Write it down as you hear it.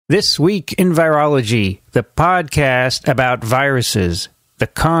This Week in Virology, the podcast about viruses, the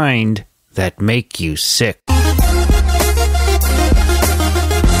kind that make you sick.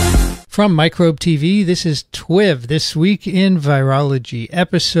 From Microbe TV, this is TWiV, This Week in Virology,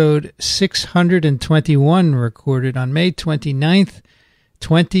 episode 621, recorded on May 29th,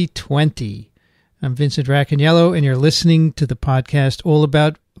 2020. I'm Vincent Racaniello, and you're listening to the podcast all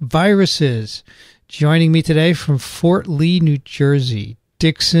about viruses. Joining me today from Fort Lee, New Jersey,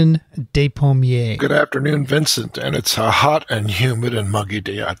 Dixon Despommier. Good afternoon, Vincent, and it's a hot and humid and muggy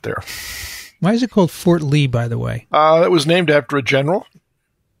day out there. Why is it called Fort Lee, by the way? It was named after a general.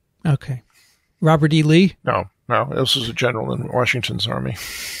 Okay. Robert E. Lee? No, this was a general in Washington's army.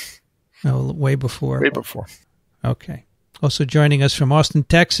 Oh, way before. Way before. Okay. Also joining us from Austin,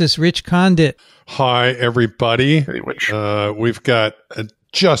 Texas, Rich Condit. Hi, everybody. Hey, Rich. We've got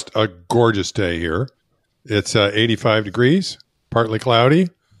just a gorgeous day here. It's 85 degrees. Partly cloudy,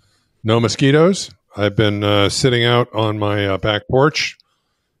 no mosquitoes. I've been sitting out on my back porch,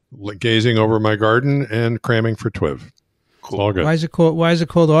 gazing over my garden and cramming for TWiV. Cool. All good. Why is it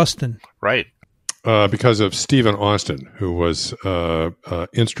called Austin? Right. Because of Stephen Austin, who was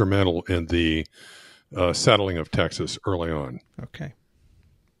instrumental in the settling of Texas early on. Okay.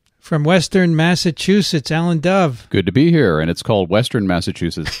 From Western Massachusetts, Alan Dove. Good to be here, and it's called Western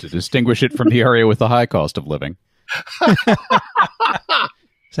Massachusetts to distinguish it from the area with the high cost of living.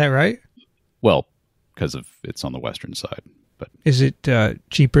 Is that right? Well, because of it's on the western side, but is it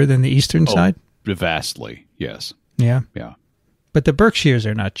cheaper than the eastern side? Vastly, yes. Yeah. But the Berkshires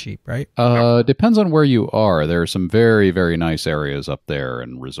are not cheap, right? Depends on where you are. There are some very, very nice areas up there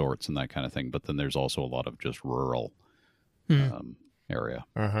and resorts and that kind of thing. But then there's also a lot of just rural area.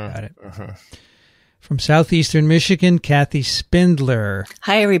 Got it. From southeastern Michigan, Kathy Spindler.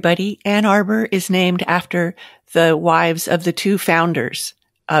 Hi, everybody. Ann Arbor is named after the wives of the two founders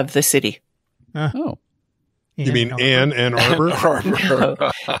of the city. Oh. You mean Ann Arbor?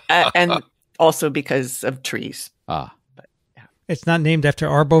 No. And also because of trees. Ah. But, yeah. It's not named after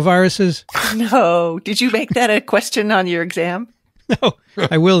arboviruses? No. Did you make that a question on your exam? No.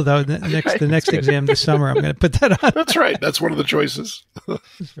 I will, though. The next exam this summer, I'm going to put that on. That's right. That's one of the choices.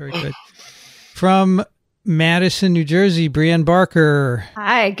 That's very good. From Madison, New Jersey, Brienne Barker.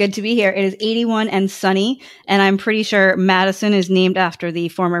 Hi, good to be here. It is 81 and sunny, and I'm pretty sure Madison is named after the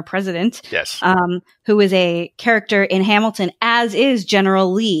former president. Yes. Who is a character in Hamilton, as is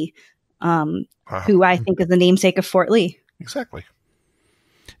General Lee, who I think is the namesake of Fort Lee. Exactly.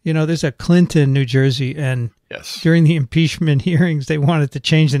 You know, there's a Clinton, New Jersey, and during the impeachment hearings, they wanted to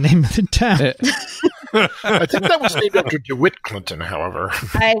change the name of the town. I think that was named after DeWitt Clinton, however.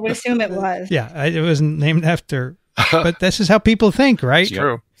 I would assume it was. Yeah, it wasn't named after, but this is how people think, right? It's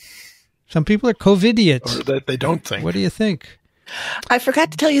true. Some people are COVIDiots. Or that they don't think. What do you think? I forgot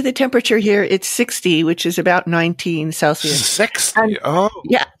to tell you the temperature here. It's 60, which is about 19 Celsius. 60?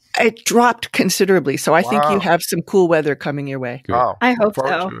 Yeah, it dropped considerably. So I think you have some cool weather coming your way. Wow. I hope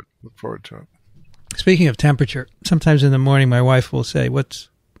so. Look forward to it. Speaking of temperature, sometimes in the morning, my wife will say, "What's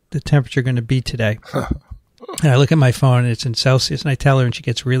the temperature going to be today?" And I look at my phone and it's in Celsius, and I tell her, and she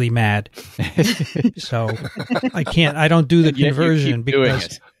gets really mad. So I don't do the conversion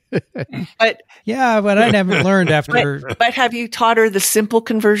because. But I haven't learned after. But have you taught her the simple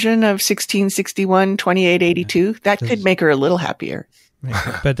conversion of 1661, 2882? That could make her a little happier.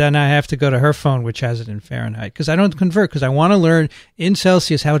 But then I have to go to her phone, which has it in Fahrenheit, because I don't convert, because I want to learn in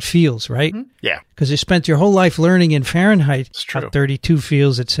Celsius how it feels, right? Mm-hmm. Yeah. Because you spent your whole life learning in Fahrenheit It's true. how 32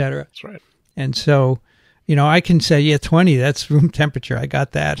 feels, etc. That's right. And so, I can say, 20, that's room temperature. I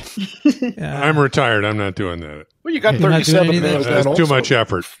got that. I'm retired. I'm not doing that. Well, you got You're not doing 37 anything? minutes. That's too much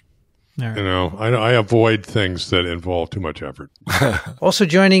effort. All right. I avoid things that involve too much effort. Also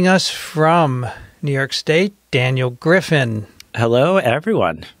joining us from New York State, Daniel Griffin. Hello,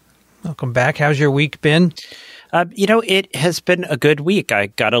 everyone. Welcome back. How's your week been? It has been a good week. I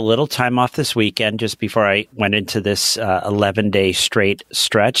got a little time off this weekend just before I went into this 11-day straight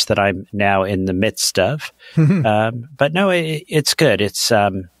stretch that I'm now in the midst of. But no, it's good. It's,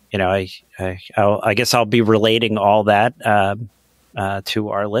 I guess I'll be relating all that to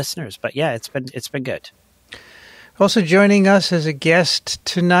our listeners. But yeah, it's been good. Also joining us as a guest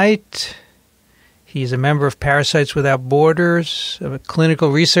tonight, he's a member of Parasites Without Borders,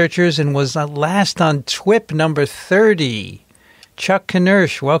 clinical researchers, and was last on TWiP number 30. Chuck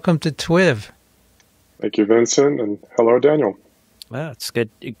Knersch, welcome to TWiV. Thank you, Vincent, and hello, Daniel. Well, it's good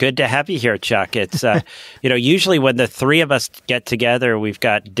to have you here, Chuck. It's usually when the three of us get together, we've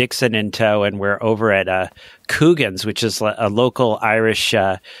got Dixon in tow, and we're over at Coogan's, which is a local Irish,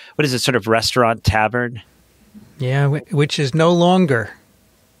 sort of restaurant tavern? Yeah, which is no longer.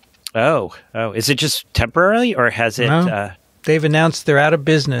 Oh, is it just temporarily, or has it? No, they've announced they're out of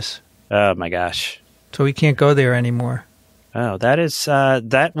business. Oh my gosh! So we can't go there anymore. Oh,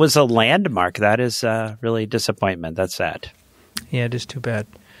 that was a landmark. That is really a disappointment. That's sad. Yeah, it is too bad.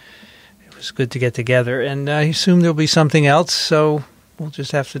 It was good to get together, and I assume there'll be something else, so we'll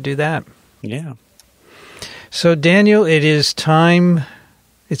just have to do that. Yeah. So, Daniel, it is time.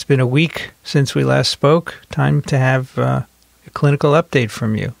 It's been a week since we last spoke. Time to have a clinical update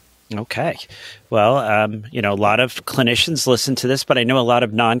from you. Okay. Well, a lot of clinicians listen to this, but I know a lot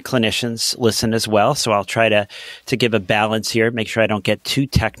of non-clinicians listen as well. So I'll try to give a balance here, make sure I don't get too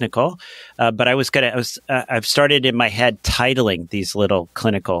technical. But I've started in my head titling these little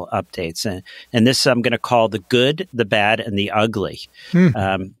clinical updates, and this I'm going to call the good, the bad, and the ugly.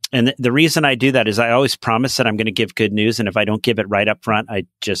 And the reason I do that is I always promise that I'm going to give good news, and if I don't give it right up front, I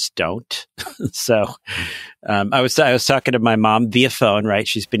just don't. So I was talking to my mom via phone, right?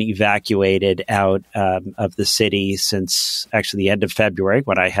 She's been evacuated out of the city since actually the end of February,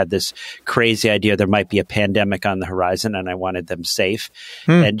 when I had this crazy idea there might be a pandemic on the horizon and I wanted them safe.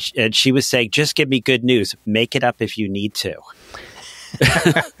 And she was saying, just give me good news. Make it up if you need to.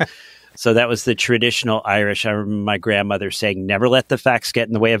 So that was the traditional Irish. I remember my grandmother saying, never let the facts get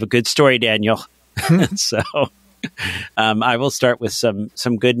in the way of a good story, Daniel. So I will start with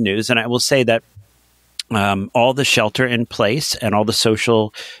some good news. And I will say that all the shelter in place and all the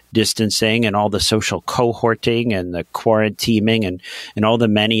social distancing and all the social cohorting and the quarantining and all the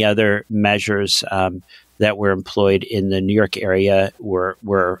many other measures that were employed in the New York area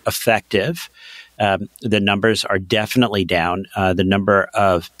were effective. The numbers are definitely down. The number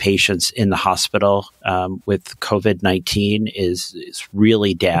of patients in the hospital with COVID-19 is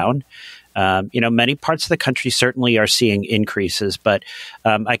really down. Many parts of the country certainly are seeing increases, but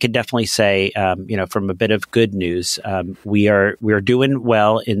I could definitely say, from a bit of good news, we are doing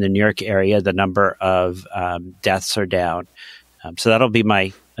well in the New York area. The number of deaths are down. So that'll be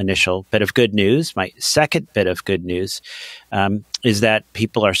my initial bit of good news. My second bit of good news is that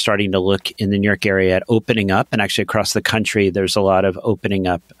people are starting to look in the New York area at opening up, and actually across the country, there's a lot of opening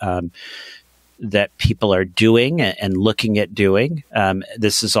up that people are doing and looking at doing.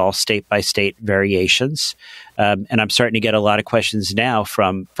 This is all state by state variations. And I'm starting to get a lot of questions now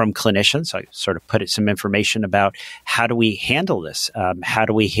from clinicians. I sort of put some information about how do we handle this? How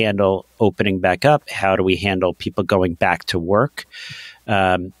do we handle opening back up? How do we handle people going back to work?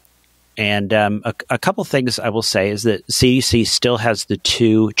 And a couple things I will say is that CDC still has the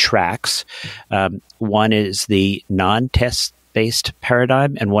two tracks. One is the non-test-based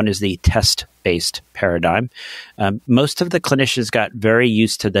paradigm, and one is the test-based paradigm. Most of the clinicians got very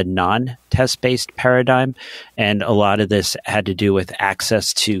used to the non-test-based paradigm, and a lot of this had to do with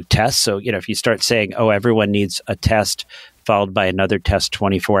access to tests. So, if you start saying, oh, everyone needs a test followed by another test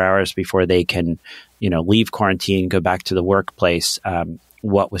 24 hours before they can, leave quarantine, go back to the workplace,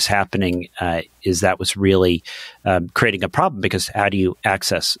 what was happening is that was really creating a problem, because how do you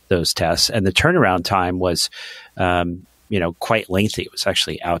access those tests? And the turnaround time was, quite lengthy. It was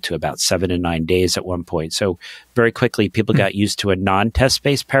actually out to about 7 to 9 days at one point. So very quickly, people got used to a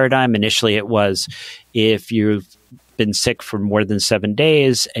non-test-based paradigm. Initially, it was if you've been sick for more than 7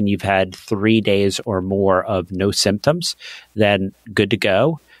 days and you've had 3 days or more of no symptoms, then good to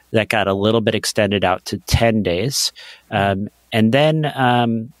go. That got a little bit extended out to 10 days. And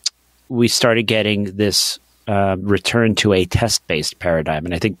then we started getting this return to a test-based paradigm.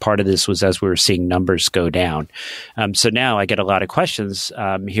 And I think part of this was as we were seeing numbers go down. So now I get a lot of questions.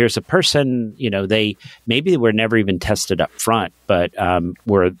 Here's a person, maybe were never even tested up front, but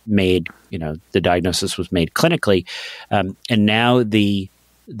were made, the diagnosis was made clinically. And now the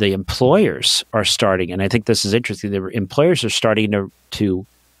employers are starting, and I think this is interesting, the employers are starting to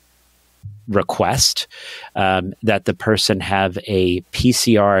request that the person have a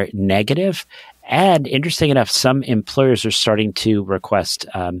PCR negative. And interesting enough, some employers are starting to request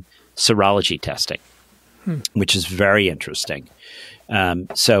serology testing, which is very interesting.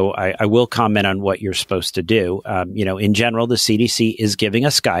 So I will comment on what you're supposed to do. In general, the CDC is giving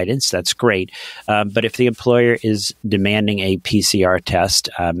us guidance. That's great. But if the employer is demanding a PCR test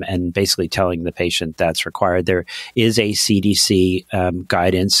and basically telling the patient that's required, there is a CDC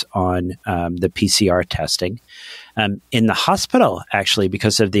guidance on the PCR testing. In the hospital, actually,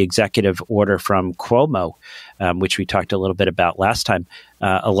 because of the executive order from Cuomo, which we talked a little bit about last time,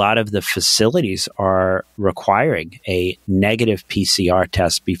 a lot of the facilities are requiring a negative PCR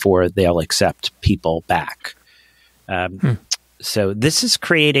test before they'll accept people back. So this is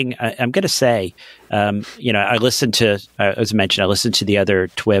creating, I'm going to say, I listened to, as I mentioned, I listened to the other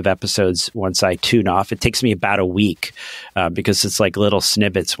TWiV episodes once I tune off. It takes me about a week because it's like little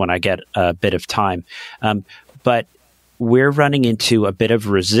snippets when I get a bit of time. But we're running into a bit of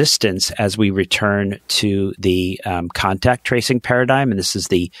resistance as we return to the contact tracing paradigm. And this is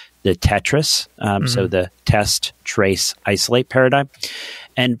the TETRAS, so the test, trace, isolate paradigm.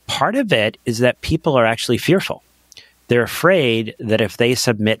 And part of it is that people are actually fearful. They're afraid that if they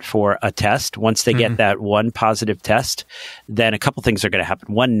submit for a test, once they get that one positive test, then a couple things are going to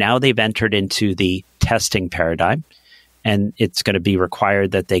happen. One, now they've entered into the testing paradigm, and it's going to be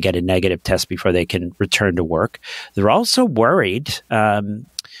required that they get a negative test before they can return to work. They're also worried, and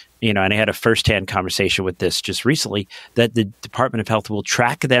I had a firsthand conversation with this just recently, that the Department of Health will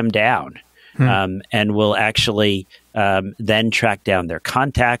track them down and will actually then track down their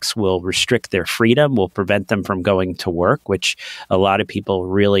contacts, will restrict their freedom, will prevent them from going to work, which a lot of people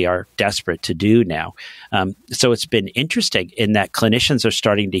really are desperate to do now. So it's been interesting in that clinicians are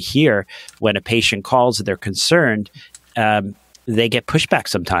starting to hear when a patient calls, they're concerned, they get pushback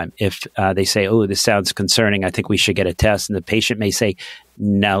sometime if they say, oh, this sounds concerning, I think we should get a test. And the patient may say,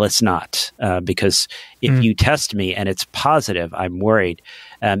 no, let's not, because if you test me and it's positive, I'm worried.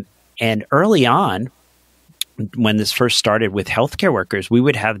 And early on, when this first started with healthcare workers, we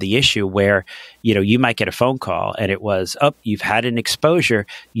would have the issue where, you might get a phone call and it was, oh, you've had an exposure.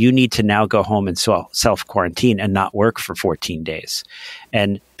 You need to now go home and self-quarantine and not work for 14 days.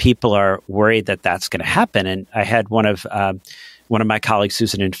 And people are worried that that's going to happen. And I had one of my colleagues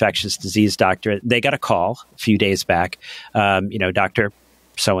who's an infectious disease doctor. They got a call a few days back, Dr.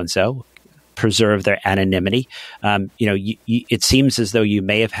 So-and-so, preserve their anonymity. It seems as though you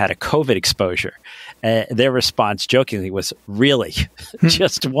may have had a COVID exposure. Their response jokingly was, really?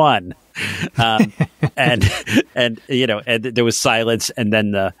 Just one. And there was silence, and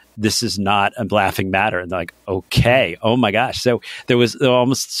then this is not a laughing matter. And they're like, okay, oh my gosh. So there was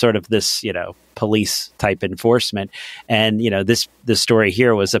almost sort of this, police type enforcement. And, the story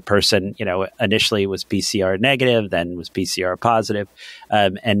here was a person, initially was PCR negative, then was PCR positive.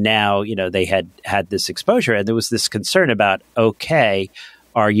 And now, they had this exposure, and there was this concern about, okay,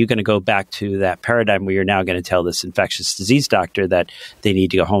 are you going to go back to that paradigm where you're now going to tell this infectious disease doctor that they need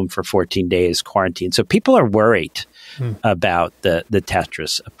to go home for 14 days quarantine? So people are worried about the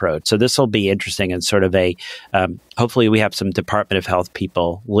TETRAS approach. So this will be interesting and sort of hopefully we have some Department of Health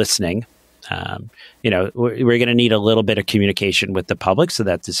people listening. We're going to need a little bit of communication with the public so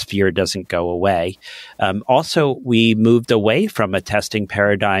that this fear doesn't go away. Also, we moved away from a testing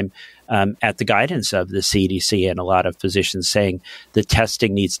paradigm at the guidance of the CDC and a lot of physicians saying the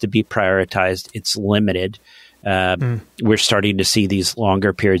testing needs to be prioritized. It's limited. We're starting to see these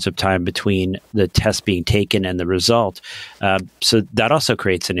longer periods of time between the test being taken and the result. So that also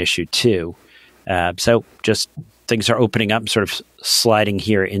creates an issue too. So just things are opening up, sort of sliding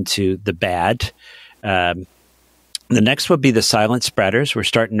here into the bad. The next would be the silent spreaders. We're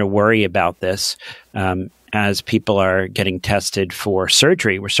starting to worry about this. As people are getting tested for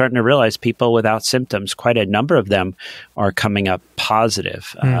surgery, we're starting to realize people without symptoms, quite a number of them are coming up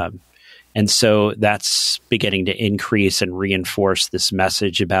positive. And so that's beginning to increase and reinforce this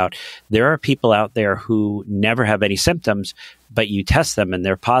message about there are people out there who never have any symptoms, but you test them and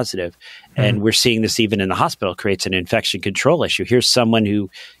they're positive. And we're seeing this even in the hospital, creates an infection control issue. Here's someone who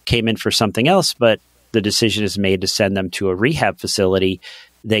came in for something else, but the decision is made to send them to a rehab facility.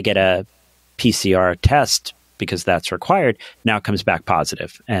 They get a PCR test because that's required. Now it comes back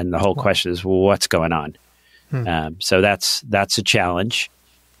positive. And the whole question is, well, what's going on? So that's a challenge.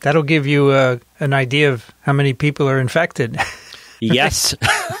 That'll give you an idea of how many people are infected. Yes.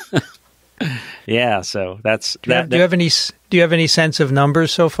 Yeah. So that's do you have any sense of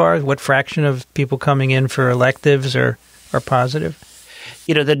numbers so far? What fraction of people coming in for electives are positive?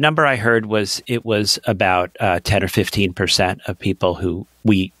 The number I heard was it was about 10 or 15% of people who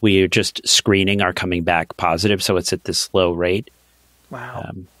we are just screening are coming back positive. So it's at this low rate.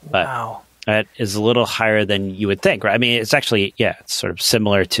 Wow. Wow. That is a little higher than you would think, right? I mean, it's actually, it's sort of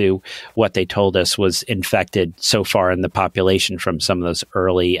similar to what they told us was infected so far in the population from some of those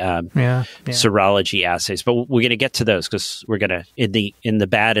early serology assays. But we're going to get to those because we're going to, in the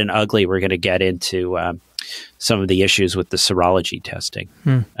bad and ugly, we're going to get into some of the issues with the serology testing.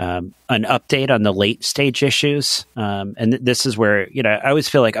 An update on the late stage issues. And this is where, I always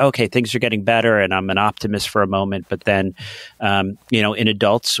feel like, okay, things are getting better and I'm an optimist for a moment. But then, in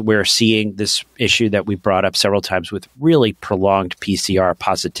adults, we're seeing this issue that we brought up several times with really prolonged PCR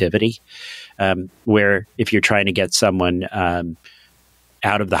positivity, where if you're trying to get someone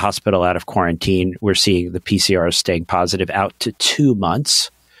out of the hospital, out of quarantine, we're seeing the PCRs staying positive out to 2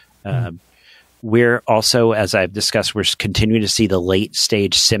 months. We're also, as I've discussed, we're continuing to see the late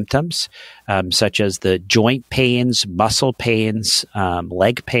stage symptoms, such as the joint pains, muscle pains,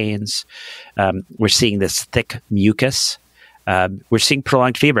 leg pains. We're seeing this thick mucus. We're seeing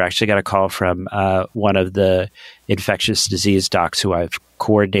prolonged fever. I actually got a call from one of the infectious disease docs who I've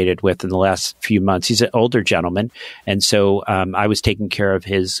coordinated with in the last few months. He's an older gentleman. And so I was taking care of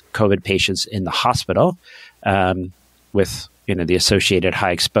his COVID patients in the hospital with the associated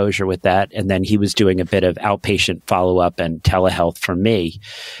high exposure with that. And then he was doing a bit of outpatient follow-up and telehealth for me.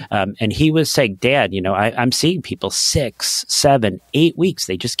 And he was saying, Dad, I'm seeing people 6, 7, 8 weeks.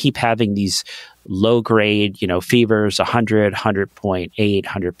 They just keep having these low-grade, fevers, 100, 100.8,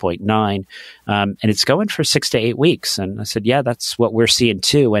 100.9. And it's going for 6 to 8 weeks. And I said, yeah, that's what we're seeing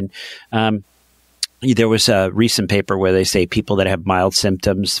too. And there was a recent paper where they say people that have mild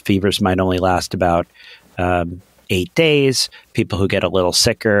symptoms, fevers might only last about 8 days. People who get a little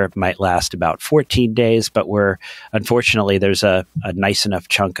sicker might last about 14 days. But unfortunately, there's a nice enough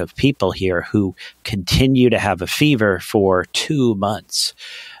chunk of people here who continue to have a fever for 2 months,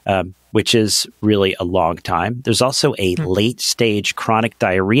 which is really a long time. There's also a late stage chronic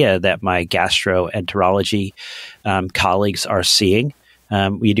diarrhea that my gastroenterology colleagues are seeing.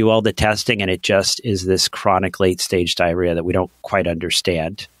 We do all the testing, and it just is this chronic late stage diarrhea that we don't quite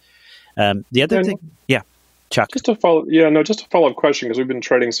understand. The other thing, yeah. Chuck. Just a follow-up question, because we've been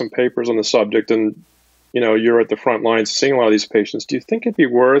trading some papers on the subject, and you're at the front lines seeing a lot of these patients. Do you think it'd be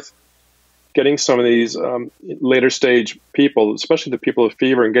worth getting some of these later stage people, especially the people with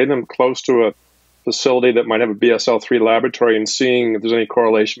fever, and getting them close to a facility that might have a BSL-3 laboratory and seeing if there's any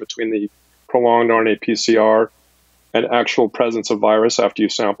correlation between the prolonged RNA PCR and actual presence of virus after you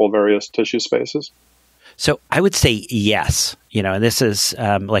sample various tissue spaces? So I would say yes. And this is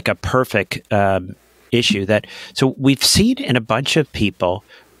like a perfect issue so we've seen in a bunch of people,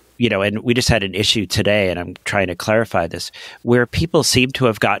 and we just had an issue today, and I'm trying to clarify this, where people seem to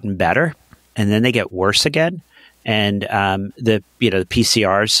have gotten better and then they get worse again. And the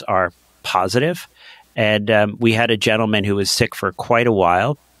PCRs are positive. And we had a gentleman who was sick for quite a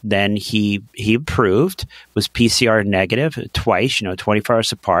while. Then he improved, was PCR negative twice, 24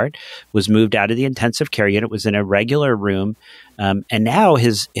 hours apart, was moved out of the intensive care unit, was in a regular room. And now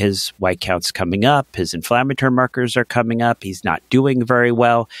his white count's coming up. His inflammatory markers are coming up. He's not doing very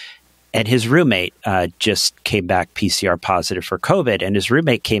well. And his roommate just came back PCR positive for COVID. And his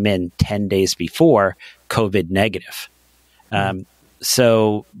roommate came in 10 days before COVID negative.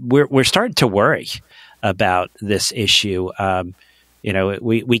 So we're starting to worry about this issue.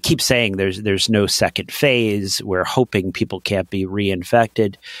 We keep saying there's no second phase. We're hoping people can't be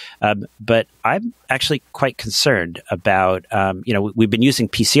reinfected. But I'm actually quite concerned about, we've been using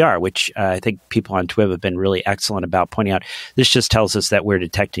PCR, which I think people on TWiV have been really excellent about pointing out. This just tells us that we're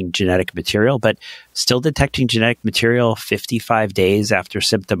detecting genetic material, but still detecting genetic material 55 days after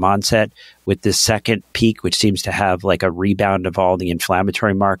symptom onset with this second peak, which seems to have like a rebound of all the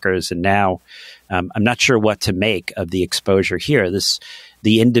inflammatory markers. And now I'm not sure what to make of the exposure here.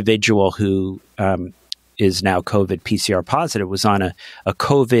 The individual who is now COVID PCR positive was on a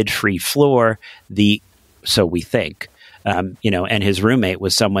COVID-free floor, so we think, and his roommate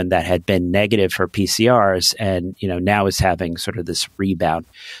was someone that had been negative for PCRs and, now is having sort of this rebound.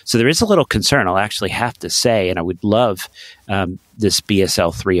 So there is a little concern, I'll actually have to say, and I would love this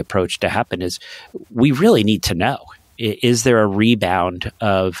BSL-3 approach to happen, is we really need to know, is there a rebound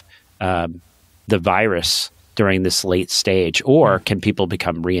of the virus during this late stage, or can people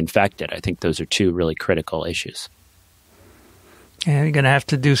become reinfected? I think those are two really critical issues. Yeah, you're going to have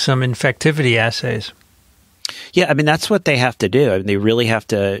to do some infectivity assays. Yeah, I mean, that's what they have to do. I mean, they really have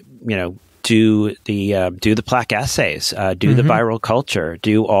to, do the plaque assays, do the viral culture,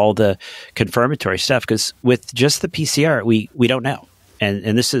 do all the confirmatory stuff. Because with just the PCR, we don't know.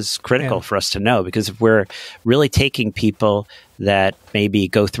 And this is critical for us to know, because if we're really taking people that maybe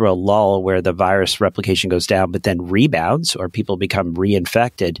go through a lull where the virus replication goes down, but then rebounds, or people become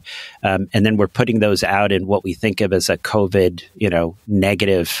reinfected, and then we're putting those out in what we think of as a COVID,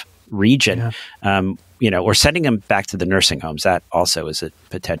 negative region, or sending them back to the nursing homes, that also is a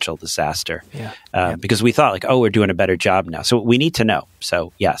potential disaster. Because we thought we're doing a better job now. So we need to know.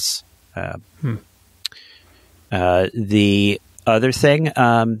 So yes. The other thing,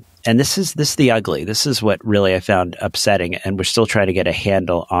 and this is the ugly. This is what really I found upsetting, and we're still trying to get a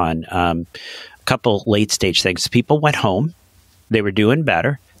handle on a couple late stage things. People went home, they were doing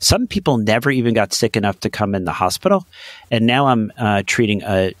better, Some people never even got sick enough to come in the hospital. And now I'm treating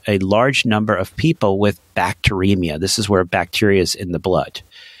a large number of people with bacteremia. This is where bacteria is in the blood.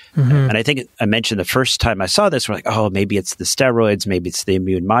 And I think I mentioned the first time I saw this, we're like, oh, maybe it's the steroids, maybe it's the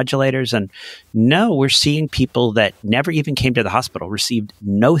immune modulators. And no, we're seeing people that never even came to the hospital, received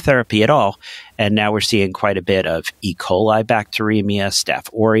no therapy at all. And now we're seeing quite a bit of E. coli bacteremia, Staph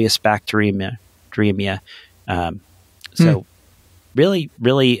aureus bacteremia. So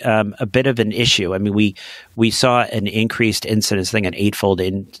really, a bit of an issue. I mean, we saw an increased incidence, I think an 8-fold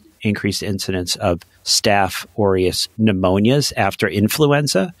increased incidence of Staph aureus pneumonias after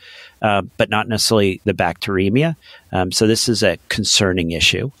influenza, but not necessarily the bacteremia. So this is a concerning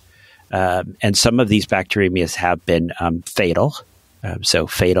issue. And some of these bacteremias have been fatal. So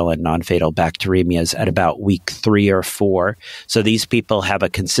fatal and non-fatal bacteremias at about week 3 or 4. So these people have a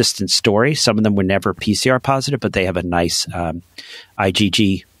consistent story. Some of them were never PCR positive, but they have a nice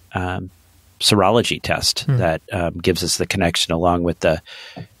IgG serology test that gives us the connection along with the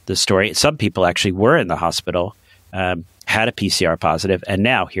story. Some people actually were in the hospital, had a PCR positive, and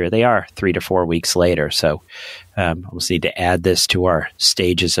now here they are 3 to 4 weeks later. So almost need to add this to our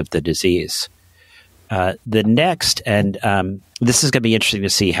stages of the disease. The next, and this is going to be interesting to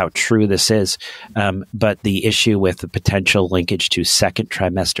see how true this is, but the issue with the potential linkage to second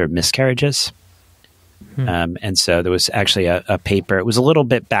trimester miscarriages. And so there was actually a paper. It was a little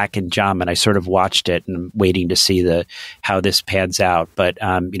bit back in JAMA, and I sort of watched it and waiting to see how this pans out. But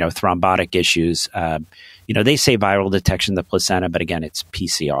thrombotic issues. They say viral detection of the placenta, but again, it's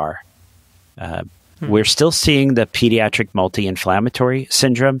PCR. We're still seeing the pediatric multi-inflammatory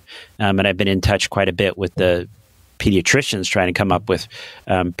syndrome, and I've been in touch quite a bit with the pediatricians trying to come up with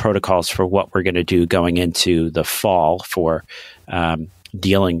protocols for what we're going to do going into the fall for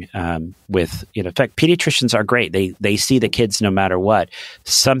dealing with, in fact, pediatricians are great. They see the kids no matter what.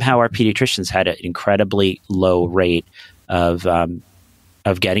 Somehow our pediatricians had an incredibly low rate of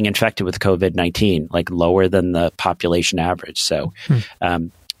getting infected with COVID-19, like lower than the population average. So,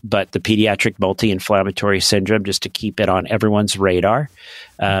 but the pediatric multi-inflammatory syndrome, just to keep it on everyone's radar,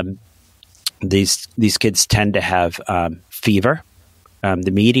 these kids tend to have fever.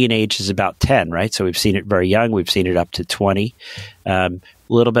 The median age is about 10, right? So we've seen it very young. We've seen it up to 20. A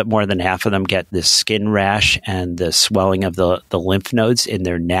little bit more than half of them get this skin rash and the swelling of the lymph nodes in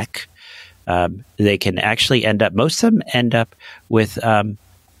their neck. They can actually most of them end up with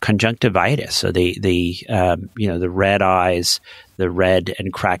conjunctivitis. So the red eyes, the red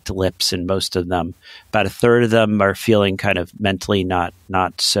and cracked lips, and most of them, about a third of them are feeling kind of mentally not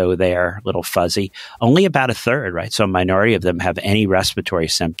so there, a little fuzzy. Only about a third, right? So a minority of them have any respiratory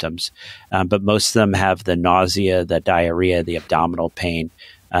symptoms, but most of them have the nausea, the diarrhea, the abdominal pain,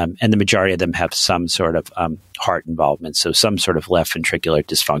 and the majority of them have some sort of heart involvement, so some sort of left ventricular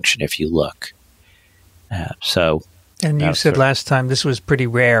dysfunction if you look. And you said last time this was pretty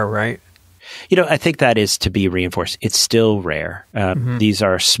rare, right? I think that is to be reinforced. It's still rare. These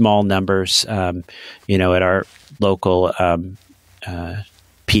are small numbers. At our local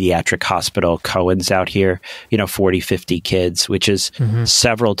pediatric hospital, Cohen's out here, 40, 50 kids, which is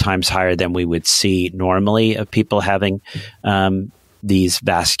several times higher than we would see normally of people having these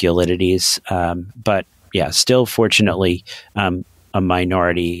vasculitides. But yeah, still fortunately a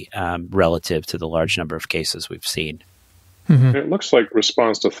minority relative to the large number of cases we've seen. It looks like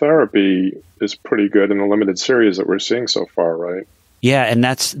response to therapy is pretty good in the limited series that we're seeing so far, right? Yeah, and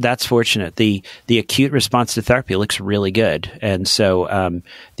that's fortunate. The acute response to therapy looks really good. And so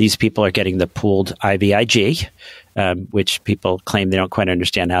these people are getting the pooled IVIG, which people claim they don't quite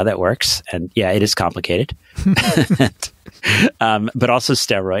understand how that works. And yeah, it is complicated. But also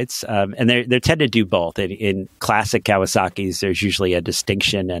steroids. And they tend to do both. In classic Kawasaki's, there's usually a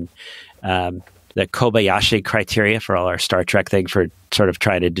distinction, and the Kobayashi criteria for all our Star Trek thing for sort of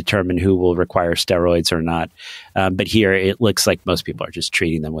trying to determine who will require steroids or not. But here it looks like most people are just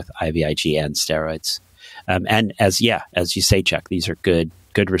treating them with IVIG and steroids. And as you say, Chuck, these are good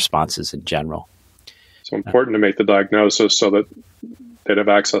responses in general. So important to make the diagnosis so that they'd have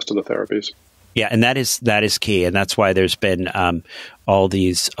access to the therapies. Yeah, and that is key, and that's why there's been all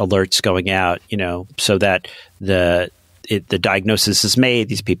these alerts going out, so that the diagnosis is made,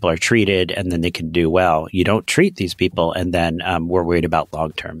 these people are treated, and then they can do well. You don't treat these people, and then we're worried about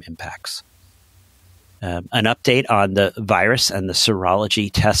long-term impacts. An update on the virus and the serology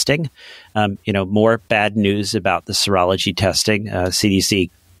testing. More bad news about the serology testing. CDC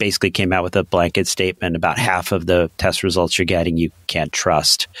basically came out with a blanket statement about half of the test results you're getting you can't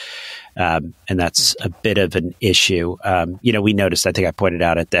trust. And that's a bit of an issue. We noticed, I think I pointed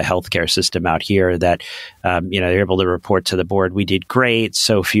out at the healthcare system out here that, they're able to report to the board, we did great.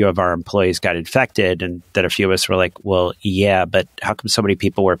 So few of our employees got infected, and that a few of us were like, well, yeah, but how come so many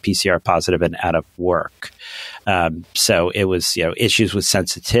people were PCR positive and out of work? So it was, issues with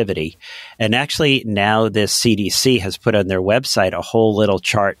sensitivity. And actually now the CDC has put on their website a whole little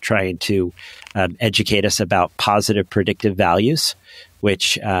chart trying to educate us about positive predictive values,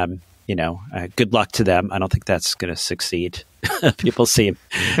 which, good luck to them. I don't think that's going to succeed. People seem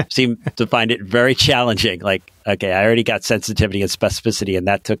to find it very challenging. Like, okay, I already got sensitivity and specificity, and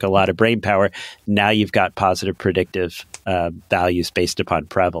that took a lot of brain power. Now you've got positive predictive values based upon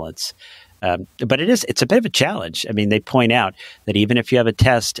prevalence. But it's a bit of a challenge. I mean, they point out that even if you have a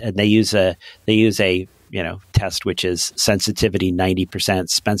test and they use a test which is sensitivity 90%,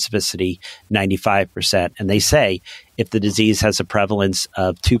 specificity 95%, and they say if the disease has a prevalence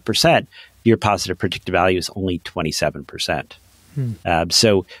of 2%, your positive predictive value is only 27%.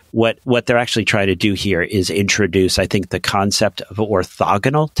 So what they're actually trying to do here is introduce, I think, the concept of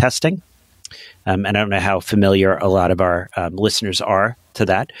orthogonal testing. And I don't know how familiar a lot of our listeners are to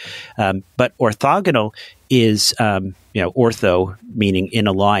that. But orthogonal is, ortho meaning in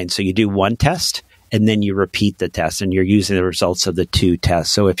a line. So you do one test and then you repeat the test and you're using the results of the two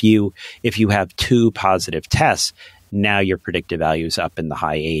tests. So if you have two positive tests, now your predictive value is up in the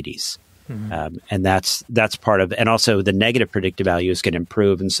high 80s. And that's part of, and also the negative predictive value is going to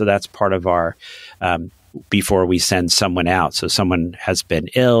improve. And so that's part of our, before we send someone out. So someone has been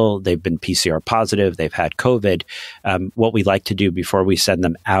ill, they've been PCR positive, they've had COVID. What we like to do before we send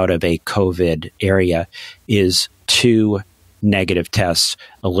them out of a COVID area is 2 negative tests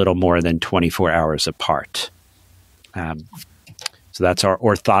a little more than 24 hours apart. So that's our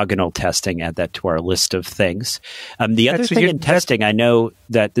orthogonal testing. Add that to our list of things. The other thing in testing, I know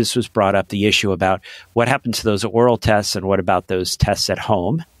that this was brought up, the issue about what happened to those oral tests and what about those tests at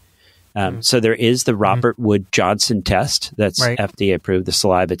home. So there is the Robert Wood Johnson test that's FDA approved, the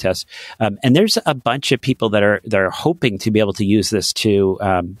saliva test. And there's a bunch of people that are hoping to be able to use this to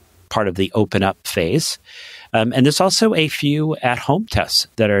part of the open up phase. And there's also a few at-home tests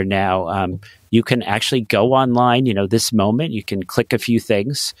that are now, you can actually go online, this moment, you can click a few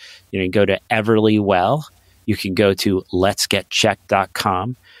things. You can go to Everlywell. You can go to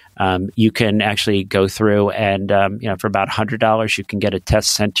letsgetchecked.com. You can actually go through and, for about $100, you can get a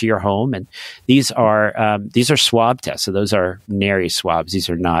test sent to your home. And these are swab tests. So those are nary swabs. These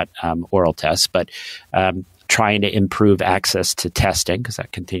are not oral tests, but trying to improve access to testing because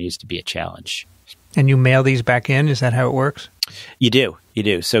that continues to be a challenge. And you mail these back in? Is that how it works? You do.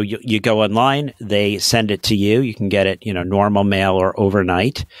 So you go online, they send it to you. You can get it, normal mail or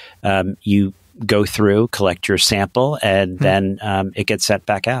overnight. You go through, collect your sample, and then it gets sent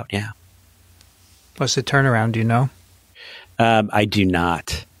back out. Yeah. What's the turnaround? Do you know? I do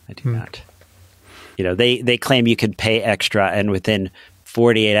not. They claim you can pay extra, and within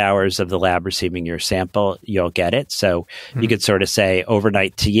 48 hours of the lab receiving your sample, you'll get it. So you could sort of say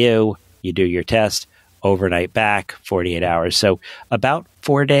overnight to you, you do your test, overnight back, 48 hours. So about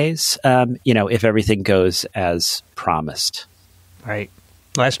 4 days, if everything goes as promised. Right.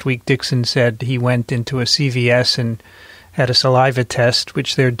 Last week, Dixon said he went into a CVS and had a saliva test,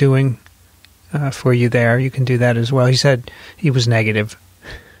 which they're doing for you there. You can do that as well. He said he was negative.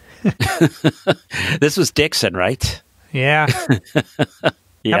 This was Dixon, right? Yeah. How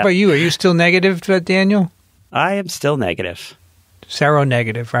about you? Are you still negative, Daniel? I am still negative.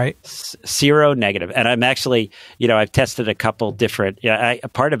 Seronegative, right? Seronegative. And I'm actually, I've tested a couple different,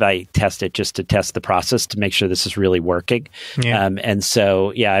 I test it just to test the process to make sure this is really working. Yeah. And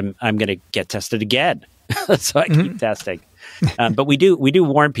so, I'm going to get tested again. So I keep testing. But we do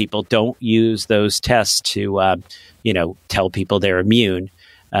warn people, don't use those tests to, tell people they're immune.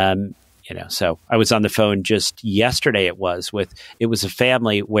 So I was on the phone just yesterday. It was a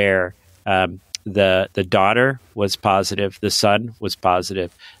family where, the daughter was positive, the son was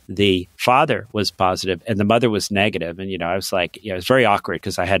positive, the father was positive, and the mother was negative. And, I was like, it was very awkward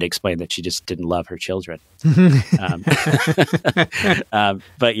because I had to explain that she just didn't love her children.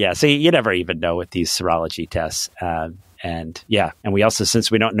 But yeah, so you never even know with these serology tests. And we also, since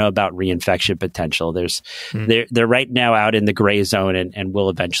we don't know about reinfection potential, they're right now out in the gray zone, and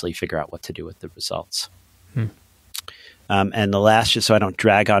we'll eventually figure out what to do with the results. And the last, just so I don't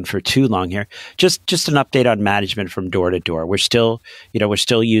drag on for too long here, just an update on management from door to door. We're still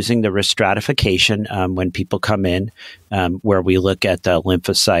using the risk stratification when people come in, where we look at the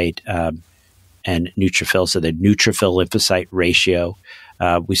lymphocyte and neutrophil, so the neutrophil lymphocyte ratio.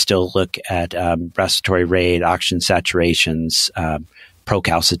 We still look at respiratory rate, oxygen saturations,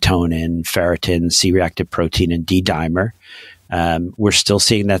 procalcitonin, ferritin, C-reactive protein, and D-dimer. We're still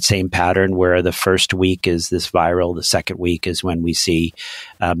seeing that same pattern where the first week is this viral, the second week is when we see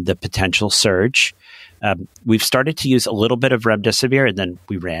the potential surge. We've started to use a little bit of remdesivir, and then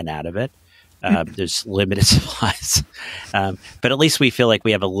we ran out of it. There's limited supplies. But at least we feel like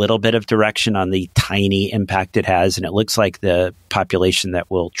we have a little bit of direction on the tiny impact it has. And it looks like the population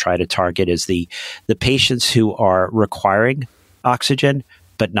that we'll try to target is the patients who are requiring oxygen,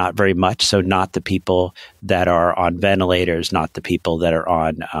 but not very much. So not the people that are on ventilators, not the people that are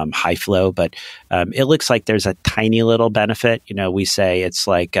on high flow, but it looks like there's a tiny little benefit. We say it's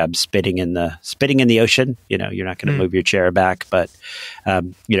like spitting in the ocean. You're not going to move your chair back, but at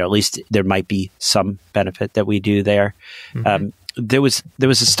least there might be some benefit that we do there. There was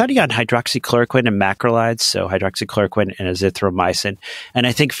a study on hydroxychloroquine and macrolides, so hydroxychloroquine and azithromycin. And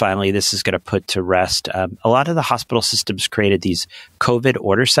I think finally this is going to put to rest. A lot of the hospital systems created these COVID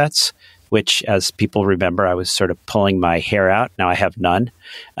order sets, which, as people remember, I was sort of pulling my hair out. Now I have none.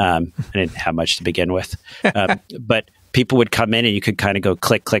 I didn't have much to begin with. But people would come in and you could kind of go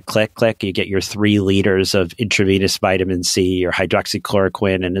click, click, click, click. You get your 3 liters of intravenous vitamin C, your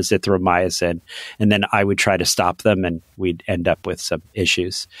hydroxychloroquine and azithromycin. And then I would try to stop them and we'd end up with some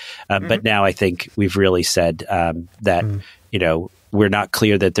issues. But now I think we've really said that, we're not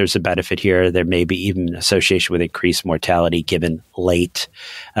clear that there's a benefit here. There may be even an association with increased mortality given late.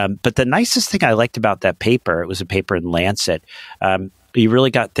 But the nicest thing I liked about that paper, it was a paper in Lancet, you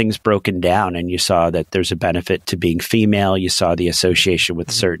really got things broken down and you saw that there's a benefit to being female. You saw the association with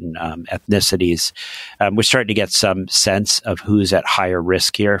certain ethnicities. We're starting to get some sense of who's at higher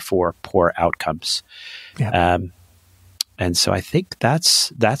risk here for poor outcomes. Yeah. And so I think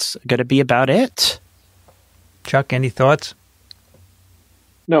that's going to be about it. Chuck, any thoughts?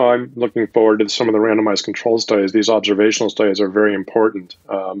 No, I'm looking forward to some of the randomized control studies. These observational studies are very important.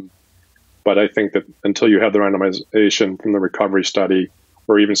 But I think that until you have the randomization from the recovery study,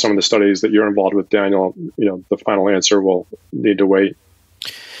 or even some of the studies that you're involved with, Daniel, the final answer will need to wait.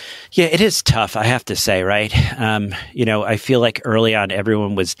 Yeah, it is tough, I have to say, right? I feel like early on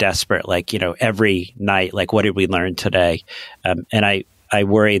everyone was desperate, every night, what did we learn today? And I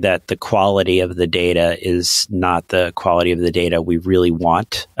worry that the quality of the data is not the quality of the data we really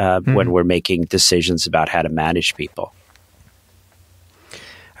want when we're making decisions about how to manage people.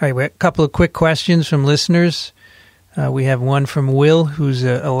 All right, we have a couple of quick questions from listeners. We have one from Will, who's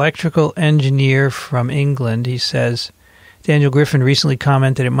an electrical engineer from England. He says, Daniel Griffin recently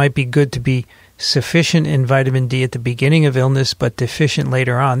commented it might be good to be sufficient in vitamin D at the beginning of illness, but deficient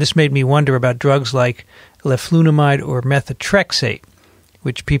later on. This made me wonder about drugs like leflunomide or methotrexate,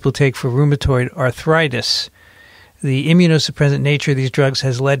 which people take for rheumatoid arthritis. The immunosuppressant nature of these drugs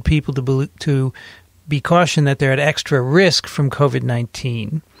has led people to be cautioned that they're at extra risk from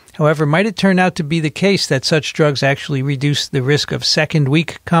COVID-19. However, might it turn out to be the case that such drugs actually reduce the risk of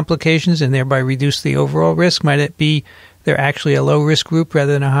second-week complications and thereby reduce the overall risk? Might it be they're actually a low-risk group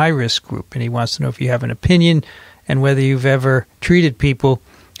rather than a high-risk group? And he wants to know if you have an opinion and whether you've ever treated people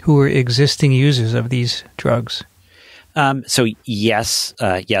who are existing users of these drugs. So yes,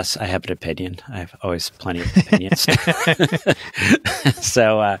 I have an opinion. I have always plenty of opinions.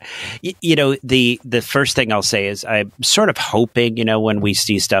 So, the first thing I'll say is I'm sort of hoping, when we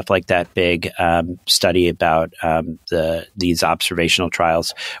see stuff like that big study about these observational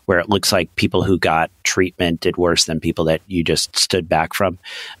trials where it looks like people who got treatment did worse than people that you just stood back from.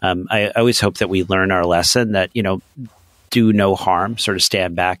 I always hope that we learn our lesson that, do no harm, sort of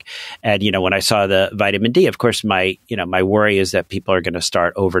stand back. And, when I saw the vitamin D, of course, my worry is that people are going to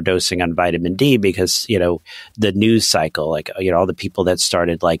start overdosing on vitamin D because, the news cycle, all the people that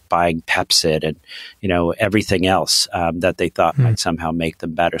started buying Pepsid and, everything else that they thought might somehow make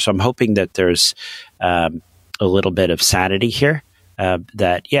them better. So I'm hoping that there's a little bit of sanity here.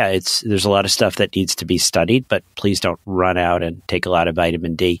 There's a lot of stuff that needs to be studied, but please don't run out and take a lot of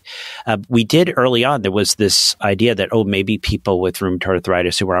vitamin D. We did early on, there was this idea that, maybe people with rheumatoid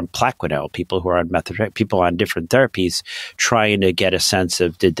arthritis who were on Plaquenil, people who are on methotrexate, people on different therapies, trying to get a sense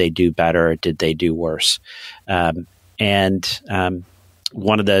of did they do better or did they do worse? One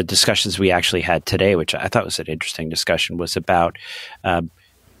of the discussions we actually had today, which I thought was an interesting discussion, was about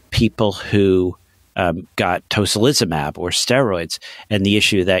people who got tocilizumab or steroids, and the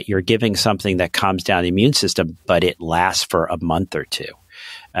issue that you're giving something that calms down the immune system, but it lasts for a month or two.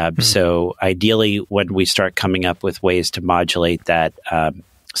 So ideally, when we start coming up with ways to modulate that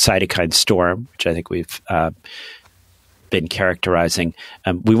cytokine storm, which I think we've been characterizing,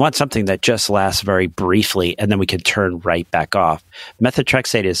 we want something that just lasts very briefly, and then we can turn right back off.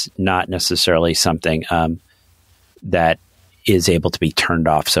 Methotrexate is not necessarily something that is able to be turned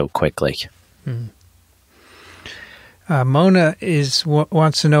off so quickly. Mona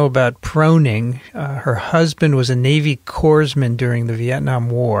wants to know about proning. Her husband was a Navy corpsman during the Vietnam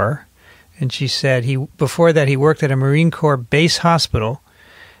War, and she said before that he worked at a Marine Corps base hospital,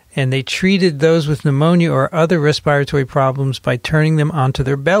 and they treated those with pneumonia or other respiratory problems by turning them onto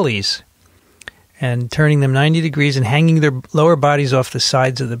their bellies and turning them 90 degrees and hanging their lower bodies off the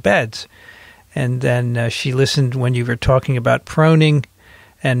sides of the beds. And then she listened when you were talking about proning,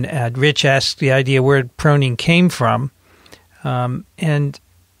 and Rich asked the idea where proning came from.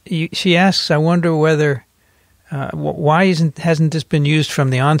 She asks, I wonder whether, why hasn't this been used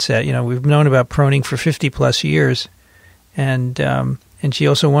from the onset? You know, we've known about proning for 50 plus years. And she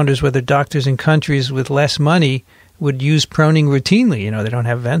also wonders whether doctors in countries with less money would use proning routinely. You know, they don't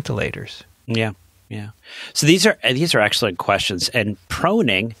have ventilators. Yeah. So these are excellent questions. And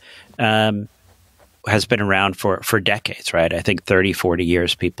proning has been around for decades, right? I think 30, 40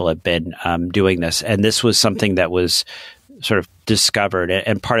 years people have been doing this. And this was something that was sort of discovered.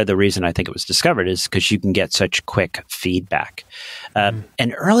 And part of the reason I think it was discovered is because you can get such quick feedback.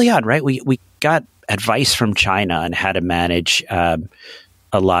 And early on, right, we got advice from China on how to manage a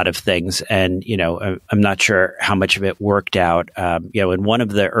lot of things. And, you know, I'm not sure how much of it worked out. You know, and one of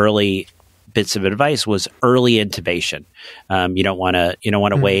the early bits of advice was early intubation. You don't want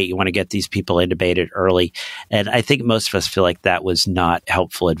to wait. You want to get these people intubated early. And I think most of us feel like that was not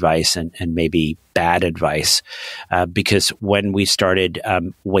helpful advice and maybe bad advice, because when we started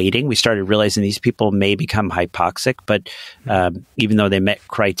waiting, we started realizing these people may become hypoxic, but even though they met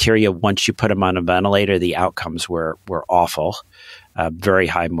criteria, once you put them on a ventilator, the outcomes were awful, very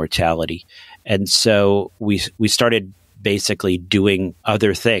high mortality. And so we started basically doing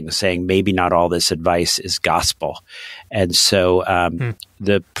other things, saying maybe not all this advice is gospel. And so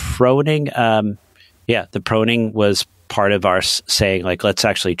the proning, the proning was part of our saying, like, let's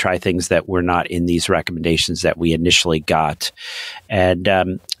actually try things that were not in these recommendations that we initially got. And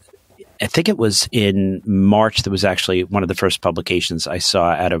I think it was in March, there was actually one of the first publications I saw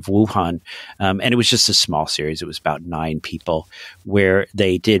out of Wuhan. And it was just a small series. It was about 9 people where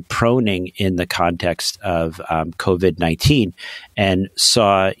they did proning in the context of COVID-19 and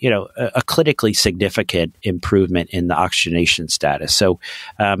saw, you know, a clinically significant improvement in the oxygenation status. So,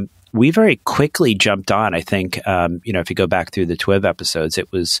 we very quickly jumped on. I think, you know, if you go back through the TWiV episodes,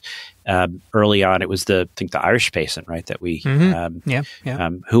 it was early on. It was the Irish patient, right, that we,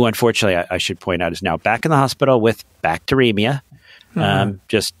 who unfortunately I should point out is now back in the hospital with bacteremia,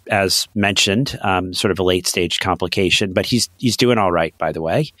 just as mentioned, sort of a late stage complication. But he's doing all right, by the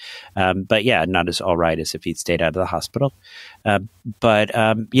way. But yeah, not as all right as if he'd stayed out of the hospital.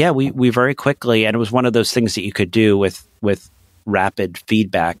 We very quickly, and it was one of those things that you could do with rapid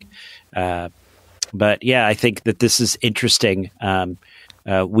feedback. But yeah, I think that this is interesting.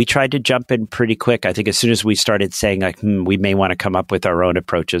 We tried to jump in pretty quick. I think as soon as we started saying, like, we may want to come up with our own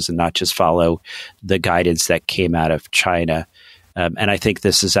approaches and not just follow the guidance that came out of China. And I think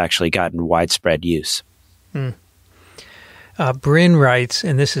this has actually gotten widespread use. Bryn writes,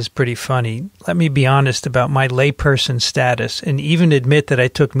 and this is pretty funny, let me be honest about my layperson status and even admit that I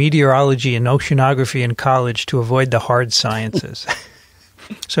took meteorology and oceanography in college to avoid the hard sciences.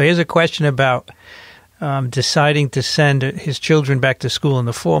 So here's a question about deciding to send his children back to school in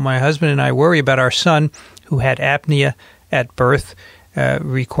the fall. My husband and I worry about our son who had apnea at birth,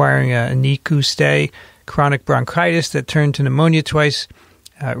 requiring a NICU stay, chronic bronchitis that turned to pneumonia twice,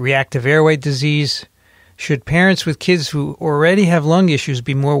 reactive airway disease. Should parents with kids who already have lung issues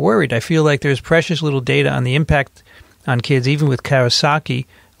be more worried? I feel like there's precious little data on the impact on kids, even with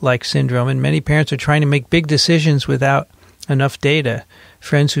Kawasaki-like syndrome, and many parents are trying to make big decisions without enough data.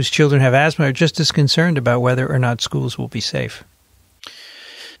 Friends whose children have asthma are just as concerned about whether or not schools will be safe.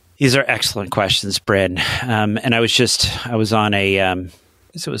 These are excellent questions, Bryn. And I was on a...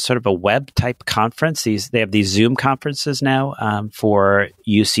 it was sort of a web type conference. They have these Zoom conferences now for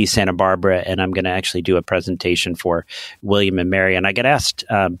UC Santa Barbara, and I'm going to actually do a presentation for William and Mary. And I get asked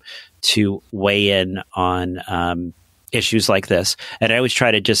to weigh in on issues like this, and I always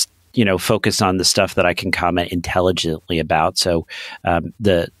try to just focus on the stuff that I can comment intelligently about. So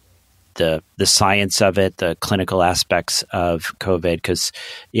the science of it, the clinical aspects of COVID, because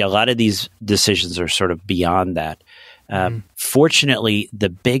a lot of these decisions are sort of beyond that. Fortunately, the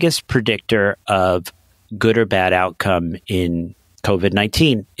biggest predictor of good or bad outcome in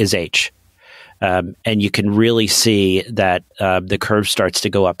COVID-19 is age. And you can really see that the curve starts to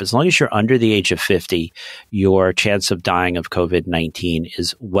go up. As long as you're under the age of 50, your chance of dying of COVID-19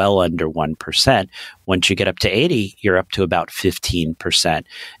 is well under 1%. Once you get up to 80, you're up to about 15%.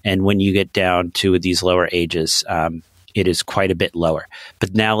 And when you get down to these lower ages, it is quite a bit lower.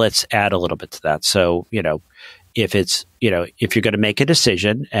 But now let's add a little bit to that. So, if you're going to make a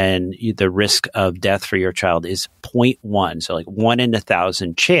decision and the risk of death for your child is 0.1, so like 1 in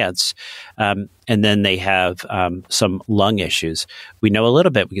 1,000 chance, and then they have some lung issues, we know a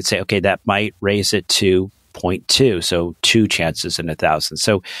little bit. We could say, okay, that might raise it to 0.2, so 2 chances in 1,000.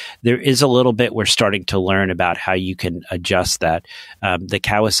 So there is a little bit we're starting to learn about how you can adjust that. The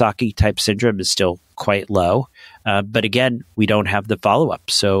Kawasaki type syndrome is still quite low. But again, we don't have the follow-up.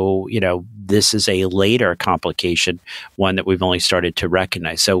 So, this is a later complication, one that we've only started to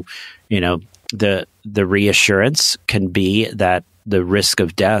recognize. So, the reassurance can be that the risk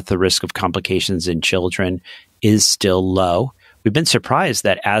of death, the risk of complications in children is still low. We've been surprised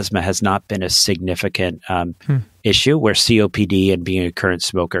that asthma has not been a significant issue, where COPD and being a current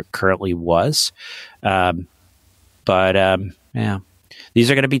smoker currently was. These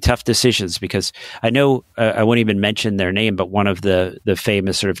are going to be tough decisions, because I know I won't even mention their name, but one of the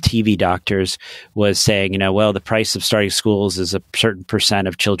famous sort of TV doctors was saying, well, the price of starting schools is a certain percent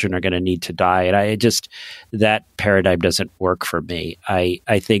of children are going to need to die. And that paradigm doesn't work for me.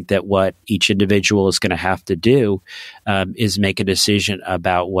 I think that what each individual is going to have to do is make a decision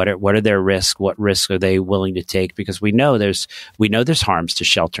about what are their risks, what risks are they willing to take, because we know there's harms to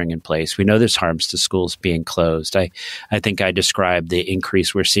sheltering in place. We know there's harms to schools being closed. I think I described the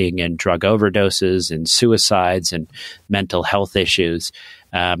increase we're seeing in drug overdoses and suicides and mental health issues.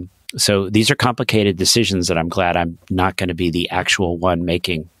 So these are complicated decisions that I'm glad I'm not going to be the actual one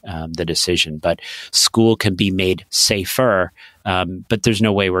making the decision. But school can be made safer, but there's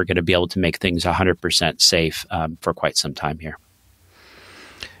no way we're going to be able to make things 100% safe for quite some time here.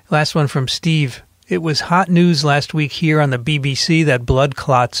 Last one from Steve. It was hot news last week here on the BBC that blood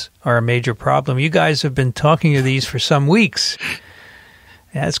clots are a major problem. You guys have been talking of these for some weeks.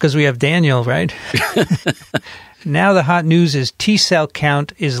 Yeah, it's because we have Daniel, right? Now the hot news is T-cell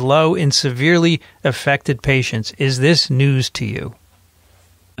count is low in severely affected patients. Is this news to you?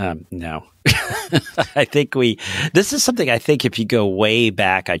 No. I think this is something I think if you go way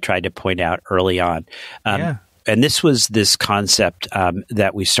back, I tried to point out early on. And this was this concept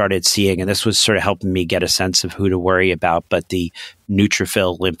that we started seeing, and this was sort of helping me get a sense of who to worry about, but the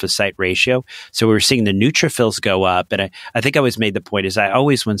neutrophil lymphocyte ratio. So we were seeing the neutrophils go up, and I think I always made the point is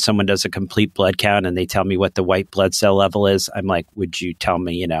when someone does a complete blood count and they tell me what the white blood cell level is, I'm like, would you tell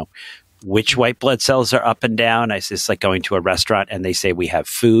me, which white blood cells are up and down? It's like going to a restaurant and they say we have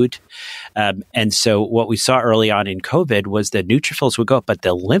food. And so what we saw early on in COVID was the neutrophils would go up, but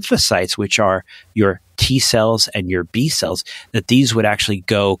the lymphocytes, which are your T cells and your B cells, that these would actually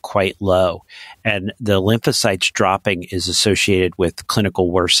go quite low. And the lymphocytes dropping is associated with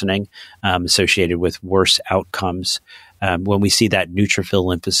clinical worsening, associated with worse outcomes. When we see that neutrophil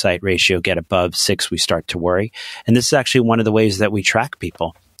lymphocyte ratio get above 6, we start to worry. And this is actually one of the ways that we track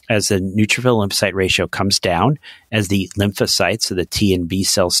people. As the neutrophil lymphocyte ratio comes down, as the lymphocytes, so the T and B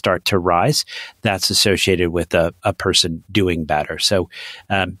cells start to rise, that's associated with a person doing better. So,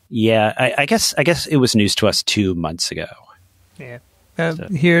 I guess it was news to us 2 months ago. Yeah,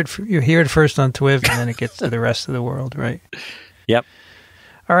 you're here at first on TWiV, and then it gets to the rest of the world, right? Yep.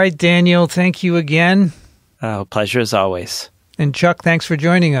 All right, Daniel, thank you again. Oh, pleasure as always. And Chuck, thanks for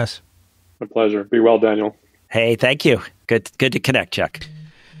joining us. My pleasure. Be well, Daniel. Hey, thank you. Good to connect, Chuck.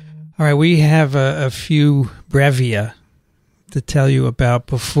 All right, we have a few brevia to tell you about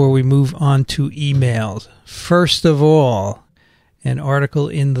before we move on to emails. First of all, an article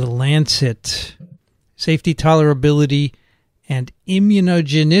in The Lancet, Safety, Tolerability, and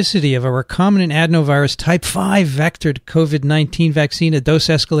Immunogenicity of a recombinant adenovirus type 5 vectored COVID-19 vaccine, a dose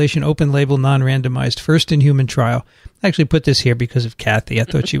escalation, open-label, non-randomized, first-in-human trial. I actually put this here because of Kathy. I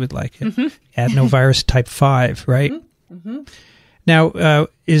thought she would like it. Adenovirus type 5, right? Mm-hmm. Now,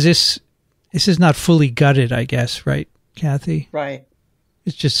 this is not fully gutted, I guess, right, Kathy? Right.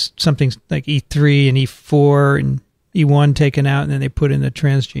 It's just something like E3 and E4 and E1 taken out, and then they put in the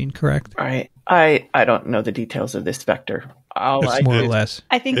transgene, correct? Right. I don't know the details of this vector. That's more or less.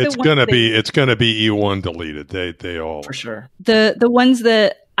 I think it's gonna be E1 deleted. They all for sure. The ones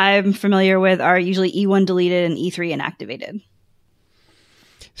that I'm familiar with are usually E1 deleted and E3 inactivated.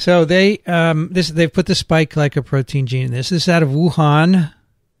 So they've put the spike glycoprotein gene in this. This is out of Wuhan,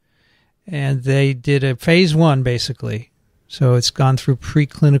 and they did a phase 1 basically. So it's gone through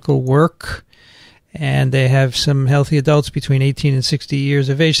preclinical work, and they have some healthy adults between 18 and 60 years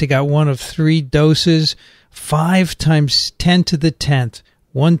of age. They got one of 3 doses, 5 times 10 to the 10th,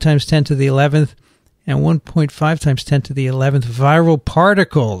 1 times 10 to the 11th, and 1.5 times 10 to the 11th viral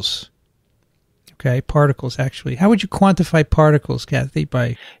particles. Okay, particles, actually. How would you quantify particles, Kathy?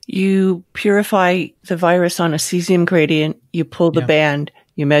 You purify the virus on a cesium gradient, you pull the band,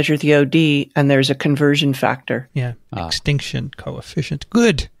 you measure the OD, and there's a conversion factor. Yeah, extinction coefficient.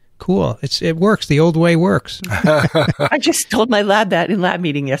 Good. Cool. It works. The old way works. I just told my lab that in lab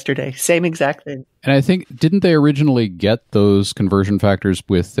meeting yesterday. Same exact thing. And I think, didn't they originally get those conversion factors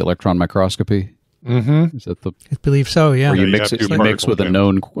with electron microscopy? Mm-hmm. Is that I believe so, yeah. Where you mix with a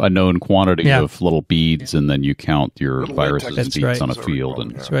known quantity of little beads, and then you count your viruses and beads on a field.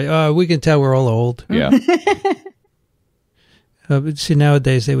 And that's right. We can tell we're all old. Yeah. See,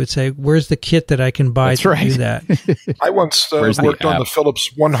 nowadays they would say, "Where's the kit that I can buy to do that?" I once worked on the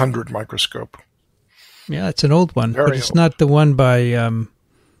Philips 100 microscope. Yeah, it's an old one, but it's not the one by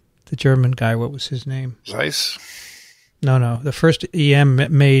the German guy. What was his name? Zeiss? No. The first EM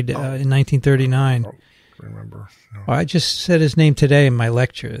made in 1939. I remember. No. Well, I just said his name today in my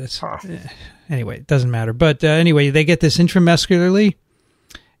lecture. Anyway, it doesn't matter. But anyway, they get this intramuscularly,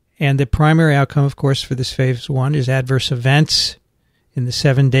 and the primary outcome, of course, for this phase 1 is adverse events in the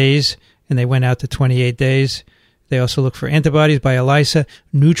 7 days, and they went out to 28 days. They also look for antibodies by ELISA,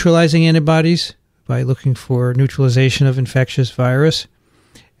 neutralizing antibodies by looking for neutralization of infectious virus.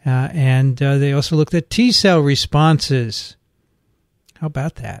 And they also looked at T-cell responses. How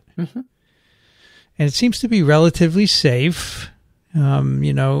about that? Mm-hmm. And it seems to be relatively safe.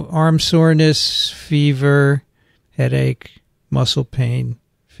 Arm soreness, fever, headache, muscle pain,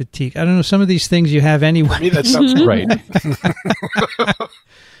 fatigue. I don't know, some of these things you have anyway. For me, that sounds right.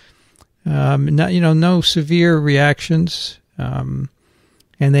 No severe reactions. And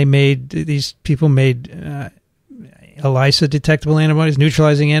these people made ELISA detectable antibodies,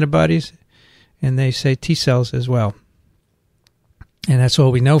 neutralizing antibodies, and they say T cells as well. And that's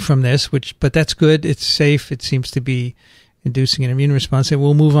all we know from this, but that's good. It's safe. It seems to be inducing an immune response. And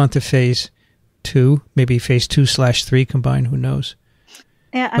we'll move on to phase 2, maybe phase 2/3 combined, who knows.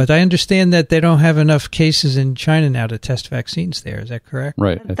 Yeah, but I understand that they don't have enough cases in China now to test vaccines there. Is that correct?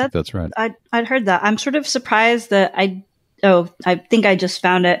 Right. I think that's right. I'd heard that. I'm sort of surprised that I think I just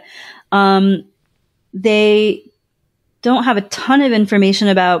found it. They don't have a ton of information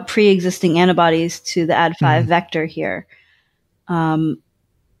about pre-existing antibodies to the Ad5 vector here.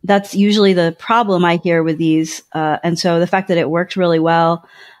 That's usually the problem I hear with these. And so the fact that it worked really well,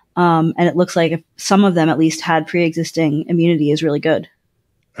 and it looks like some of them at least had pre-existing immunity is really good.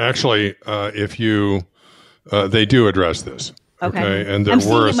 Actually, they do address this. Okay. And there I'm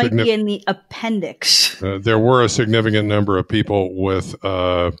seeing it might be in the appendix. There were a significant number of people with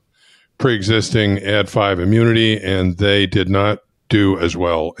pre-existing Ad5 immunity, and they did not do as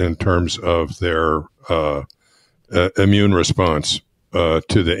well in terms of their immune response to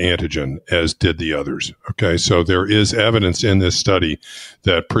the antigen as did the others. Okay, so there is evidence in this study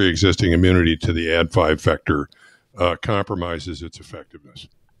that pre-existing immunity to the Ad5 vector compromises its effectiveness.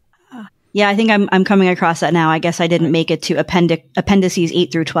 Yeah, I think I'm coming across that now. I guess I didn't make it to appendices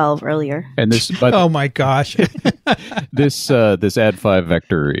 8 through 12 earlier. And this, oh my gosh, this Ad5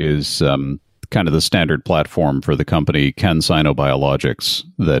 vector is kind of the standard platform for the company CanSino Biologics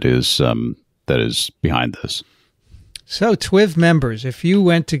that is behind this. So, TWiV members, if you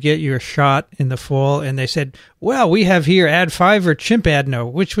went to get your shot in the fall and they said, well, we have here Ad5 or chimp adeno,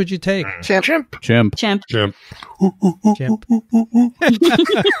 which would you take? Chimp.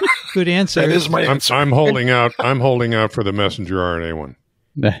 Good answer. That is my answer. I'm holding out for the messenger RNA one.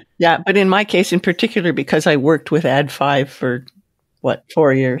 Yeah, but in my case in particular, because I worked with Ad5 for,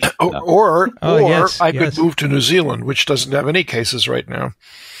 4 years? Or I could move to New Zealand, which doesn't have any cases right now.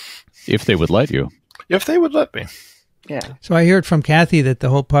 If they would let you. If they would let me. Yeah. So I heard from Kathy that the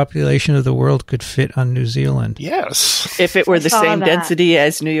whole population of the world could fit on New Zealand. Yes. If it were the same density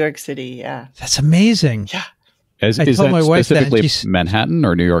as New York City, yeah. That's amazing. Yeah. Is that my wife specifically Manhattan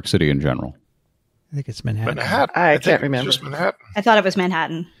or New York City in general? I think it's Manhattan. I can't remember. Just Manhattan. I thought it was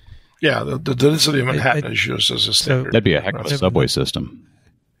Manhattan. Yeah, the density of Manhattan is used as a standard. That'd be a heck of a subway system.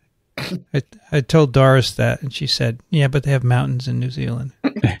 I told Doris that, and she said, yeah, but they have mountains in New Zealand.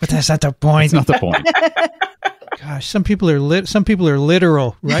 But that's not the point. That's not the point. Gosh, some people are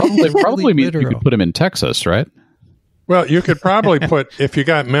literal, right? Probably mean you could put them in Texas, right? Well, you could probably put, if you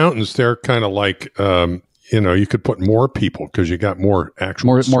got mountains, they're kind of like, you could put more people because you got more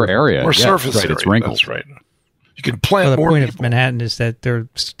actual more area, more surface right? area. It's wrinkled. That's right. You can plant more. The point of Manhattan is that they're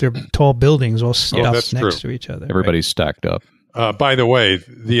tall buildings all stuffed next to each other. Everybody's stacked up. By the way,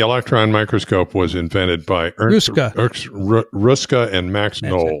 the electron microscope was invented by Ruska and Max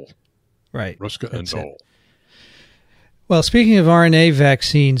Knoll. Right. Ruska and Knoll. Well, speaking of RNA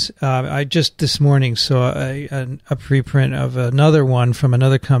vaccines, I just this morning saw a preprint of another one from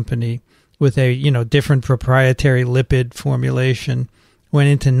another company with a, different proprietary lipid formulation, went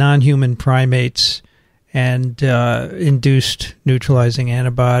into non-human primates and induced neutralizing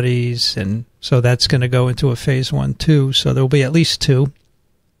antibodies. And so that's going to go into a phase 1, too. So there will be at least 2,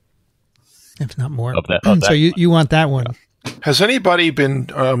 if not more. Of that so you want that one. Has anybody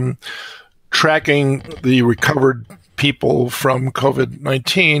been tracking the recovered people from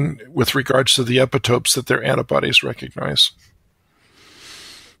COVID-19 with regards to the epitopes that their antibodies recognize?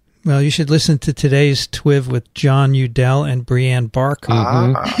 Well, you should listen to today's TWiV with John Udell and Brianne Barker.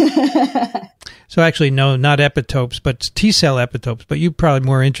 So actually, no, not epitopes, but T-cell epitopes. But you're probably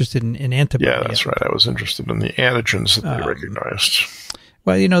more interested in antibody. Yeah, that's right. I was interested in the antigens that they recognized.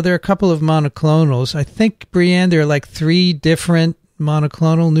 Well, there are a couple of monoclonals. I think, Brianne, there are like 3 different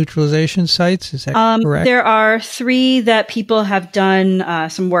monoclonal neutralization sites. Is that correct? There are 3 that people have done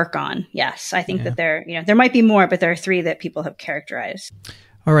some work on. Yes, I think that there might be more, but there are 3 that people have characterized.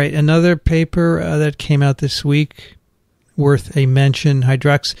 All right, another paper that came out this week, worth a mention.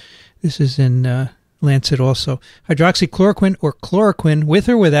 This is in Lancet also. Hydroxychloroquine or chloroquine with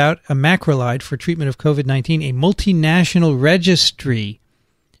or without a macrolide for treatment of COVID-19, a multinational registry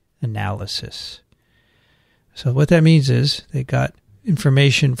analysis. So what that means is they got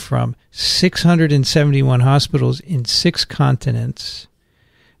information from 671 hospitals in 6 continents.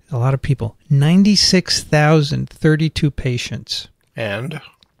 A lot of people. 96,032 patients. And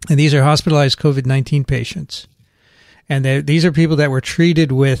these are hospitalized COVID-19 patients. And these are people that were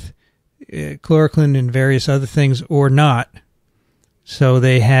treated with chloroquine and various other things or not. So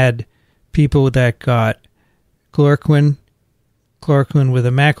they had people that got chloroquine with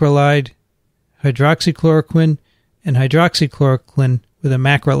a macrolide, hydroxychloroquine, and hydroxychloroquine with a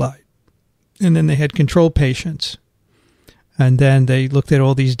macrolide. And then they had control patients. And then they looked at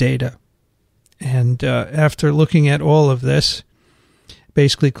all these data. And after looking at all of this,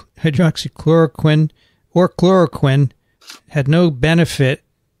 basically hydroxychloroquine or chloroquine had no benefit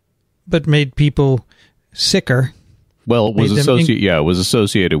but made people sicker. Well, it was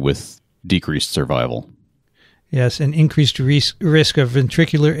associated with decreased survival. Yes, and increased risk of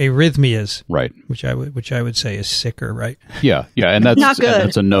ventricular arrhythmias. Right. Which I would say is sicker, right? Yeah, and that's not good. And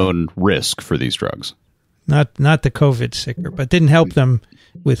that's a known risk for these drugs. Not the COVID sicker, but didn't help them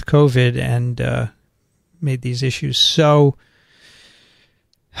with COVID and made these issues so.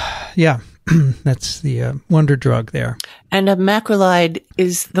 Yeah, that's the wonder drug there. And a macrolide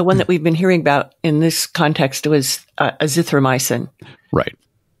is the one that we've been hearing about in this context was azithromycin. Right.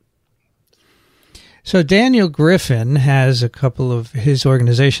 So Daniel Griffin his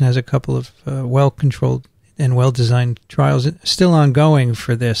organization has a couple of well-controlled and well-designed trials still ongoing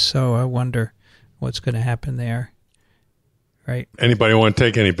for this. So I wonder what's going to happen there. Right. Anybody want to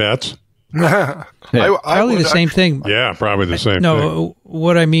take any bets? Probably the same thing. Yeah, probably the same thing. No,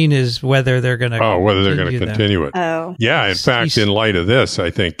 what I mean is whether they're going to continue it. Oh. Yeah, in fact, in light of this, I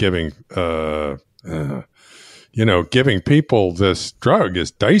think giving people this drug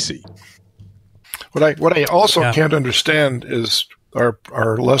is dicey. What I also can't understand is our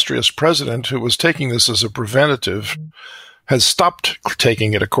illustrious president, who was taking this as a preventative, has stopped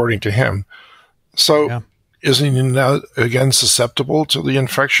taking it, according to him. So isn't he now again susceptible to the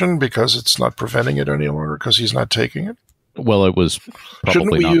infection because it's not preventing it any longer because he's not taking it? Well, it was probably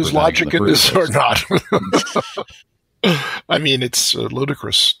Shouldn't we not use logic in this or not? I mean, it's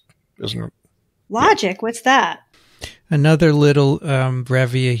ludicrous, isn't it? Logic? What's that? Another little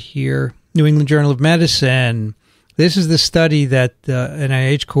brevia here. New England Journal of Medicine. This is the study that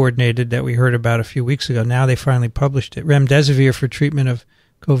NIH coordinated that we heard about a few weeks ago. Now they finally published it. Remdesivir for treatment of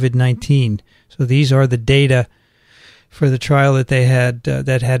COVID-19. So these are the data for the trial that they had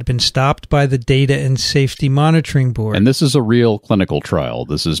that had been stopped by the Data and Safety Monitoring Board. And this is a real clinical trial.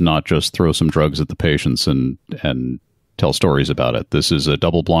 This is not just throw some drugs at the patients and tell stories about it. This is a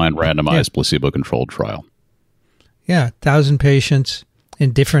double-blind, randomized, placebo-controlled trial. Yeah, 1,000 patients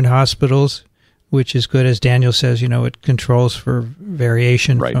in different hospitals, which is good. As Daniel says, it controls for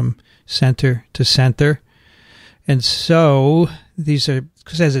variation from center to center. And so these are,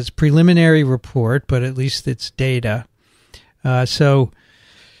 says it's preliminary report, but at least it's data. So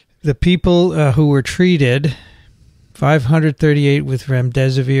the people who were treated, 538 with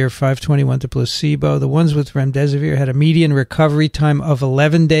remdesivir, 521 to placebo. The ones with remdesivir had a median recovery time of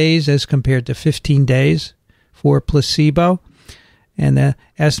 11 days as compared to 15 days for placebo. And the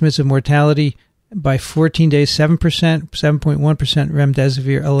estimates of mortality by 14 days, 7%, 7.1%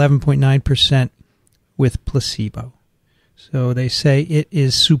 remdesivir, 11.9% with placebo. So they say it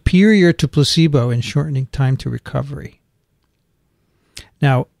is superior to placebo in shortening time to recovery.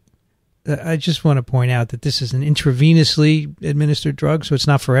 Now, I just want to point out that this is an intravenously administered drug, so it's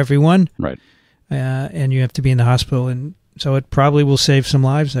not for everyone. Right. And you have to be in the hospital, and so it probably will save some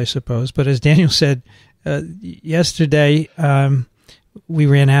lives, I suppose. But as Daniel said yesterday, we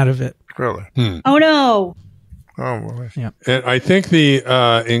ran out of it. Really? Oh, no. Oh, boy. Yeah. And I think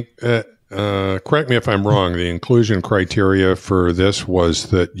correct me if I'm wrong, the inclusion criteria for this was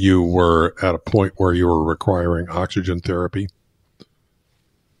that you were at a point where you were requiring oxygen therapy.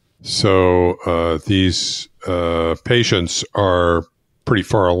 So these patients are pretty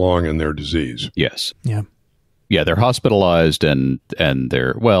far along in their disease. Yes. Yeah. Yeah, they're hospitalized and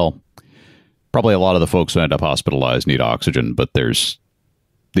they're, well, probably a lot of the folks who end up hospitalized need oxygen, but these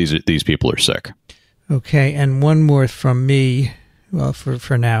people are sick. Okay, and one more from me. Well,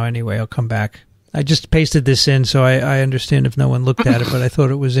 for now anyway, I'll come back. I just pasted this in, so I understand if no one looked at it, but I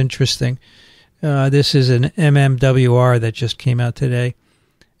thought it was interesting. This is an MMWR that just came out today.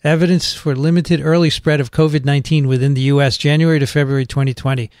 Evidence for limited early spread of COVID-19 within the U.S., January to February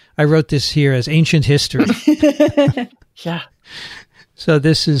 2020. I wrote this here as ancient history. Yeah. So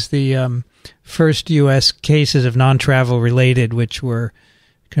this is the first U.S. cases of non-travel related, which were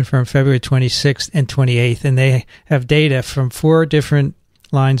confirmed February 26th and 28th, and they have data from 4 different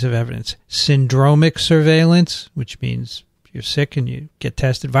lines of evidence. Syndromic surveillance, which means you're sick and you get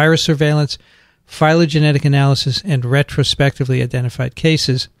tested. Virus surveillance, phylogenetic analysis, and retrospectively identified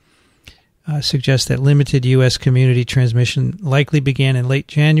cases suggest that limited U.S. community transmission likely began in late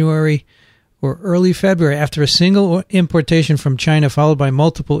January or early February after a single importation from China followed by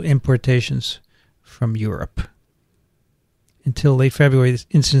multiple importations from Europe. Until late February, this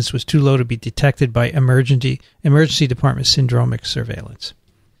incidence was too low to be detected by emergency department syndromic surveillance.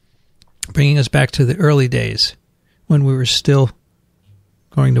 Bringing us back to the early days when we were still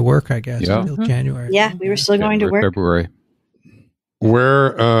going to work, I guess, until January. Yeah, we were still going to work. February.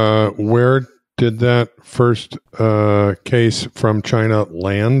 Where did that first case from China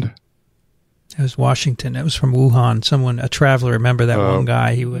land? It was Washington. It was from Wuhan. A traveler, remember that one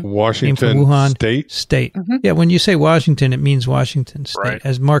guy? He Washington came from Wuhan State? Mm-hmm. Yeah, when you say Washington, it means Washington State. Right.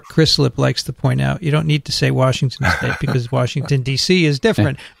 As Mark Crislip likes to point out, you don't need to say Washington State because Washington, D.C. is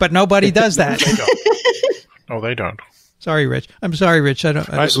different. But nobody does that. They don't. No, they don't. Sorry, Rich. I'm sorry, Rich.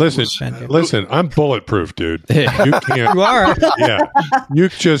 Listen, I'm bulletproof, dude. You can't. You are. Yeah. You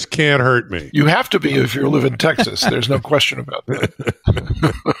just can't hurt me. You have to be if you live in Texas. There's no question about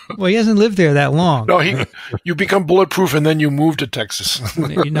that. Well, he hasn't lived there that long. No, you become bulletproof and then you move to Texas.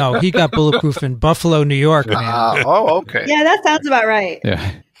 No, he got bulletproof in Buffalo, New York, man. Okay. Yeah, that sounds about right.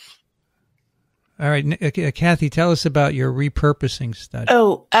 Yeah. All right, Kathy, tell us about your repurposing study.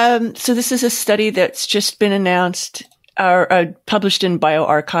 Oh, so this is a study that's just been announced or published in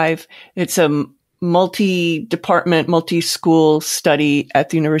bioRxiv. It's a multi-department, multi-school study at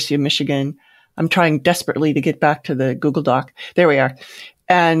the University of Michigan. I'm trying desperately to get back to the Google Doc. There we are.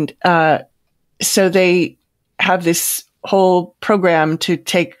 And so they have this whole program to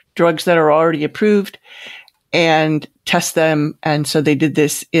take drugs that are already approved and test them. And so they did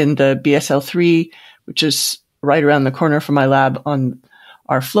this in the BSL-3, which is right around the corner from my lab on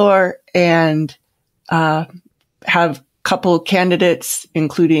our floor, and have a couple candidates,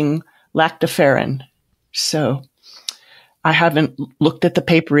 including lactoferrin. So I haven't looked at the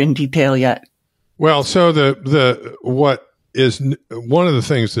paper in detail yet. Well, so what is one of the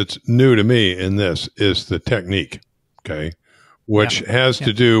things that's new to me in this is the technique, okay, which has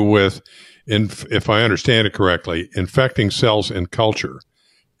to do with, if I understand it correctly, infecting cells in culture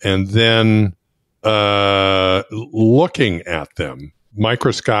and then looking at them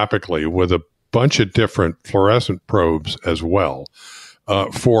microscopically with a bunch of different fluorescent probes as well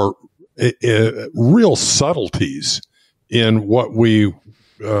for real subtleties in what we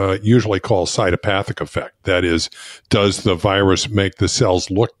usually call cytopathic effect. That is, does the virus make the cells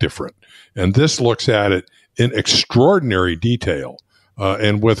look different? And this looks at it in extraordinary detail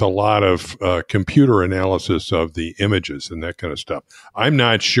and with a lot of computer analysis of the images and that kind of stuff. I'm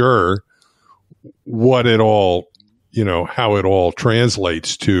not sure what it all, how it all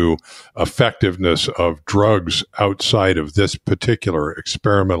translates to effectiveness of drugs outside of this particular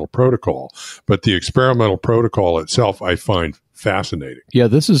experimental protocol. But the experimental protocol itself, I find fascinating. Yeah,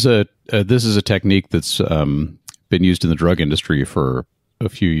 this is a technique that's been used in the drug industry for a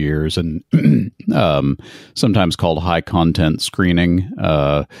few years, and sometimes called high content screening,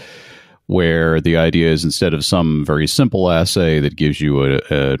 where the idea is instead of some very simple assay that gives you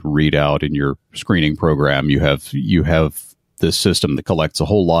a readout in your screening program, you have this system that collects a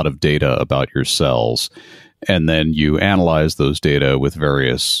whole lot of data about your cells, and then you analyze those data with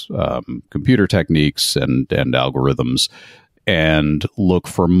various computer techniques and algorithms, and look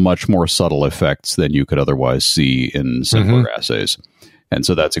for much more subtle effects than you could otherwise see in simpler assays. And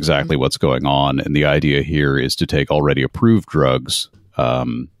so that's exactly what's going on. And the idea here is to take already approved drugs,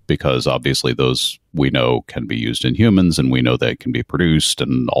 because obviously those we know can be used in humans, and we know they can be produced,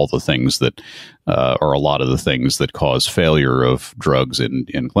 and all the things that, or a lot of the things that cause failure of drugs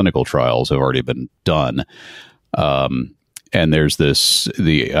in clinical trials have already been done. And there's there's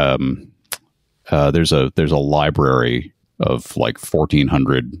a library of like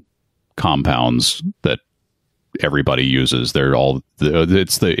 1,400 compounds that everybody uses. They're all,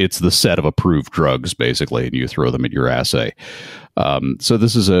 it's the set of approved drugs basically, and you throw them at your assay. So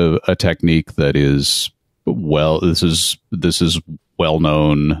this is a technique that is this is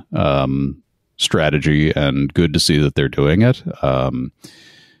well-known strategy, and good to see that they're doing it.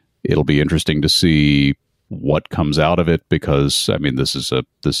 It'll be interesting to see what comes out of it, because I mean, this is a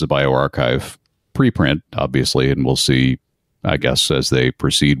bioRxiv preprint, obviously, and we'll see, I guess, as they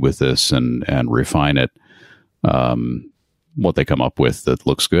proceed with this and refine it, what they come up with that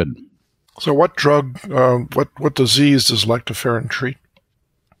looks good. So what drug, what disease does lactoferrin treat?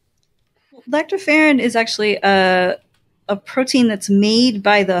 Lactoferrin is actually a protein that's made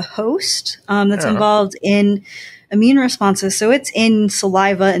by the host, that's involved in immune responses. So it's in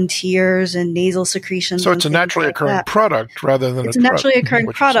saliva and tears and nasal secretions. So it's a naturally occurring product rather than it's a naturally occurring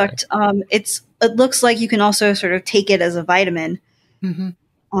product. It looks like you can also sort of take it as a vitamin.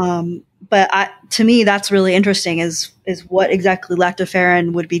 But to me, that's really interesting is what exactly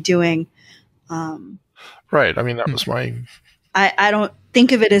lactoferrin would be doing. Right. I mean, that was my... I don't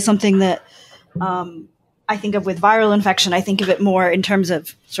think of it as something that I think of with viral infection. I think of it more in terms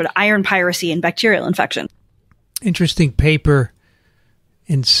of sort of iron piracy and bacterial infection. Interesting paper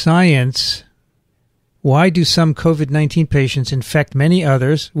in Science. Why do some COVID-19 patients infect many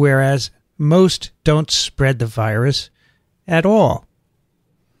others, whereas most don't spread the virus at all?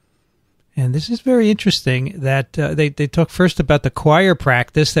 And this is very interesting that they talk first about the choir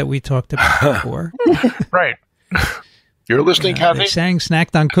practice that we talked about before. Right. You're listening, Kathy? They sang,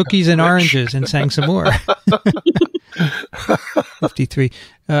 snacked on cookies and oranges, and sang some more. 53.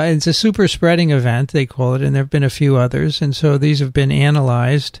 It's a super spreading event, they call it, and there have been a few others. And so these have been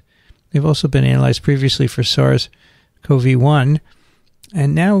analyzed. They've also been analyzed previously for SARS-CoV-1.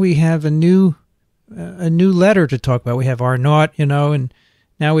 And now we have a new letter to talk about. We have R0, and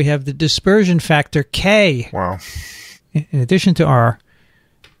now we have the dispersion factor K. Wow. In addition to R,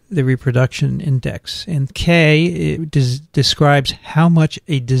 the reproduction index. And K, it describes how much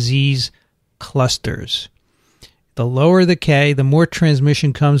a disease clusters. The lower the K, the more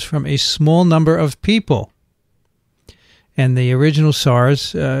transmission comes from a small number of people. And the original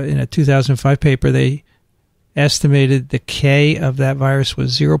SARS, in a 2005 paper, they estimated the K of that virus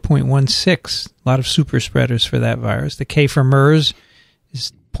was 0.16. A lot of super spreaders for that virus. The K for MERS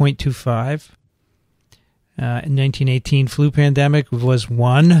is 0.25. In 1918 flu pandemic was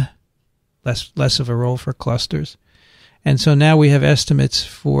 1, less of a role for clusters. And so now we have estimates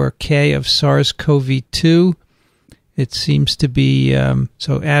for K of SARS-CoV-2. It seems to be,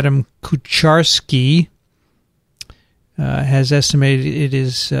 so Adam Kucharski has estimated it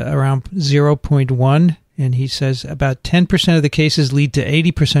is around 0.1, and he says about 10% of the cases lead to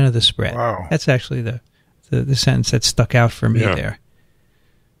 80% of the spread. Wow. That's actually the sentence that stuck out for me there.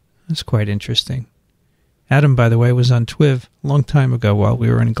 That's quite interesting. Adam, by the way, was on TWiV a long time ago while we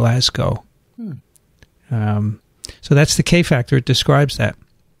were in Glasgow. So that's the K factor. It describes that.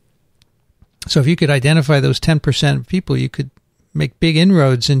 So if you could identify those 10% of people, you could make big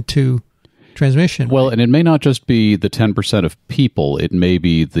inroads into transmission. Well, and it may not just be the 10% of people. It may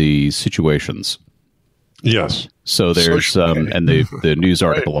be the situations. Yes. So there's, and the news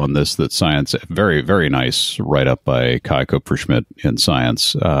article on this that Science, very, very nice write-up by Kai Kupferschmidt in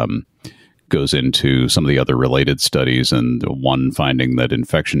Science, goes into some of the other related studies, and one finding that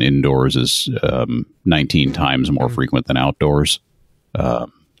infection indoors is 19 times more frequent than outdoors. Right.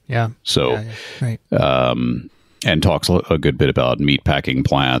 And talks a good bit about meatpacking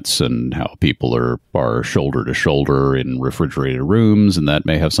plants and how people are shoulder to shoulder in refrigerated rooms, and that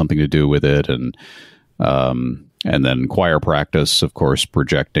may have something to do with it. And then choir practice, of course,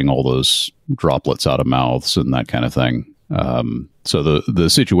 projecting all those droplets out of mouths and that kind of thing. So the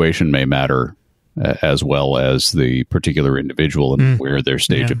situation may matter as well as the particular individual and where their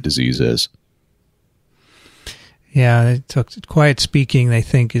stage of disease is. Yeah, quiet speaking, they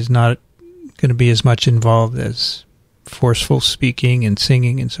think, is not going to be as much involved as forceful speaking and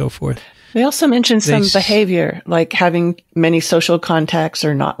singing and so forth. They also mentioned some behavior, like having many social contacts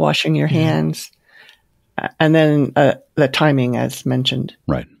or not washing your hands. And then the timing, as mentioned.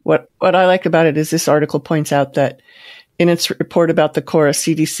 Right. What I like about it is this article points out that In its report about the Cora,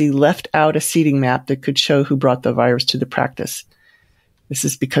 CDC left out a seating map that could show who brought the virus to the practice. This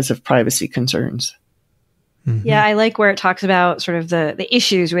is because of privacy concerns. Mm-hmm. Yeah, I like where it talks about sort of the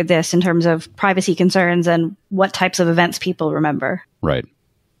issues with this in terms of privacy concerns and what types of events people remember. Right.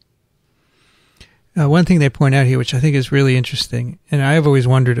 One thing they point out here, which I think is really interesting, and I've always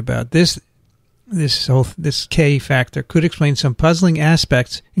wondered about this K factor could explain some puzzling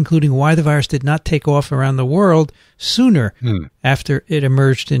aspects, including why the virus did not take off around the world sooner after it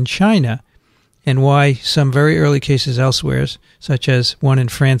emerged in China, and why some very early cases elsewhere, such as one in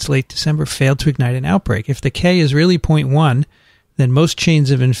France late December, failed to ignite an outbreak. If the K is really 0.1, then most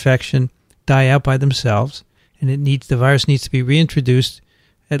chains of infection die out by themselves, and the virus needs to be reintroduced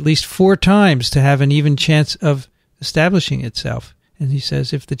at least 4 times to have an even chance of establishing itself. And he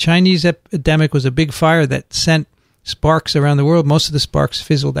says, if the Chinese epidemic was a big fire that sent sparks around the world, most of the sparks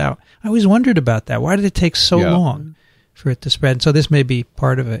fizzled out. I always wondered about that. Why did it take so long for it to spread? So this may be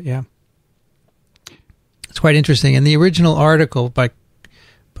part of it, yeah. It's quite interesting. And the original article by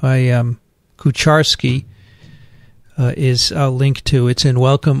Kucharski is a link to. It's in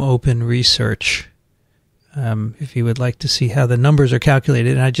Welcome Open Research. If you would like to see how the numbers are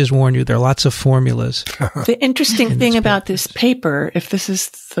calculated, and I just warn you, there are lots of formulas. The interesting thing about this paper, if this is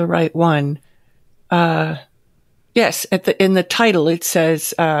the right one, yes, in the title it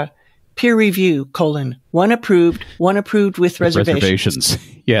says peer review, one approved with reservations.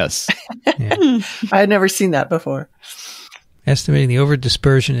 Yes. I had never seen that before. Estimating the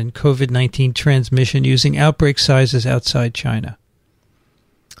overdispersion in COVID-19 transmission using outbreak sizes outside China.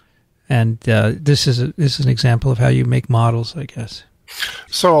 And this is an example of how you make models, I guess.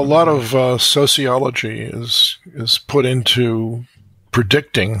 So a lot of sociology is put into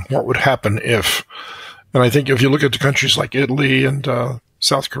predicting what would happen if. And I think if you look at the countries like Italy and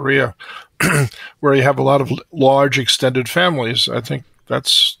South Korea, where you have a lot of large extended families, I think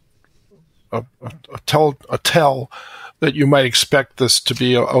that's a tell that you might expect this to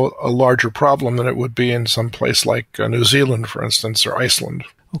be a larger problem than it would be in some place like New Zealand, for instance, or Iceland.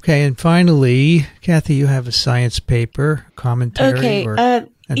 Okay, and finally, Kathy, you have a science paper, commentary. Okay,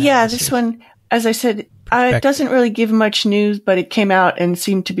 this one, as I said, it doesn't really give much news, but it came out and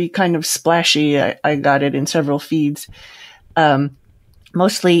seemed to be kind of splashy. I got it in several feeds,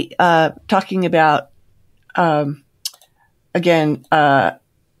 mostly talking about,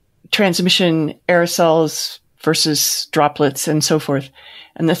 transmission aerosols versus droplets and so forth.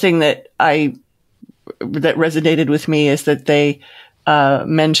 And the thing that resonated with me is that they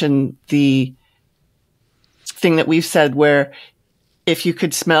mention the thing that we've said where if you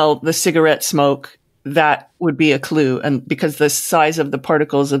could smell the cigarette smoke, that would be a clue. And because the size of the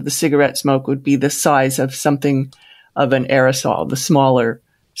particles of the cigarette smoke would be the size of something of an aerosol, the smaller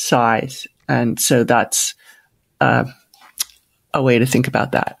size. And so that's a way to think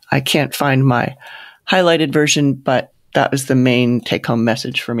about that. I can't find my highlighted version, but that was the main take-home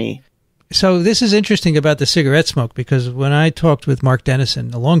message for me. So this is interesting about the cigarette smoke, because when I talked with Mark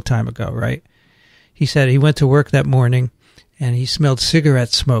Dennison a long time ago, right, he said he went to work that morning and he smelled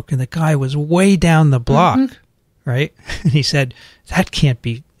cigarette smoke, and the guy was way down the block, right? And he said, it can't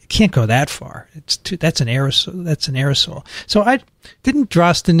go that far. That's an aerosol. So I didn't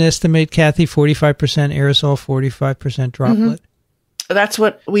Drosten estimate, Kathy, 45% aerosol, 45% droplet? That's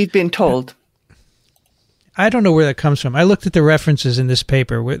what we've been told. I don't know where that comes from. I looked at the references in this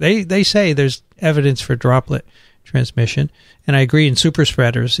paper where they say there's evidence for droplet transmission, and I agree in super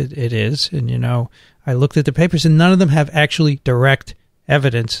spreaders it is. And, I looked at the papers, and none of them have actually direct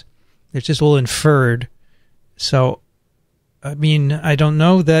evidence. It's just all inferred. So, I mean, I don't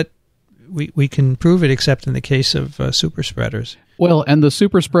know that we can prove it except in the case of super spreaders. Well, and the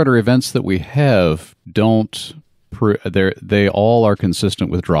super spreader events that we have they all are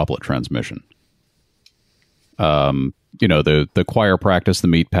consistent with droplet transmission. The choir practice, the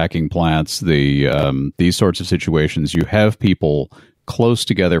meat packing plants, these sorts of situations, you have people close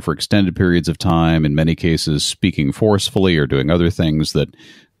together for extended periods of time, in many cases speaking forcefully or doing other things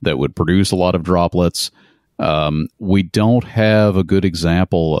that would produce a lot of droplets. We don't have a good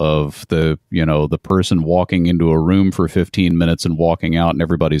example of the person walking into a room for 15 minutes and walking out and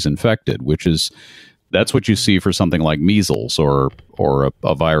everybody's infected, that's what you see for something like measles or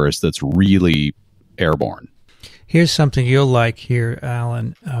a virus that's really airborne. Here's something you'll like here,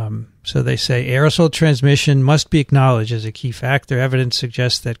 Alan. So they say aerosol transmission must be acknowledged as a key factor. Evidence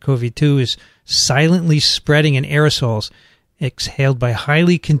suggests that COVID-2 is silently spreading in aerosols exhaled by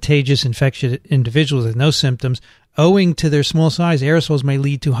highly contagious infected individuals with no symptoms. Owing to their small size, aerosols may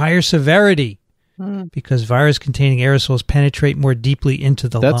lead to higher severity because virus-containing aerosols penetrate more deeply into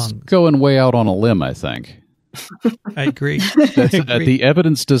the lungs. That's going way out on a limb, I think. I agree. The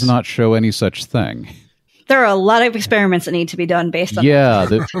evidence does not show any such thing. There are a lot of experiments that need to be done based on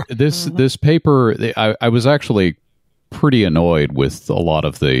this paper. I was actually pretty annoyed with a lot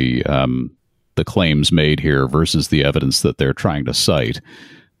of the claims made here versus the evidence that they're trying to cite.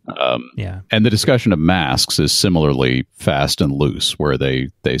 And the discussion of masks is similarly fast and loose, where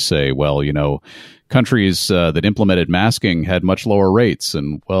they say, well, countries that implemented masking had much lower rates,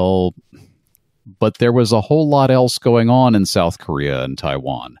 and but there was a whole lot else going on in South Korea and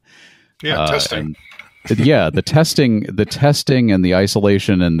Taiwan. Yeah, testing. The testing and the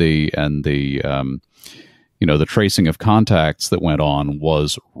isolation and the the tracing of contacts that went on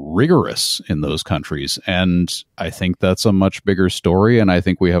was rigorous in those countries. And I think that's a much bigger story. And I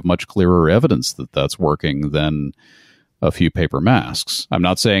think we have much clearer evidence that that's working than a few paper masks. I'm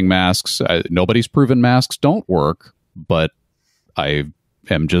not saying nobody's proven masks don't work, but I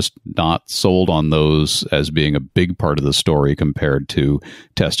am just not sold on those as being a big part of the story compared to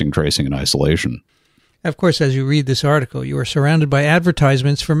testing, tracing, and isolation. Of course, as you read this article, you are surrounded by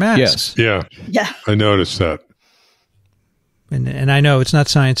advertisements for masks. Yes. Yeah. I noticed that. And I know it's not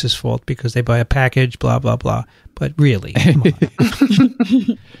science's fault because they buy a package, blah, blah, blah. But really, come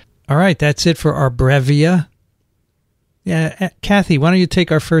on. All right, that's it for our brevia. Yeah, Kathy, why don't you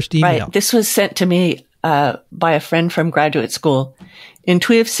take our first email? Right. This was sent to me by a friend from graduate school. In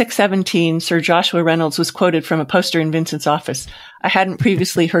TWiV 617, Sir Joshua Reynolds was quoted from a poster in Vincent's office. I hadn't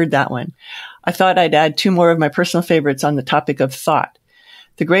previously heard that one. I thought I'd add two more of my personal favorites on the topic of thought.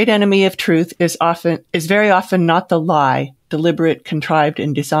 The great enemy of truth is very often not the lie, deliberate, contrived,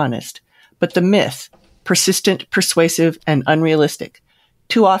 and dishonest, but the myth, persistent, persuasive, and unrealistic.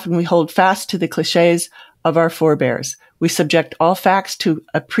 Too often we hold fast to the cliches of our forebears. We subject all facts to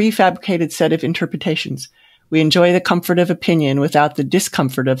a prefabricated set of interpretations. We enjoy the comfort of opinion without the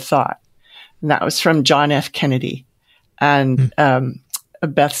discomfort of thought. And that was from John F. Kennedy. And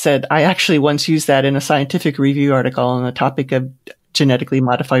Beth said, I actually once used that in a scientific review article on the topic of genetically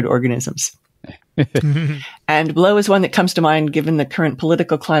modified organisms. And below is one that comes to mind given the current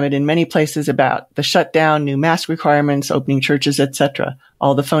political climate in many places about the shutdown, new mask requirements, opening churches, etc.,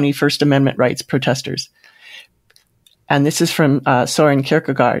 all the phony First Amendment rights protesters. And this is from Soren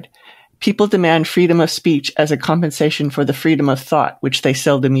Kierkegaard. People demand freedom of speech as a compensation for the freedom of thought, which they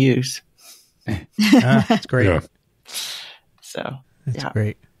seldom use. That's great. Yeah. So that's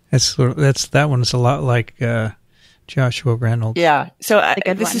great. That one's a lot like Joshua Reynolds. Yeah. So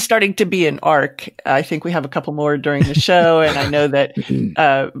this is starting to be an arc. I think we have a couple more during the show, and I know that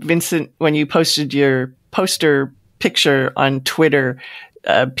Vincent, when you posted your poster picture on Twitter,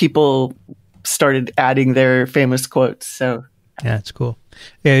 people started adding their famous quotes. So yeah, it's cool.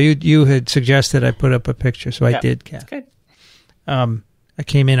 Yeah, you had suggested I put up a picture, so I did, Kath. Good. I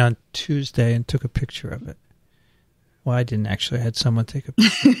came in on Tuesday and took a picture of it. Well, I didn't actually. I had someone take a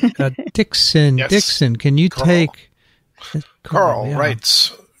picture. Dixon, yes. Dixon, can you take... Carl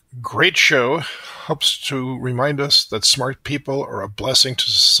writes, great show. Helps to remind us that smart people are a blessing to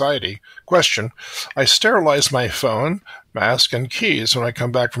society. Question, I sterilize my phone, mask, and keys when I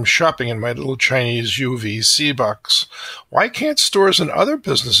come back from shopping in my little Chinese UVC box. Why can't stores and other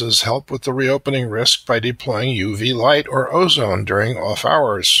businesses help with the reopening risk by deploying UV light or ozone during off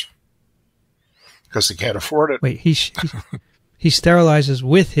hours? Because they can't afford it. Wait, he sterilizes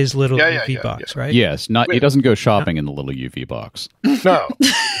with his little UV box, right? Yes, he doesn't go shopping in the little UV box. No.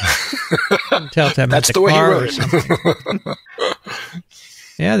 Tell them that's the way he wrote it.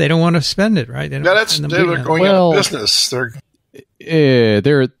 Yeah, they don't want to spend it, right? They're going out of business. There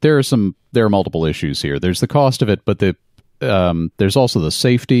are multiple issues here. There's the cost of it, but there's also the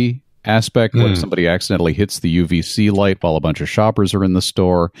safety aspect. What if somebody accidentally hits the UVC light while a bunch of shoppers are in the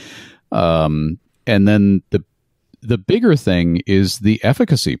store? And then the bigger thing is the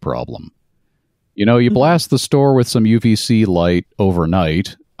efficacy problem. You blast the store with some UVC light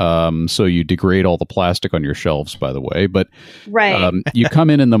overnight, so you degrade all the plastic on your shelves, by the way. But you come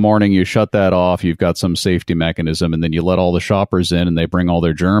in the morning, you shut that off, you've got some safety mechanism, and then you let all the shoppers in, and they bring all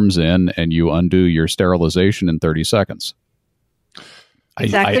their germs in, and you undo your sterilization in 30 seconds.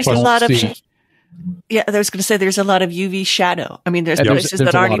 Exactly. There's a lot of... Yeah, I was going to say there's a lot of UV shadow. I mean, there's places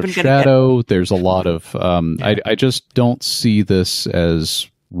that aren't even going to get... There's a lot of... I just don't see this as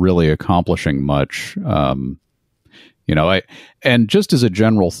really accomplishing much. And just as a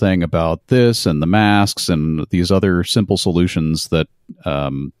general thing about this and the masks and these other simple solutions that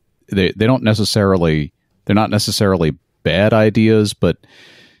they're not necessarily bad ideas, but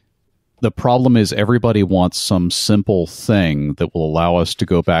the problem is everybody wants some simple thing that will allow us to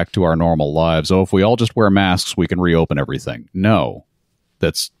go back to our normal lives. Oh, if we all just wear masks, we can reopen everything. No,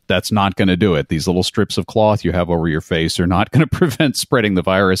 That's not going to do it. These little strips of cloth you have over your face are not going to prevent spreading the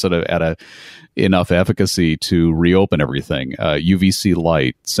virus at a enough efficacy to reopen everything. UVC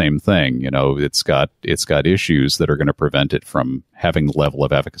light, same thing. It's got issues that are going to prevent it from having the level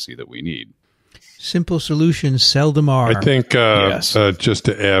of efficacy that we need. Simple solutions seldom are. I think, Yes. Just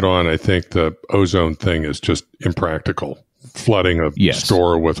to add on, I think the ozone thing is just impractical. Flooding a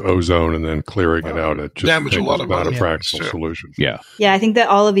store with ozone and then clearing it out, it just damage a lot of not a money. practical solution. Yeah. Yeah, I think that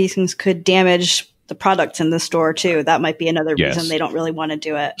all of these things could damage the products in the store too. That might be another reason they don't really want to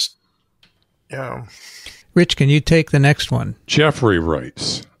do it. Yeah. Rich, can you take the next one? Jeffrey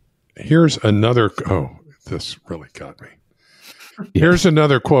writes, here's another, this really got me. Here's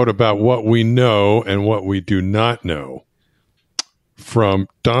another quote about what we know and what we do not know from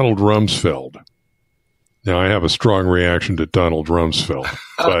Donald Rumsfeld. Now, I have a strong reaction to Donald Rumsfeld,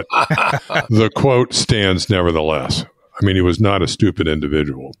 but the quote stands nevertheless. I mean, he was not a stupid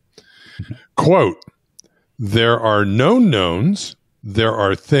individual. Quote, there are known knowns. There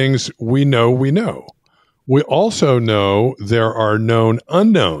are things we know we know. We also know there are known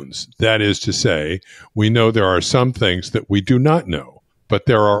unknowns. That is to say, we know there are some things that we do not know, but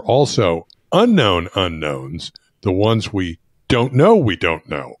there are also unknown unknowns, the ones we don't know we don't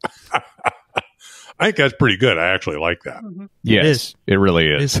know. I think that's pretty good. I actually like that. Mm-hmm. Yes, it really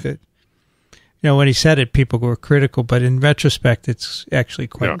is. It is good. When he said it, people were critical, but in retrospect, it's actually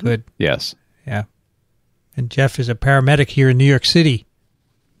quite good. Yes. Yeah. And Jeff is a paramedic here in New York City.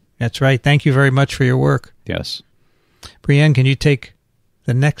 That's right. Thank you very much for your work. Yes. Brienne, can you take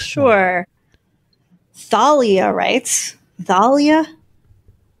the next one? Sure. Thalia writes. Thalia.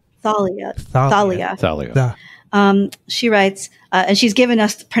 She writes, and she's given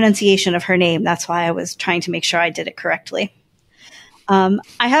us the pronunciation of her name. That's why I was trying to make sure I did it correctly. I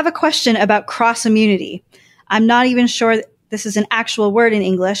have a question about cross immunity. I'm not even sure this is an actual word in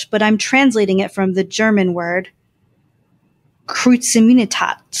English, but I'm translating it from the German word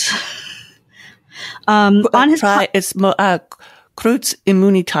Kreuzimmunitat. On his it's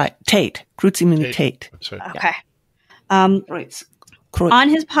Kreuzimmunitat. Okay. On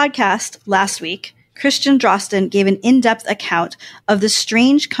his podcast last week, Christian Drosten gave an in-depth account of the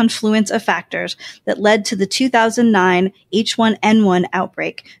strange confluence of factors that led to the 2009 H1N1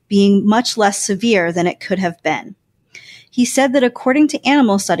 outbreak being much less severe than it could have been. He said that according to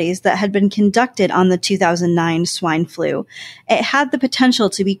animal studies that had been conducted on the 2009 swine flu, it had the potential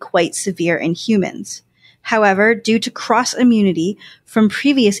to be quite severe in humans. However, due to cross-immunity from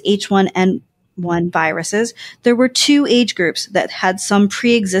previous H1N1 viruses, there were two age groups that had some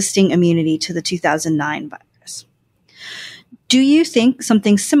pre-existing immunity to the 2009 virus. Do you think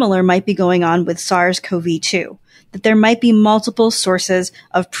something similar might be going on with SARS-CoV-2? That there might be multiple sources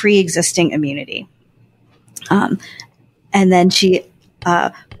of pre-existing immunity? And then she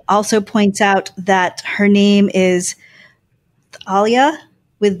also points out that her name is Thalia,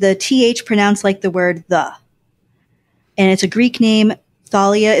 with the TH pronounced like the word the. And it's a Greek name.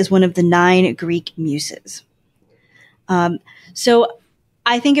 Thalia is one of the 9 Greek muses. So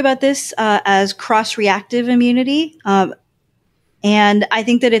I think about this as cross-reactive immunity. And I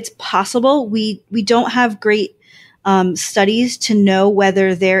think that it's possible. We don't have great studies to know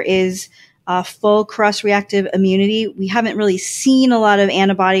whether there is full cross-reactive immunity. We haven't really seen a lot of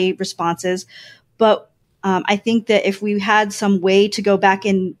antibody responses, but I think that if we had some way to go back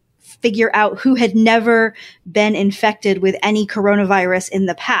and figure out who had never been infected with any coronavirus in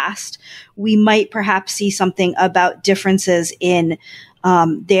the past, we might perhaps see something about differences in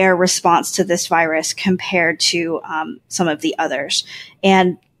their response to this virus compared to some of the others.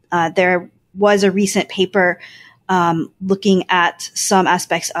 And there was a recent paper looking at some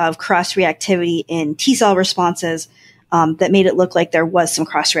aspects of cross-reactivity in T-cell responses that made it look like there was some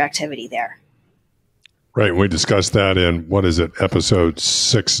cross-reactivity there. Right. We discussed that in, episode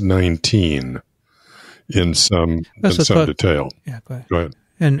 619 in some detail. Yeah, go ahead.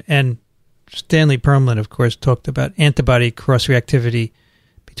 And Stanley Perlman, of course, talked about antibody cross-reactivity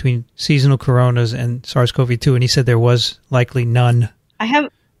between seasonal coronas and SARS-CoV-2, and he said there was likely none.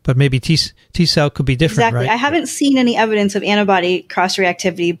 But maybe T-cell could be different, exactly. right? I haven't seen any evidence of antibody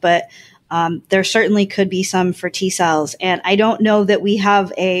cross-reactivity, but there certainly could be some for T-cells. And I don't know that we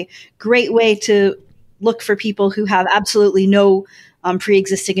have a great way to look for people who have absolutely no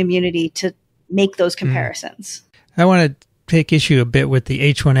pre-existing immunity to make those comparisons. I want to take issue a bit with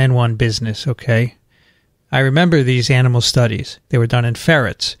the H1N1 business, okay? I remember these animal studies. They were done in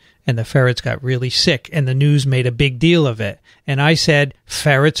ferrets, and the ferrets got really sick, and the news made a big deal of it. And I said,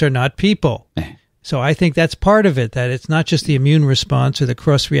 ferrets are not people. So I think that's part of it, that it's not just the immune response or the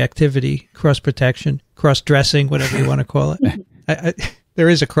cross-reactivity, cross-protection, cross-dressing, whatever you want to call it. There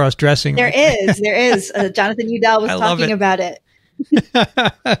is a cross-dressing. There is. Jonathan Udall was talking about it.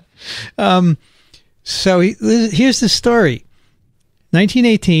 So here's the story.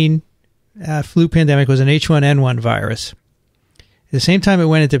 1918, flu pandemic was an H1N1 virus. At the same time it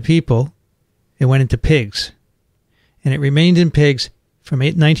went into people, it went into pigs. And it remained in pigs from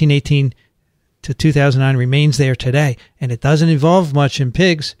 1918 to 2009, remains there today. And it doesn't evolve much in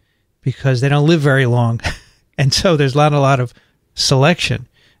pigs because they don't live very long. And so there's not a lot of selection,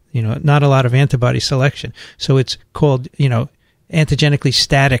 not a lot of antibody selection. So it's called, antigenically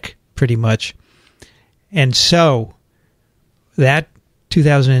static pretty much. And so that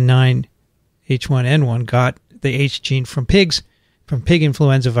 2009 H1N1 got the H gene from pigs, from pig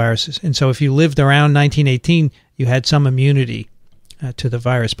influenza viruses. And so if you lived around 1918, you had some immunity to the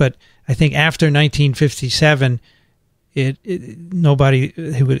virus. But I think after 1957, nobody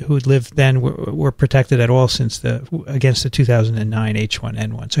who had lived then were protected at all against the 2009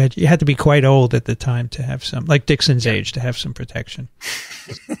 H1N1. So you had to be quite old at the time to have some, like Dixon's age, to have some protection.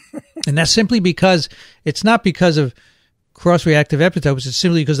 And that's simply because it's not because of cross-reactive epitopes. It's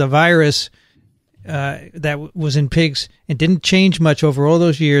simply because the virus that was in pigs and didn't change much over all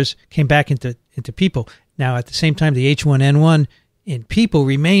those years came back into people. Now, at the same time, the H1N1 in people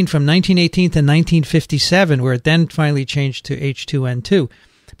remained from 1918 to 1957, where it then finally changed to H2N2.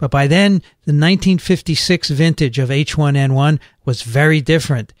 But by then, the 1956 vintage of H1N1 was very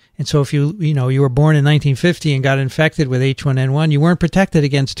different. And so if you were born in 1950 and got infected with H1N1, you weren't protected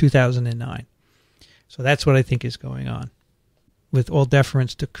against 2009. So that's what I think is going on, with all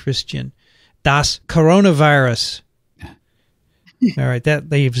deference to Christian. Das Coronavirus. All right, that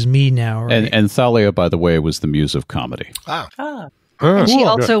leaves me now. Right? And Thalia, by the way, was the muse of comedy. And she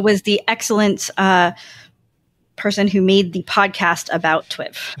also was the excellent person who made the podcast about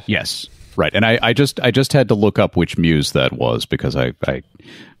TWiV. Yes, right. And I just had to look up which muse that was because I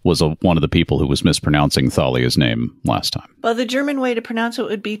was one of the people who was mispronouncing Thalia's name last time. Well, the German way to pronounce it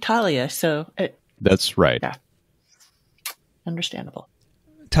would be Thalia, so that's right. Yeah, understandable.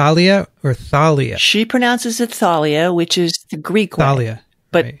 Thalia or Thalia? She pronounces it Thalia, which is the Greek way. Thalia.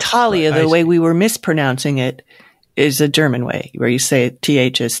 But right. Thalia, the way we were mispronouncing it, is a German way, where you say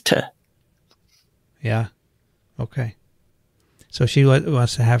TH is T. Yeah. Okay. So she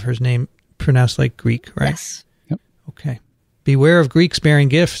wants to have her name pronounced like Greek, right? Yes. Yep. Okay. Beware of Greeks bearing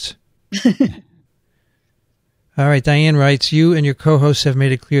gifts. All right. Diane writes, you and your co-hosts have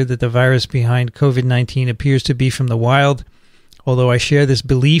made it clear that the virus behind COVID-19 appears to be from the wild. Although I share this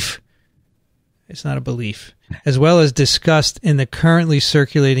belief, it's not a belief, as well as discussed in the currently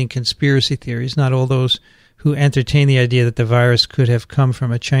circulating conspiracy theories. Not all those who entertain the idea that the virus could have come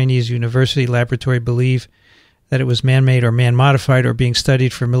from a Chinese university laboratory believe that it was man-made or man-modified or being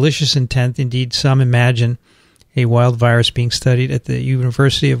studied for malicious intent. Indeed, some imagine a wild virus being studied at the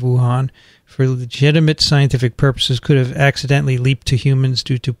University of Wuhan for legitimate scientific purposes could have accidentally leaped to humans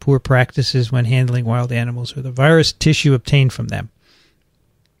due to poor practices when handling wild animals or the virus tissue obtained from them,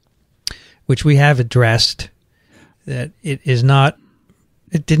 which we have addressed that it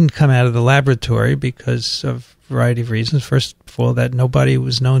didn't come out of the laboratory because of a variety of reasons. First of all, that nobody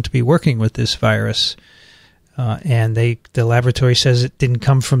was known to be working with this virus. And the laboratory says it didn't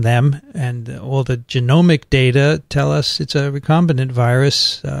come from them, and all the genomic data tell us it's a recombinant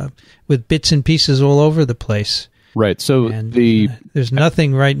virus with bits and pieces all over the place. Right. So there's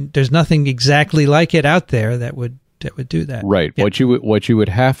nothing exactly like it out there that would do that. Right. Yeah. What you would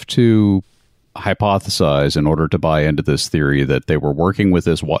have to hypothesize in order to buy into this theory that they were working with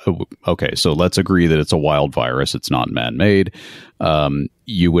this. Okay, so let's agree that it's a wild virus. It's not man-made.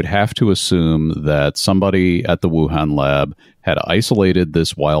 You would have to assume that somebody at the Wuhan lab had isolated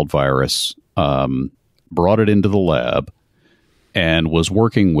this wild virus, brought it into the lab, and was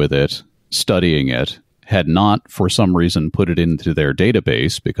working with it, studying it, had not, for some reason, put it into their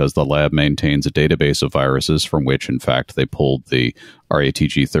database because the lab maintains a database of viruses from which, in fact, they pulled the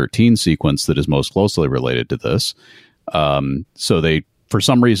RATG13 sequence that is most closely related to this. So they, for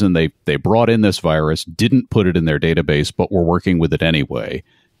some reason, they brought in this virus, didn't put it in their database, but were working with it anyway,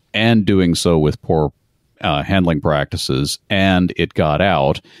 and doing so with poor handling practices, and it got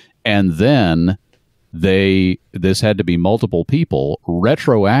out. And then this had to be multiple people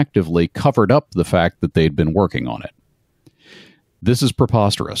retroactively covered up the fact that they'd been working on it. This is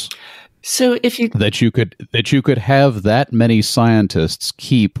preposterous. So if you that you could have that many scientists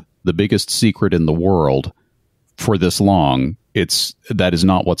keep the biggest secret in the world for this long, that is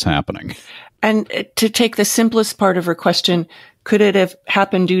not what's happening. And to take the simplest part of her question, could it have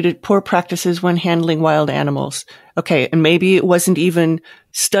happened due to poor practices when handling wild animals? Okay, and maybe it wasn't even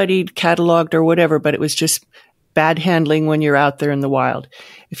studied, cataloged, or whatever, but it was just bad handling when you're out there in the wild.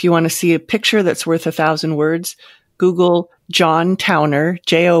 If you want to see a picture that's worth 1,000 words, Google John Towner,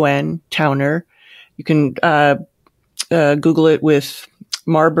 Jon Towner. You can Google it with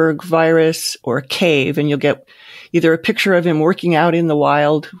Marburg virus or cave, and you'll get either a picture of him working out in the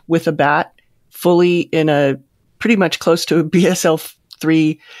wild with a bat, fully in a pretty much close to a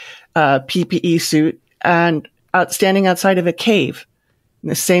BSL-3 PPE suit, and standing outside of a cave.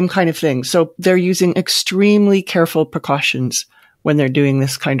 The same kind of thing. So they're using extremely careful precautions when they're doing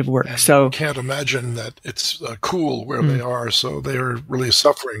this kind of work. And so you can't imagine that it's cool where they are, so they are really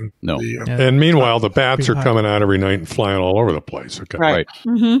suffering. No. And meanwhile, the bats are coming out every night and flying all over the place. Okay. Right.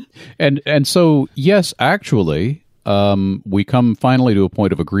 Mm-hmm. And so, yes, actually, we come finally to a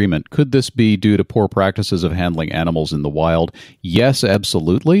point of agreement. Could this be due to poor practices of handling animals in the wild? Yes,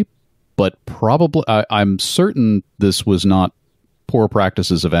 absolutely. But probably, I'm certain this was not poor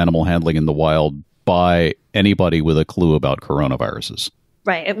practices of animal handling in the wild by anybody with a clue about coronaviruses.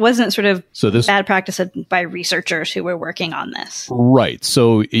 Right. It wasn't sort of bad practice by researchers who were working on this. Right.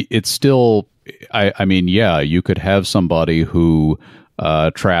 So it's still, I mean, yeah, you could have somebody who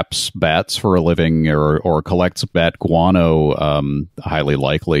traps bats for a living or collects bat guano, highly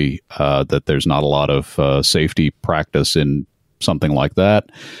likely that there's not a lot of safety practice in something like that.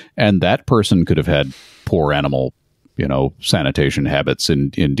 And that person could have had poor animal sanitation habits in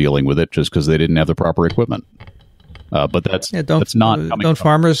dealing with it just because they didn't have the proper equipment. But that's not coming don't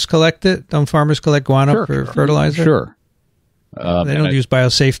farmers collect it? Don't farmers collect guano for fertilizer? Sure. They don't use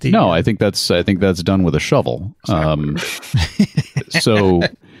biosafety. No, I think that's done with a shovel.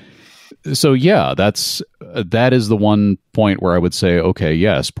 So yeah, that is the one point where I would say, okay,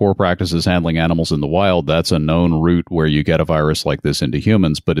 yes, poor practices handling animals in the wild. That's a known route where you get a virus like this into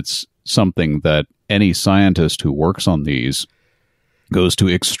humans, but it's something that any scientist who works on these goes to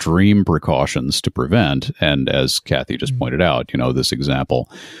extreme precautions to prevent. And as Kathy just pointed out, this example,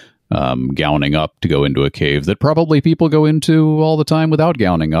 gowning up to go into a cave that probably people go into all the time without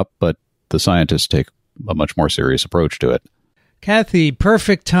gowning up, but the scientists take a much more serious approach to it. Kathy,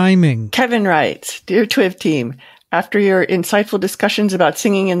 perfect timing. Kevin writes, Dear TWiV team, after your insightful discussions about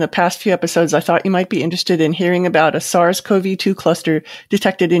singing in the past few episodes, I thought you might be interested in hearing about a SARS-CoV-2 cluster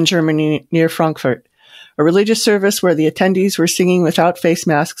detected in Germany near Frankfurt. A religious service where the attendees were singing without face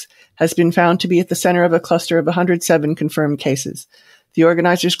masks has been found to be at the center of a cluster of 107 confirmed cases. The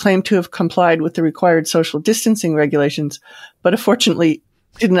organizers claim to have complied with the required social distancing regulations, but unfortunately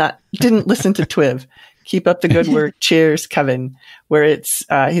didn't listen to TWiV. Keep up the good work. Cheers, Kevin.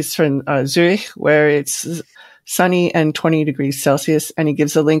 He's from Zurich, where it's sunny and 20 degrees Celsius. And he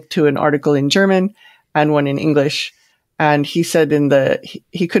gives a link to an article in German and one in English. And he said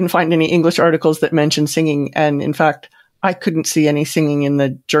he couldn't find any English articles that mentioned singing. And in fact, I couldn't see any singing in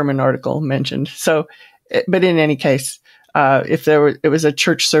the German article mentioned. So, but in any case, if it was a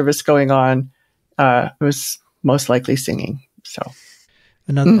church service going on, it was most likely singing. So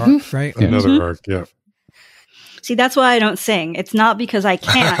another arc, right? Another arc, yeah. See, that's why I don't sing. It's not because I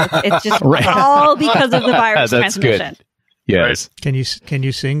can't. It's just all because of the virus That's transmission. Good. Yes. Right. Can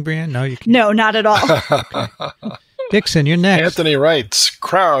you sing, Brian? No, you can't. No, not at all. Okay. Dixon, you're next. Anthony writes,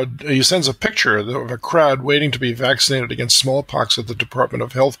 he sends a picture of a crowd waiting to be vaccinated against smallpox at the Department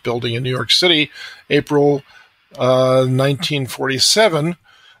of Health building in New York City, April 1947.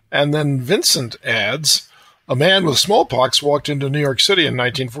 And then Vincent adds, a man with smallpox walked into New York City in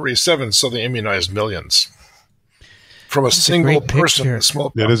 1947, so they immunized millions. From a single person with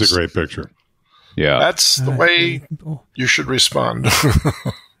smallpox. That is a great picture. Yeah. That's the way you should respond.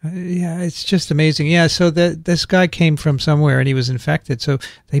 Yeah, it's just amazing. Yeah, so this guy came from somewhere and he was infected. So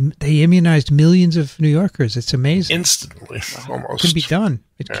they immunized millions of New Yorkers. It's amazing. Instantly, almost. It can be done.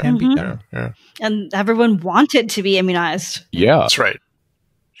 It can be done. Yeah. And everyone wanted to be immunized. Yeah. That's right.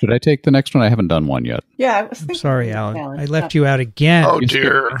 Should I take the next one? I haven't done one yet. Yeah, I was thinking. I'm sorry, Alan. I left you out again. Oh,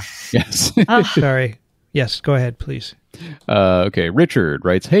 dear. Yes. Sorry. Yes, go ahead, please. Okay, Richard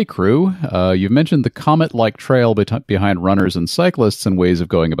writes, Hey, crew. You've mentioned the comet-like trail behind runners and cyclists and ways of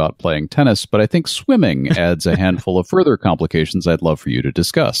going about playing tennis, but I think swimming adds a handful of further complications I'd love for you to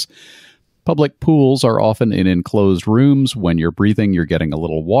discuss. Public pools are often in enclosed rooms. When you're breathing, you're getting a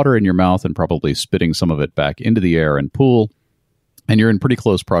little water in your mouth and probably spitting some of it back into the air and pool. And you're in pretty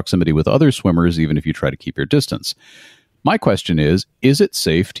close proximity with other swimmers, even if you try to keep your distance. My question is it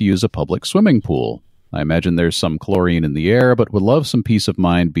safe to use a public swimming pool? I imagine there's some chlorine in the air, but would love some peace of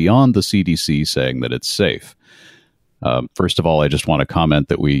mind beyond the CDC saying that it's safe. First of all, I just want to comment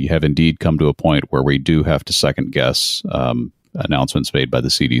that we have indeed come to a point where we do have to second guess announcements made by the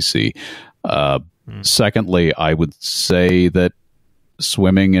CDC. Secondly, I would say that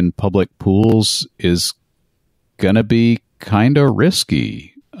swimming in public pools is going to be kind of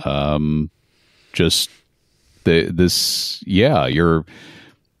risky.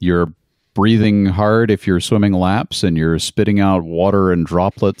 You're breathing hard if you're swimming laps, and you're spitting out water and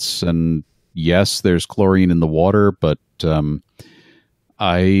droplets. And yes, there's chlorine in the water, but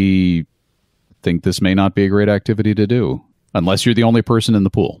I think this may not be a great activity to do unless you're the only person in the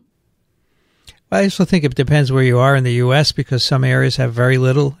pool. I also think it depends where you are in the U.S. because some areas have very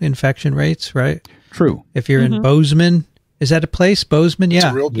little infection rates, right? True. If you're in Bozeman, is that a place? Bozeman? Yeah. It's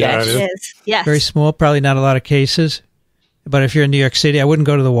a real Yes, it is. Yes. Very small, probably not a lot of cases. But if you're in New York City, I wouldn't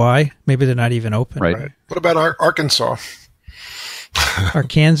go to the Y. Maybe they're not even open. Right. What about Arkansas?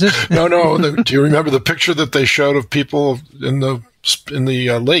 Arkansas? No. Do you remember the picture that they showed of people in the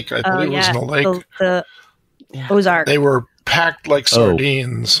lake? I believe it was in a lake. The Ozark. They were packed like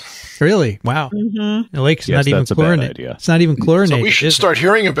sardines. Really? Wow. The lake's not even that's a bad chlorinated. idea. It's not even chlorinated. So we should is it? start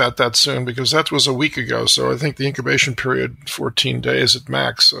hearing about that soon because that was a week ago. So I think the incubation period, 14 days at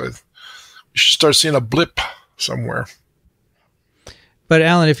max. So we should start seeing a blip somewhere. But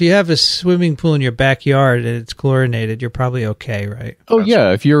Alan, if you have a swimming pool in your backyard and it's chlorinated, you're probably okay, right? Oh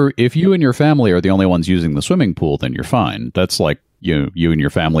yeah, if you and your family are the only ones using the swimming pool, then you're fine. That's like you and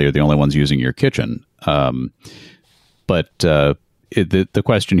your family are the only ones using your kitchen. But the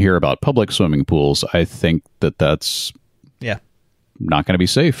question here about public swimming pools, I think that's not going to be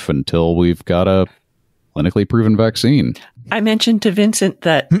safe until we've got a clinically proven vaccine. I mentioned to Vincent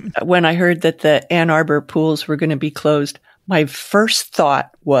that when I heard that the Ann Arbor pools were going to be closed, my first thought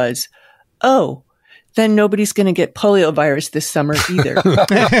was, oh, then nobody's going to get poliovirus this summer either.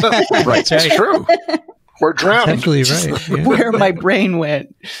 Right, that's true. Or drowned. Actually, right. Yeah. Where my brain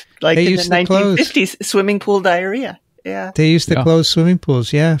went. Like They in the used to close. 1950s, swimming pool diarrhea. Yeah. They used to close swimming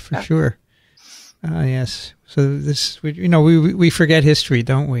pools, for sure. Yes. So we forget history,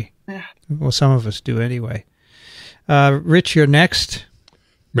 don't we? Yeah. Well, some of us do anyway. Rich, you're next.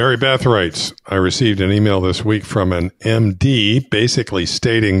 Mary Beth writes, I received an email this week from an MD basically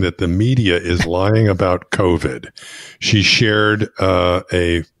stating that the media is lying about COVID. She shared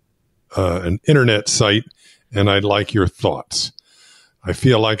an internet site, and I'd like your thoughts. I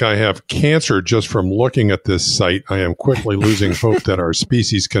feel like I have cancer just from looking at this site. I am quickly losing hope that our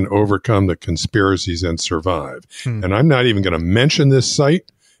species can overcome the conspiracies and survive. And I'm not even going to mention this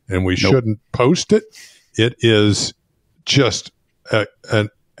site, and we shouldn't post it. It is just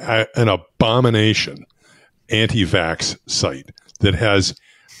an abomination anti-vax site that has,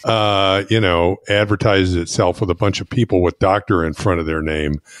 advertises itself with a bunch of people with doctor in front of their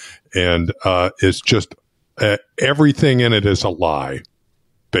name. And it's just everything in it is a lie,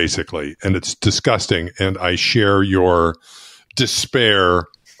 basically. And it's disgusting. And I share your despair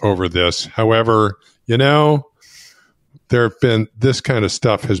over this. However, this kind of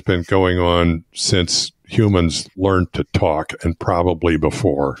stuff has been going on since humans learned to talk, and probably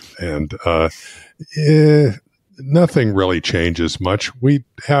before. And nothing really changes much. We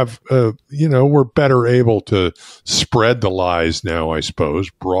have, we're better able to spread the lies now, I suppose,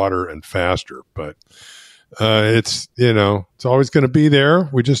 broader and faster. But it's always going to be there.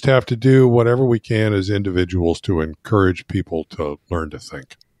 We just have to do whatever we can as individuals to encourage people to learn to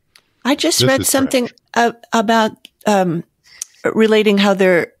think. I just read something about relating how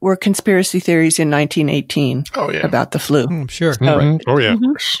there were conspiracy theories in 1918 about the flu. I'm sure. Right. Oh, yeah.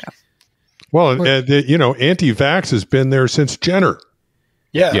 Well, anti-vax has been there since Jenner.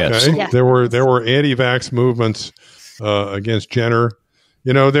 Yeah. Yes. Okay? Yes. There were anti-vax movements against Jenner.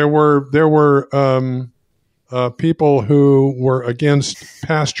 There were people who were against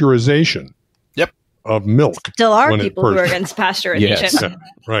pasteurization. Yep. Of milk. Still are people who are against pasteurization. Yes.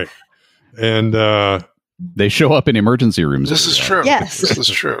 Right. And they show up in emergency rooms. This is true. Yes. This is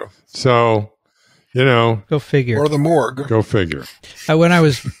true. so, Go figure. Or the morgue. go figure. When I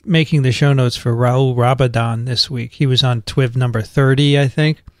was making the show notes for Raul Rabadán this week, he was on TWiV number 30, I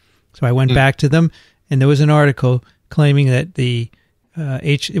think. So I went back to them, and there was an article claiming that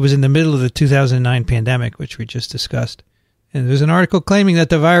it was in the middle of the 2009 pandemic, which we just discussed. And there was an article claiming that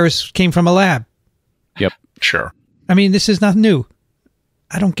the virus came from a lab. Yep. Sure. I mean, this is not new.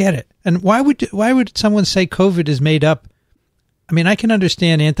 I don't get it. And why would someone say COVID is made up? I mean, I can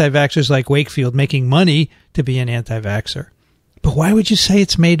understand anti-vaxxers like Wakefield making money to be an anti-vaxxer. But why would you say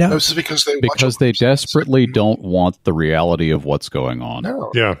it's made up? No, it's because They desperately don't want the reality of what's going on.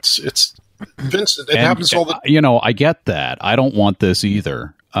 No. Yeah. It's Vincent, it happens all the I get that. I don't want this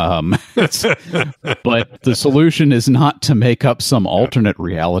either. But the solution is not to make up some alternate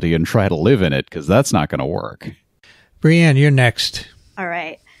reality and try to live in it, because that's not going to work. Brianne, you're next. All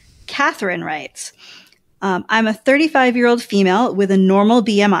right. Catherine writes, I'm a 35-year-old female with a normal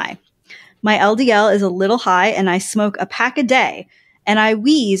BMI. My LDL is a little high and I smoke a pack a day, and I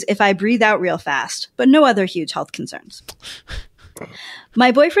wheeze if I breathe out real fast, but no other huge health concerns.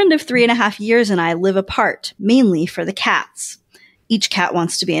 My boyfriend of 3.5 years and I live apart, mainly for the cats. Each cat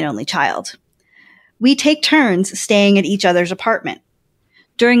wants to be an only child. We take turns staying at each other's apartment.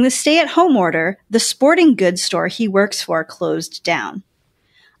 During the stay-at-home order, the sporting goods store he works for closed down.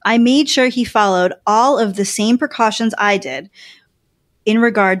 I made sure he followed all of the same precautions I did in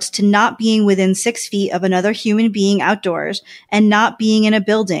regards to not being within 6 feet of another human being outdoors and not being in a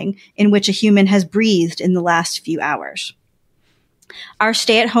building in which a human has breathed in the last few hours. Our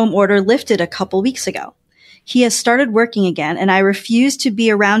stay-at-home order lifted a couple weeks ago. He has started working again, and I refuse to be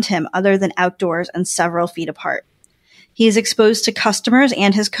around him other than outdoors and several feet apart. He is exposed to customers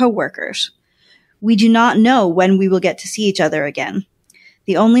and his coworkers. We do not know when we will get to see each other again.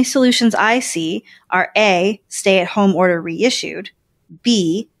 The only solutions I see are A, stay-at-home order reissued,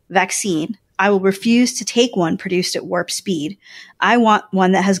 B, vaccine. I will refuse to take one produced at warp speed. I want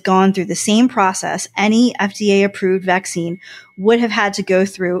one that has gone through the same process any FDA-approved vaccine would have had to go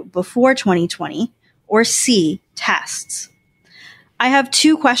through before 2020, or C, tests. I have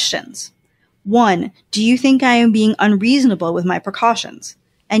 2 questions. 1, do you think I am being unreasonable with my precautions?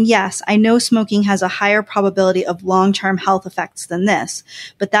 And yes, I know smoking has a higher probability of long-term health effects than this,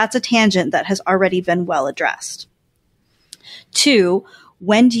 but that's a tangent that has already been well addressed. 2,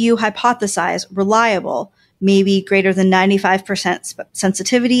 when do you hypothesize reliable, maybe greater than 95%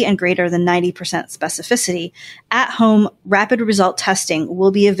 sensitivity and greater than 90% specificity, at-home rapid result testing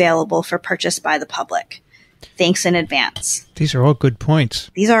will be available for purchase by the public? Thanks in advance. These are all good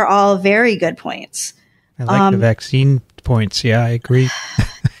points. These are all very good points. I like the vaccine points. Yeah, I agree.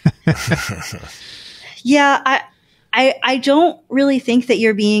 Yeah, I don't really think that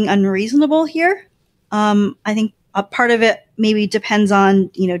you're being unreasonable here. I think a part of it maybe depends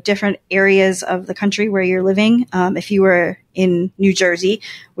on, different areas of the country where you're living. If you were in New Jersey,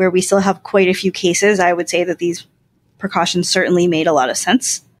 where we still have quite a few cases, I would say that these precautions certainly made a lot of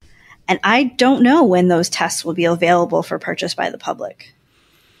sense. And I don't know when those tests will be available for purchase by the public.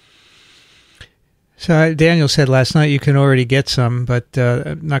 So Daniel said last night you can already get some, but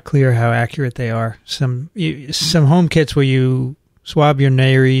not clear how accurate they are. Some home kits where you swab your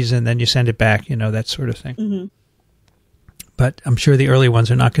nares and then you send it back, that sort of thing. Mm-hmm. But I'm sure the early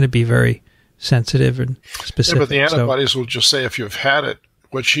ones are not going to be very sensitive and specific. Yeah, but the antibodies will just say if you've had it.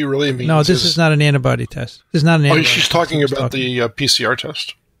 What she really means No, this is not an antibody test. This is not an antibody she's talking about the PCR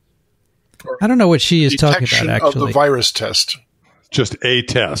test? I don't know what she is talking about, actually. Of the virus test. Just a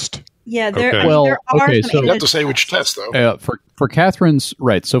test. Yeah, there okay. are some. So you have to say which test, though. For Catherine's,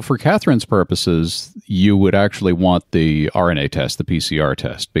 right. So for Catherine's purposes, you would actually want the RNA test, the PCR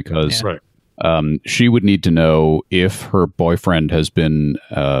test, because she would need to know if her boyfriend has been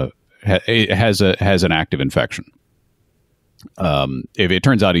has an active infection. If it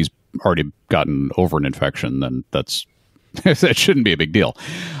turns out he's already gotten over an infection, then that shouldn't be a big deal.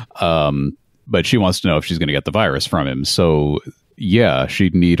 But she wants to know if she's going to get the virus from him. So, yeah,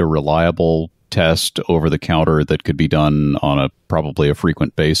 she'd need a reliable test over the counter that could be done on probably a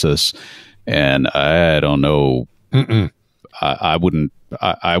frequent basis. And I don't know. I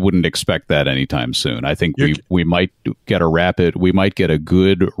wouldn't expect that anytime soon. I think we might get a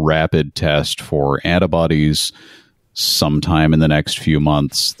good rapid test for antibodies sometime in the next few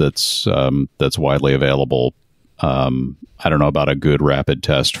months. That's widely available. I don't know about a good rapid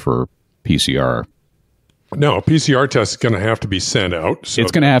test for PCR. No, a PCR test is going to have to be sent out. So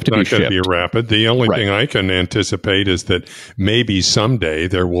it's going to have to be shipped. It's not going to be rapid. The only thing I can anticipate is that maybe someday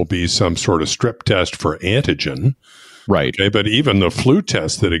there will be some sort of strip test for antigen. Right. Okay, but even the flu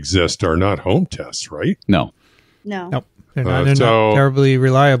tests that exist are not home tests, right? No. Nope. They're not terribly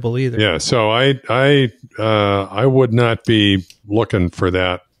reliable either. Yeah, so I would not be looking for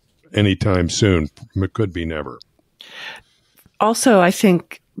that anytime soon. It could be never. Also, I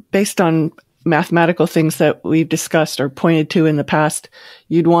think based on mathematical things that we've discussed or pointed to in the past,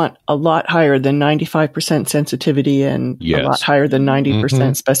 you'd want a lot higher than 95% sensitivity and a lot higher than 90%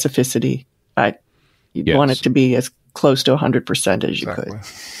 specificity. You'd want it to be as close to 100% as you could.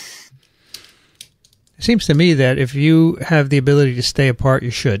 It seems to me that if you have the ability to stay apart,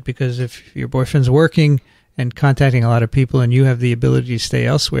 you should, because if your boyfriend's working and contacting a lot of people and you have the ability to stay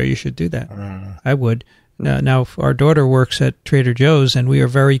elsewhere, you should do that. I would. Now, our daughter works at Trader Joe's, and we are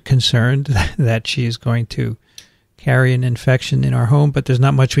very concerned that she is going to carry an infection in our home, but there's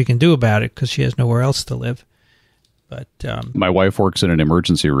not much we can do about it because she has nowhere else to live. But my wife works in an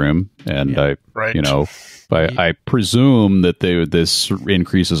emergency room, and I presume that this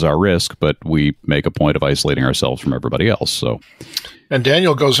increases our risk, but we make a point of isolating ourselves from everybody else. So, And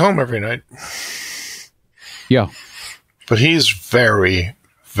Daniel goes home every night. Yeah. But he's very,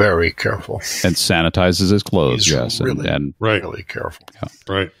 very careful. And sanitizes his clothes, He's yes. really, and really careful. Yeah.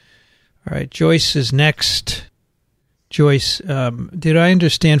 Right. All right, Joyce is next. Joyce, did I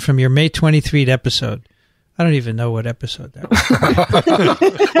understand from your May 23rd episode? I don't even know what episode that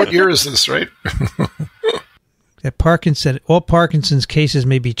was. What year is this, right? That all Parkinson's cases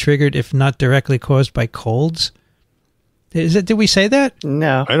may be triggered if not directly caused by colds. Did we say that?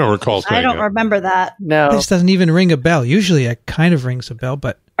 No. I don't recall saying I don't that. remember that. No. This doesn't even ring a bell. Usually it kind of rings a bell,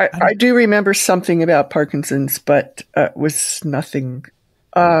 but I do remember something about Parkinson's, but was nothing.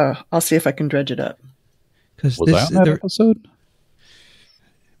 I'll see if I can dredge it up. because Was that on that episode?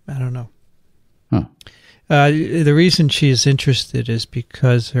 I don't know. Huh. The reason she is interested is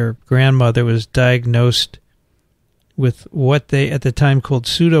because her grandmother was diagnosed with what they at the time called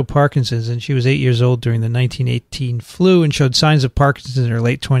pseudo-Parkinson's, and she was 8 years old during the 1918 flu and showed signs of Parkinson's in her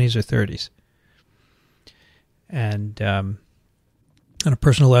late 20s or 30s. And on a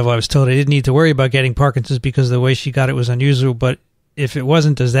personal level, I was told I didn't need to worry about getting Parkinson's because the way she got it was unusual, but if it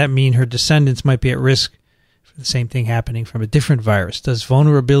wasn't, does that mean her descendants might be at risk for the same thing happening from a different virus? Does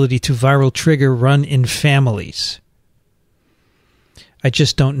vulnerability to viral trigger run in families? I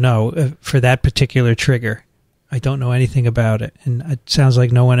just don't know for that particular trigger. I don't know anything about it, and it sounds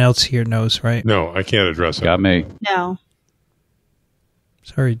like no one else here knows, right? No, I can't address it. Got me. No.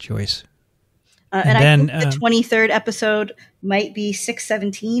 Sorry, Joyce. And then, I think the 23rd episode might be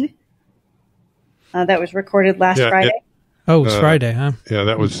 6/17. That was recorded last Friday. Oh, it's Friday, huh? Yeah,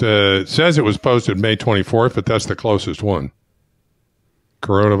 that was, it says it was posted May 24th, but that's the closest one.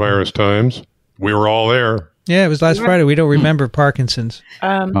 Coronavirus Times. We were all there. Yeah, it was last Friday. We don't remember Parkinson's.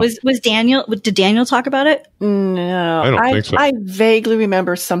 Was Daniel? Did Daniel talk about it? No, I don't think so. I vaguely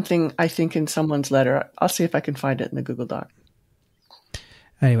remember something. I think in someone's letter. I'll see if I can find it in the Google Doc.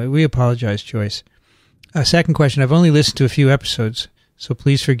 Anyway, we apologize, Joyce. Second question. I've only listened to a few episodes, so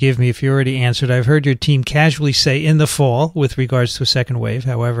please forgive me if you already answered. I've heard your team casually say in the fall with regards to a second wave.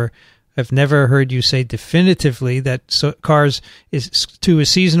 However, I've never heard you say definitively that SARS is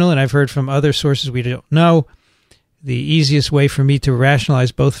seasonal, and I've heard from other sources we don't know. The easiest way for me to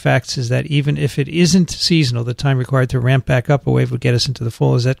rationalize both facts is that even if it isn't seasonal, the time required to ramp back up a wave would get us into the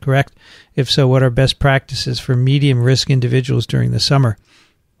fall. Is that correct? If so, what are best practices for medium-risk individuals during the summer?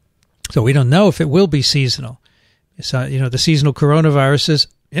 So we don't know if it will be seasonal. So, the seasonal coronaviruses,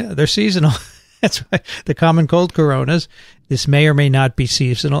 yeah, they're seasonal. That's right. The common cold coronas, this may or may not be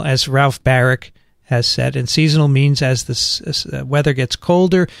seasonal, as Ralph Barrick has said. And seasonal means as the weather gets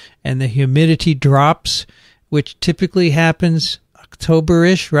colder and the humidity drops, which typically happens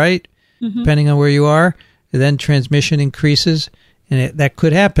October-ish, right? Mm-hmm. Depending on where you are. Then transmission increases, and that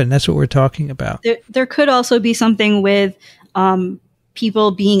could happen. That's what we're talking about. There could also be something with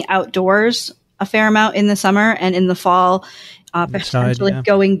people being outdoors a fair amount in the summer and in the fall, potentially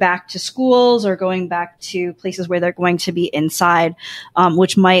going back to schools or going back to places where they're going to be inside,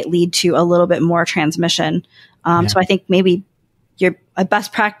 which might lead to a little bit more transmission. So I think maybe your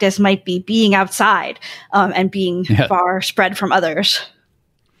best practice might be being outside and being far spread from others.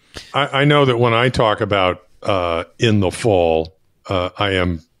 I know that when I talk about in the fall, I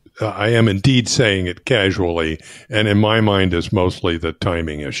am indeed saying it casually, and in my mind is mostly the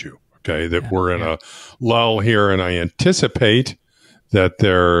timing issue. Okay, that we're in a lull here, and I anticipate that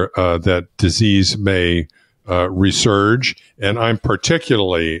that disease may resurge, and I'm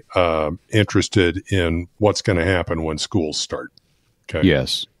particularly interested in what's going to happen when schools start. Okay.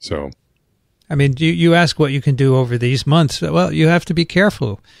 Yes. So, I mean, you ask what you can do over these months. Well, you have to be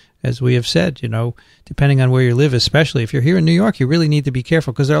careful, as we have said. Depending on where you live, especially if you're here in New York, you really need to be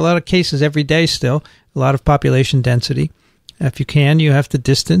careful because there are a lot of cases every day still, a lot of population density. If you can, you have to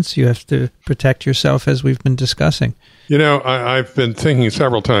distance. You have to protect yourself, as we've been discussing. I've been thinking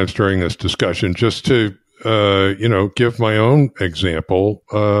several times during this discussion just to, give my own example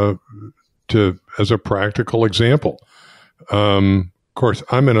as a practical example. Of course,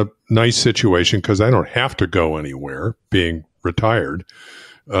 I'm in a nice situation because I don't have to go anywhere, being retired.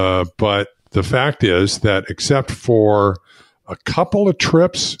 But the fact is that except for a couple of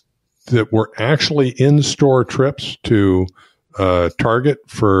trips that were actually in-store trips to Target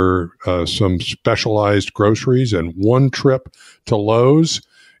for some specialized groceries and one trip to Lowe's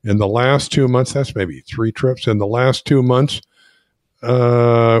in the last 2 months. That's maybe 3 trips in the last 2 months.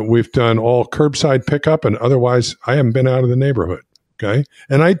 We've done all curbside pickup, and otherwise I haven't been out of the neighborhood. Okay.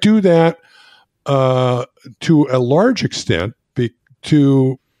 And I do that to a large extent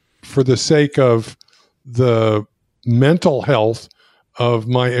for the sake of the mental health of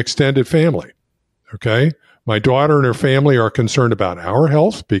my extended family. Okay. My daughter and her family are concerned about our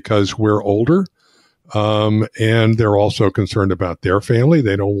health because we're older. And they're also concerned about their family.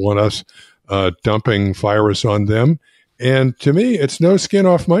 They don't want us dumping virus on them. And to me, it's no skin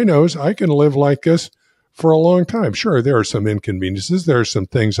off my nose. I can live like this for a long time. Sure, there are some inconveniences. There are some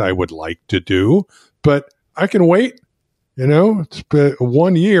things I would like to do, but I can wait. You know, it's been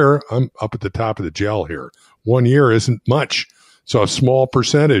 1 year. I'm up at the top of the gel here. 1 year isn't much. So a small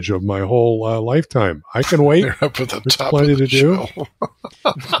percentage of my whole lifetime. I can wait. You're up at the There's top plenty of the to do.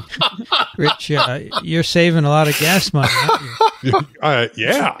 Rich, you're saving a lot of gas money, aren't you?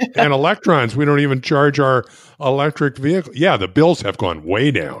 Yeah. And electrons. We don't even charge our electric vehicle. Yeah, the bills have gone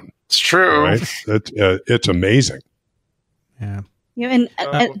way down. It's true. Right? It's amazing. Yeah. And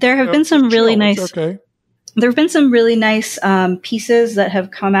there have been some really nice. Okay. There have been some really nice pieces that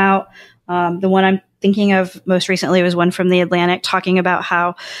have come out. The one I'm thinking of most recently was one from The Atlantic talking about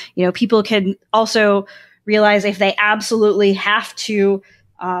how, people can also realize if they absolutely have to,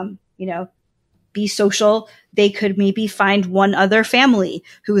 be social, they could maybe find one other family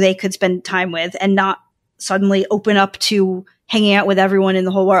who they could spend time with and not suddenly open up to hanging out with everyone in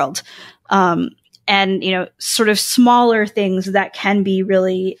the whole world. And, sort of smaller things that can be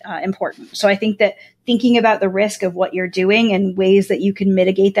really important. So I think that thinking about the risk of what you're doing and ways that you can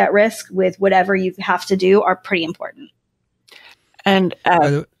mitigate that risk with whatever you have to do are pretty important. And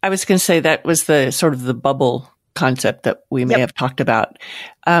I was going to say that was the sort of the bubble concept that we may have talked about.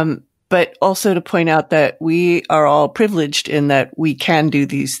 But also to point out that we are all privileged in that we can do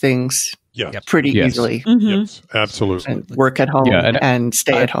these things pretty easily. Mm-hmm. Yes, absolutely. And work at home and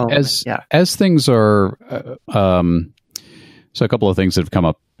stay at home. As things are, so a couple of things that have come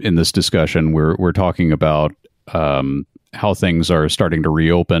up in this discussion. We're talking about how things are starting to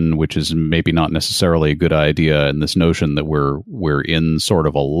reopen, which is maybe not necessarily a good idea. And this notion that we're in sort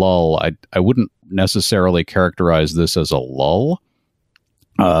of a lull. I wouldn't necessarily characterize this as a lull.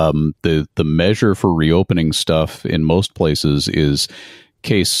 The measure for reopening stuff in most places is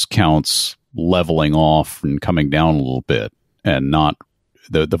case counts leveling off and coming down a little bit, and not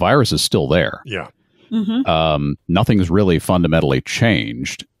the virus is still there. Yeah. Mm-hmm. Nothing's really fundamentally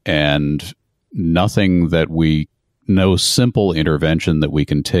changed, and no simple intervention that we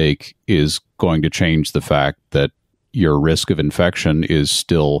can take is going to change the fact that your risk of infection is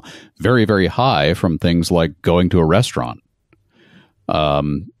still very, very high from things like going to a restaurant.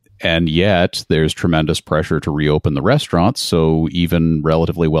 And yet there's tremendous pressure to reopen the restaurants. So even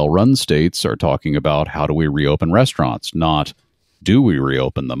relatively well-run states are talking about how do we reopen restaurants, not do we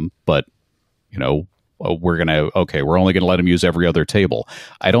reopen them, but, we're only going to let them use every other table.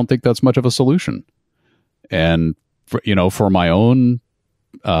 I don't think that's much of a solution. And, for my own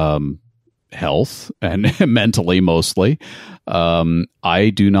health and mentally mostly,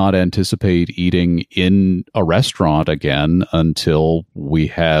 I do not anticipate eating in a restaurant again until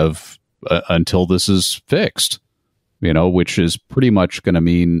until this is fixed, which is pretty much going to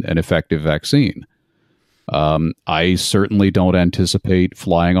mean an effective vaccine. I certainly don't anticipate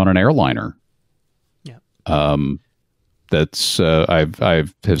flying on an airliner. That's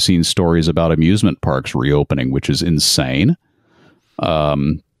I've seen stories about amusement parks reopening, which is insane.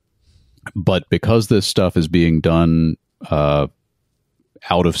 But because this stuff is being done out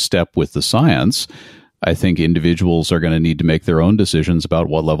of step with the science, I think individuals are going to need to make their own decisions about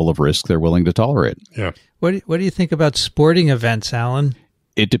what level of risk they're willing to tolerate. Yeah. What do you think about sporting events, Alan?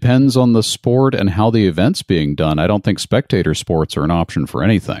 It depends on the sport and how the event's being done. I don't think spectator sports are an option for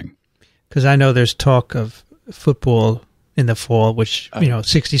anything. Because I know there's talk of football in the fall, which,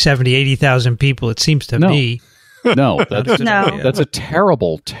 60, 70, 80,000 people, it seems to me. No, that's a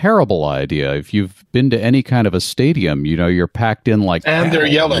terrible, terrible idea. If you've been to any kind of a stadium, you're packed in like and they're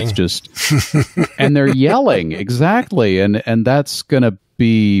yelling. It's just and they're yelling exactly, and that's going to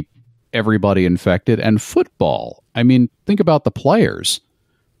be everybody infected. And football, I mean, think about the players;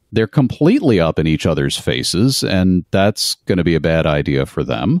 they're completely up in each other's faces, and that's going to be a bad idea for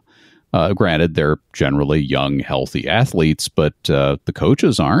them. Granted, they're generally young, healthy athletes, but the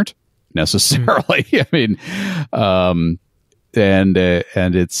coaches aren't necessarily. I mean, and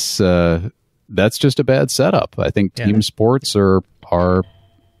it's that's just a bad setup. I think team sports are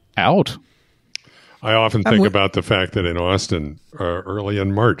out. I often think about the fact that in Austin, early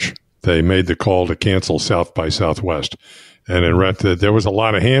in March, they made the call to cancel South by Southwest, and there was a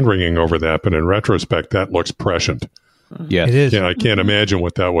lot of hand wringing over that. But in retrospect, that looks prescient. Yeah, it is. Yeah, I can't imagine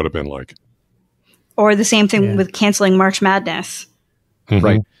what that would have been like. Or the same thing with canceling March Madness. Mm-hmm.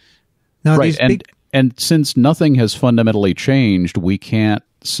 Right. No, right. And since nothing has fundamentally changed, we can't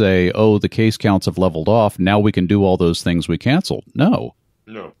say, the case counts have leveled off. Now we can do all those things we canceled. No.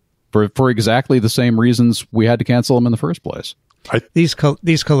 for exactly the same reasons we had to cancel them in the first place.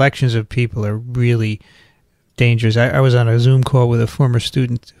 These collections of people are really dangerous. I was on a Zoom call with a former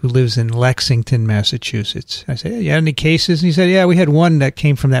student who lives in Lexington, Massachusetts. I said, "You had any cases?" And he said, "Yeah, we had one that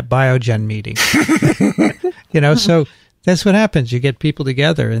came from that Biogen meeting." So that's what happens. You get people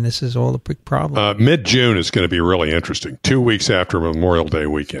together, and this is all a big problem. Mid-June is going to be really interesting, 2 weeks after Memorial Day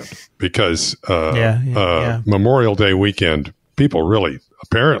weekend, because Memorial Day weekend, people really,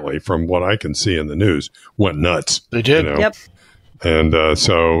 apparently, from what I can see in the news, went nuts. They did. Yep. And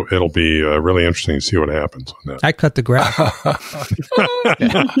so it'll be really interesting to see what happens on that. I cut the grass.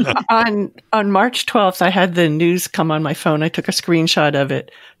 On March 12th, I had the news come on my phone. I took a screenshot of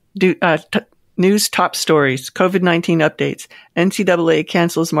it. News top stories, COVID-19 updates, NCAA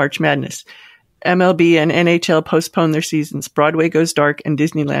cancels March Madness, MLB and NHL postpone their seasons, Broadway goes dark, and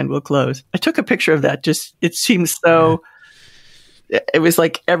Disneyland will close. I took a picture of that. It seems so, it was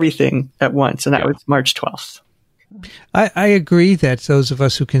like everything at once, and that was March 12th. I agree that those of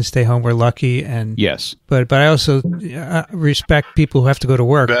us who can stay home, we're lucky, and yes, but I also respect people who have to go to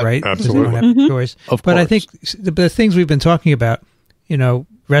work, right? Absolutely, they don't have a choice. Of but course. I think the things we've been talking about,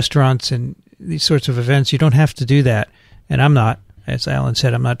 restaurants and these sorts of events, you don't have to do that. And I'm not, as Alan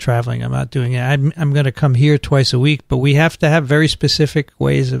said, I'm not traveling. I'm not doing it. I'm going to come here twice a week, but we have to have very specific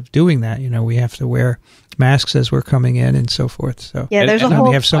ways of doing that. We have to wear masks as we're coming in and so forth. So there's and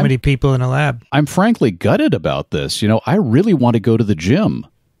we have so many people in a lab. I'm frankly gutted about this. I really want to go to the gym.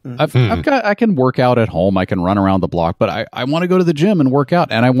 I can work out at home. I can run around the block, but I want to go to the gym and work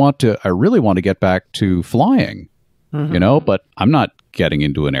out. And I really want to get back to flying, but I'm not getting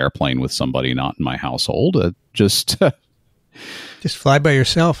into an airplane with somebody not in my household. Just fly by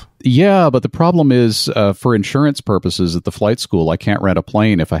yourself. Yeah, but the problem is, for insurance purposes at the flight school, I can't rent a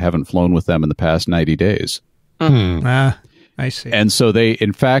plane if I haven't flown with them in the past 90 days. I see. And so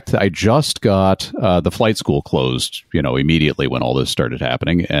in fact, I just got the flight school closed, immediately when all this started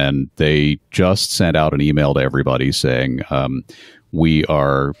happening. And they just sent out an email to everybody saying,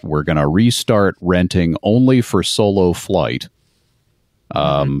 we're going to restart renting only for solo flight.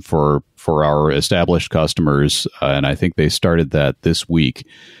 For our established customers, and I think they started that this week.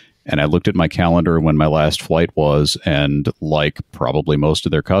 And I looked at my calendar when my last flight was, and like probably most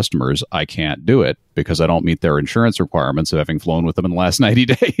of their customers, I can't do it because I don't meet their insurance requirements of having flown with them in the last 90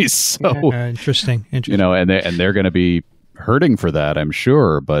 days. So interesting. And they're going to be hurting for that, I'm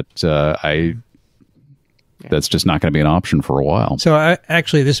sure. But that's just not going to be an option for a while. So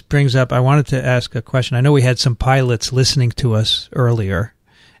actually, this brings up, I wanted to ask a question. I know we had some pilots listening to us earlier,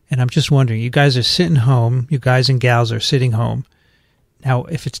 and I'm just wondering, you guys are sitting home, you guys and gals are sitting home. Now,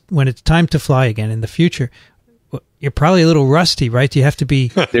 when it's time to fly again in the future, you're probably a little rusty, right? Do you have to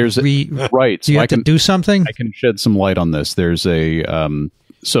be right? Do you have to do something? I can shed some light on this. There's in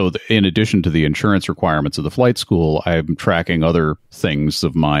addition to the insurance requirements of the flight school, I'm tracking other things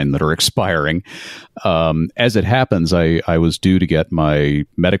of mine that are expiring. As it happens, I was due to get my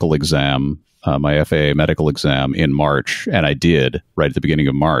medical exam, my FAA medical exam in March, and I did right at the beginning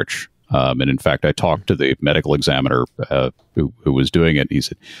of March. And in fact, I talked to the medical examiner who was doing it. He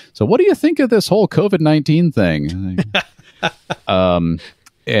said, "So what do you think of this whole COVID-19 thing?"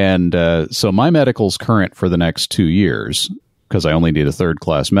 So my medical's current for the next 2 years, because I only need a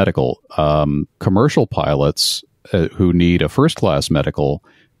third-class medical. Commercial pilots who need a first-class medical,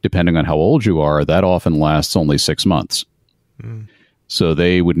 depending on how old you are, that often lasts only 6 months. So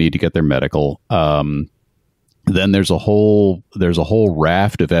they would need to get their medical. Then there's a whole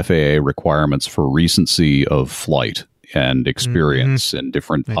raft of FAA requirements for recency of flight and experience and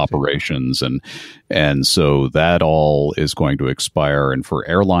different operations, and so that all is going to expire. And for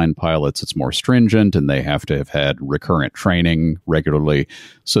airline pilots, it's more stringent, and they have to have had recurrent training regularly.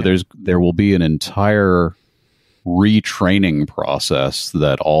 So there will be an entire retraining process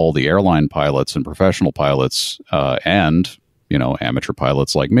that all the airline pilots and professional pilots and amateur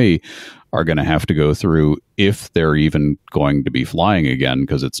pilots like me are going to have to go through if they're even going to be flying again,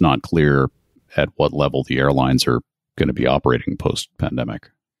 because it's not clear at what level the airlines are going to be operating post-pandemic.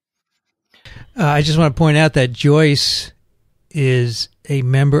 I just want to point out that Joyce is a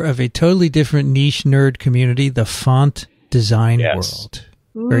member of a totally different niche nerd community, the font design world.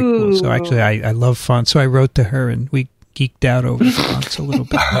 Very cool. So actually, I love fonts. So I wrote to her, and we geeked out over fonts a little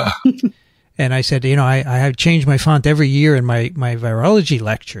bit. And I said, I have changed my font every year in my virology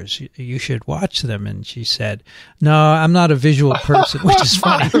lectures. You should watch them. And she said, "No, I'm not a visual person," which is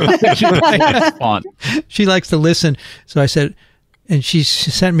funny. She likes to listen. So I said, and she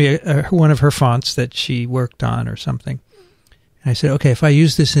sent me one of her fonts that she worked on or something. And I said, "Okay, if I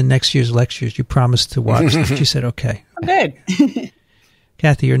use this in next year's lectures, you promise to watch them." She said, "Okay." Good.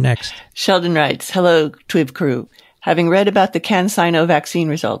 Kathy, you're next. Sheldon writes, hello, TWiV crew. Having read about the CanSino vaccine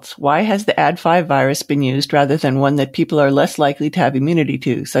results, why has the Ad5 virus been used rather than one that people are less likely to have immunity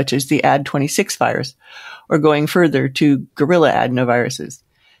to, such as the Ad26 virus, or going further to gorilla adenoviruses?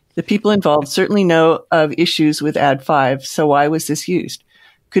 The people involved certainly know of issues with Ad5, so why was this used?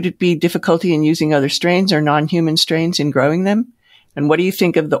 Could it be difficulty in using other strains or non-human strains in growing them? And what do you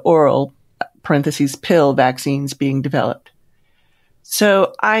think of the oral, parentheses, pill vaccines being developed?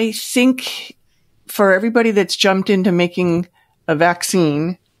 So I think for everybody that's jumped into making a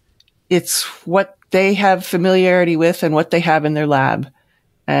vaccine, it's what they have familiarity with and what they have in their lab.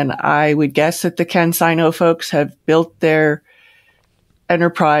 And I would guess that the CanSino folks have built their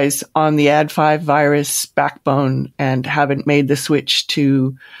enterprise on the Ad5 virus backbone and haven't made the switch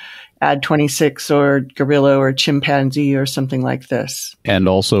to Ad26 or gorilla or chimpanzee or something like this. And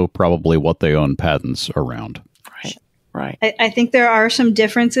also probably what they own patents around. Right. I think there are some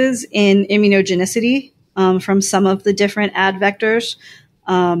differences in immunogenicity from some of the different ad vectors,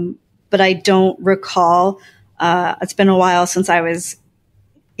 but I don't recall. It's been a while since I was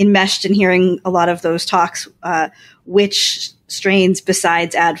enmeshed in hearing a lot of those talks, which strains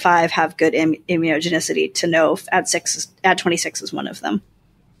besides Ad5 have good immunogenicity to know if Ad26 is one of them.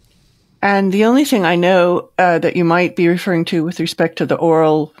 And the only thing I know that you might be referring to with respect to the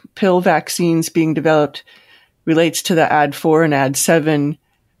oral pill vaccines being developed relates to the Ad4 and Ad7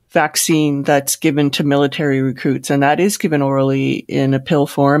 vaccine that's given to military recruits. And that is given orally in a pill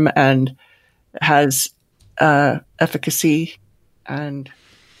form and has efficacy. And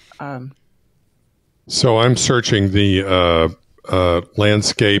so I'm searching the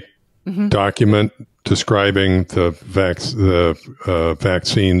landscape document describing the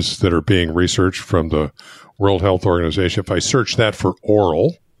vaccines that are being researched from the World Health Organization. If I search that for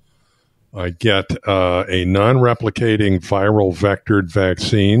oral, I get a non-replicating viral vectored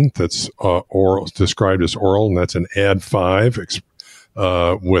vaccine that's oral, described as oral, and that's an Ad5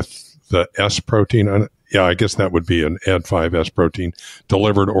 with the S protein on it. Yeah, I guess that would be an Ad5 S protein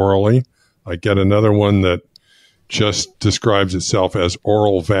delivered orally. I get another one that just describes itself as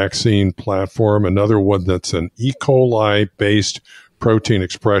oral vaccine platform, another one that's an E. coli-based protein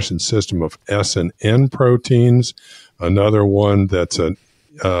expression system of S and N proteins, another one that's an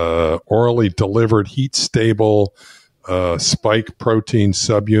orally delivered heat-stable spike protein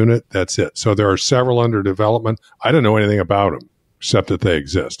subunit. That's it. So there are several under development. I don't know anything about them except that they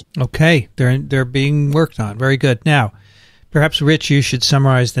exist. Okay, they're being worked on. Very good. Now, perhaps, Rich, you should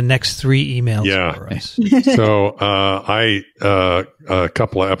summarize the next 3 emails for us. So a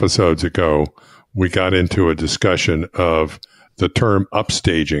couple of episodes ago, we got into a discussion of the term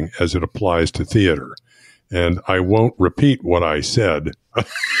upstaging as it applies to theater. And I won't repeat what I said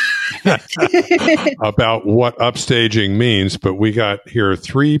about what upstaging means, but we got here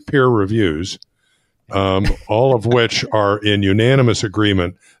 3 peer reviews, all of which are in unanimous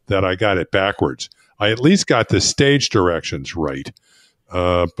agreement that I got it backwards. I at least got the stage directions right.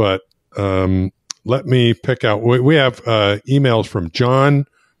 But let me pick out. We have emails from John,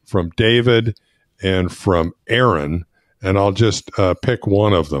 from David, and from Aaron, and I'll just pick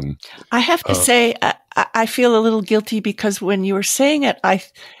one of them. I have to say, I feel a little guilty because when you were saying it, I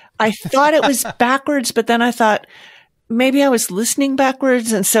thought it was backwards, but then I thought maybe I was listening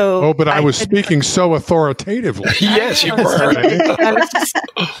backwards, and so. Oh, but I was speaking so authoritatively. Yes, you were.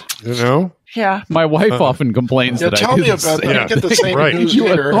 You know. Yeah, my wife often complains that tell I do me about that. Yeah. Get the same news you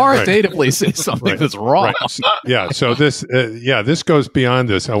here. authoritatively say something that's wrong. Right. Yeah. So this goes beyond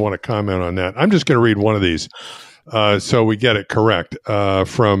this. I want to comment on that. I'm just going to read one of these, so we get it correct.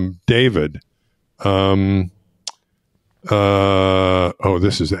 From David. This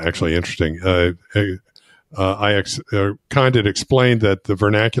is actually interesting. Condit explained that the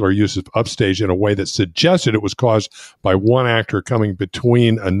vernacular use of upstage in a way that suggested it was caused by one actor coming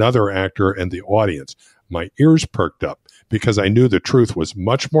between another actor and the audience. My ears perked up because I knew the truth was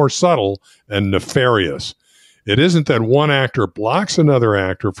much more subtle and nefarious. It isn't that one actor blocks another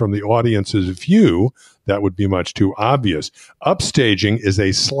actor from the audience's view. That would be much too obvious. Upstaging is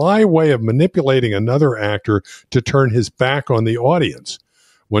a sly way of manipulating another actor to turn his back on the audience.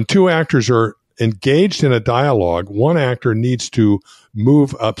 When 2 actors are engaged in a dialogue, one actor needs to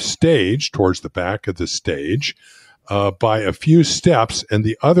move upstage towards the back of the stage by a few steps, and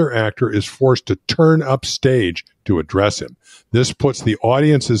the other actor is forced to turn upstage to address him. This puts the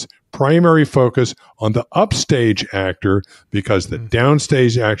audience's primary focus on the upstage actor because the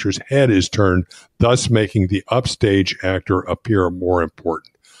downstage actor's head is turned, thus making the upstage actor appear more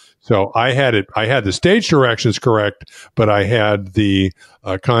important. So I had the stage directions correct, but I had the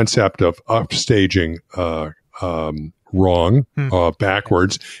concept of upstaging wrong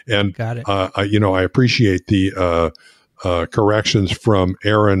backwards. And Got it. I appreciate the corrections from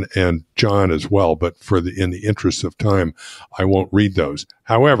Aaron and John as well, but in the interest of time, I won't read those.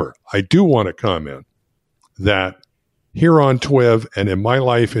 However, I do want to comment that here on TWiV and in my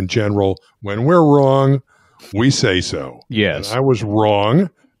life in general, when we're wrong, we say so. Yes. And I was wrong.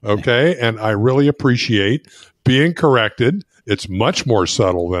 Okay. And I really appreciate being corrected. It's much more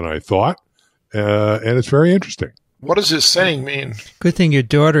subtle than I thought. And it's very interesting. What does this saying mean? Good thing your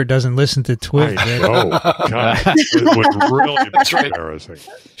daughter doesn't listen to TWiV. Oh, God. It would really be embarrassing.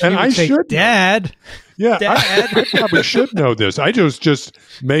 And I should. Dad. Yeah, Dad. I probably should know this. I was just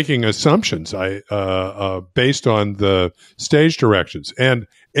making assumptions based on the stage directions. And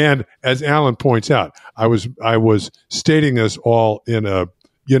as Alan points out, I was stating this all in a,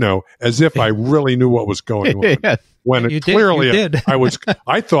 as if I really knew what was going on. Yeah. When You clearly did.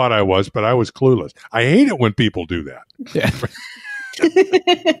 I thought I was, but I was clueless. I hate it when people do that. Yeah.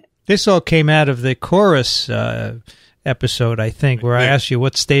 This all came out of the chorus episode, I think, where I asked you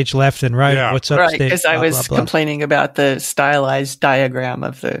what's stage left and right, Yeah. what's up Right, stage. because I blah, was blah, blah. complaining about the stylized diagram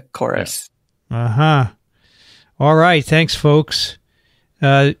of the chorus. Uh-huh. All right. Thanks, folks.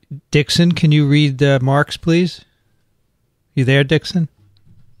 Dixon, can you read Mark's, please? You there, Dixon?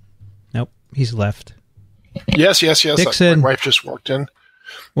 Nope. He's left. Yes. Dixon. My wife just walked in.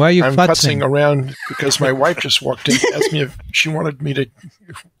 Why are you I'm futzing? futzing around because my wife just walked in and asked me if she wanted me to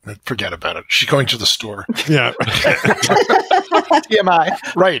forget about it. She's going to the store. Yeah.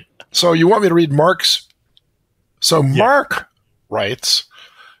 TMI. Right. So you want me to read Mark's? So Mark writes,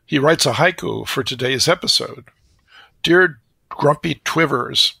 he writes a haiku for today's episode. Dear grumpy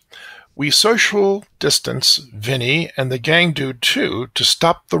Twivers, we social distance Vinny and the gang do too to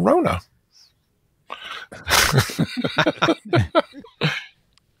stop the Rona.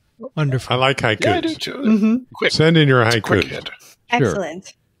 Wonderful. I like haikus. Yeah, I do too. Quick. Send in your It's a quick haikus. hit.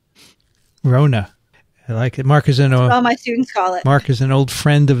 Excellent. Rona. I like it. Mark is All my students call it. Mark is an old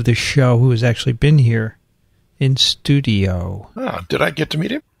friend of the show who has actually been here in studio. Oh, did I get to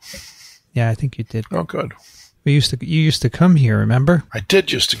meet him? Yeah, I think you did. Oh, good. You used to come here, remember? I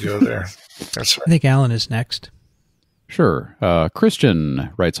did used to go there. That's I right. think Alan is next. Sure.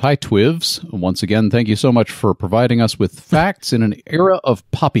 Christian writes, Hi, TWiVs. Once again, thank you so much for providing us with facts in an era of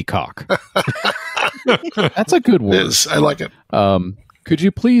poppycock. That's a good It word. is. I like it. Could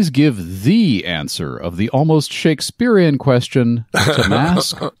you please give the answer of the almost Shakespearean question, to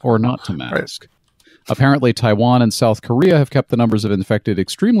mask or not to mask? Apparently, Taiwan and South Korea have kept the numbers of infected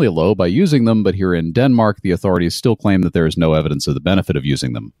extremely low by using them, but here in Denmark, the authorities still claim that there is no evidence of the benefit of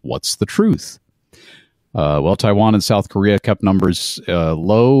using them. What's the truth? Well, Taiwan and South Korea kept numbers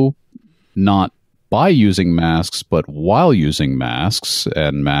low, not by using masks, but while using masks,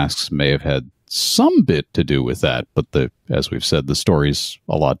 and masks may have had some bit to do with that, but as we've said, the story's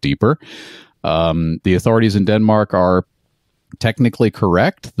a lot deeper. The authorities in Denmark are technically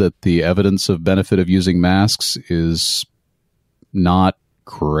correct that the evidence of benefit of using masks is not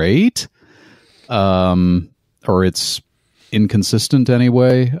great, or it's inconsistent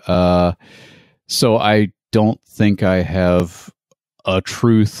anyway. So I don't think I have a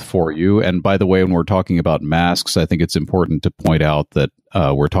truth for you. And by the way, when we're talking about masks, I think it's important to point out that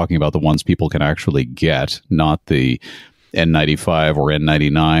we're talking about the ones people can actually get, not the N95 or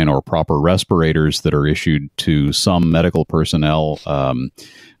N99 or proper respirators that are issued to some medical personnel,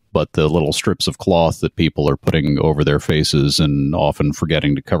 but the little strips of cloth that people are putting over their faces and often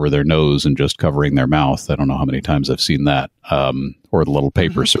forgetting to cover their nose and just covering their mouth. I don't know how many times I've seen that, or the little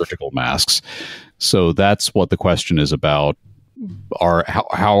paper surgical masks. So that's what the question is about.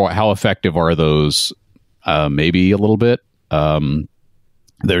 How effective are those? Maybe a little bit.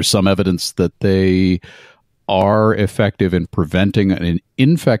 There's some evidence that they are effective in preventing an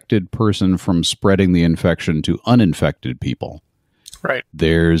infected person from spreading the infection to uninfected people. Right.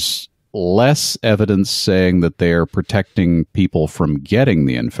 There's less evidence saying that they are protecting people from getting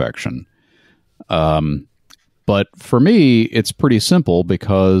the infection. But for me, it's pretty simple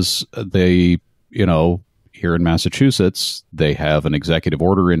because they, here in Massachusetts, they have an executive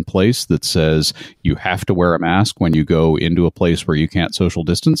order in place that says you have to wear a mask when you go into a place where you can't social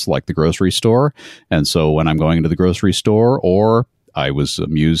distance, like the grocery store. And so when I'm going into the grocery store, or I was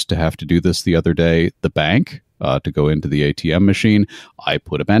amused to have to do this the other day, the bank, to go into the ATM machine, I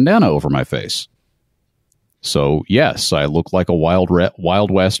put a bandana over my face. So yes, I look like a Wild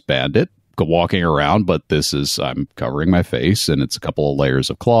West bandit walking around, but I'm covering my face, and it's a couple of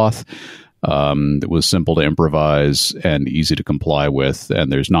layers of cloth. It was simple to improvise and easy to comply with,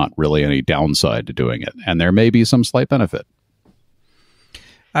 and there's not really any downside to doing it. And there may be some slight benefit.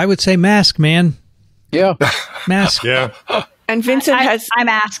 I would say mask, man. Yeah. Mask. Yeah. And Vincent I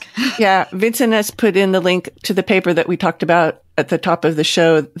mask. Yeah, Vincent has put in the link to the paper that we talked about at the top of the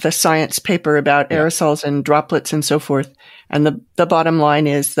show, the science paper about aerosols and droplets and so forth. And the bottom line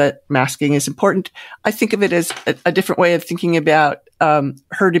is that masking is important. I think of it as a different way of thinking about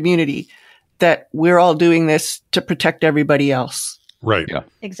herd immunity, that we're all doing this to protect everybody else. Right. Yeah.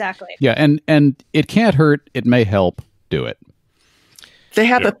 Exactly. Yeah, and it can't hurt. It may help. Do it. They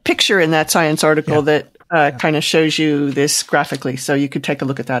have a picture in that science article that kind of shows you this graphically, so you could take a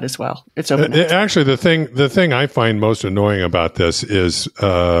look at that as well. It's open. Actually, the thing I find most annoying about this is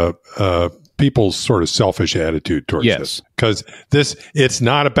people's sort of selfish attitude towards this, because it's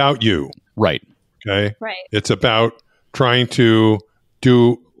not about you, right? Okay, right. It's about trying to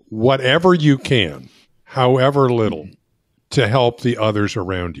do whatever you can, however little, to help the others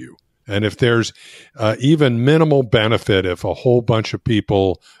around you. And if there's even minimal benefit, if a whole bunch of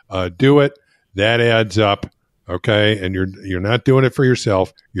people do it, that adds up, okay? And you're not doing it for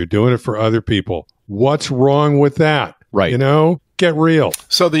yourself. You're doing it for other people. What's wrong with that? Right. You know, get real.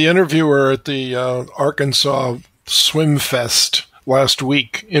 So the interviewer at the Arkansas Swim Fest last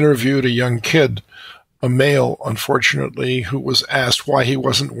week interviewed a young kid, a male, unfortunately, who was asked why he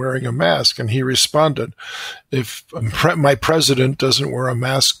wasn't wearing a mask. And he responded, if my president doesn't wear a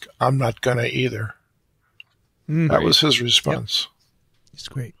mask, I'm not going to either. That was his response. Yep. It's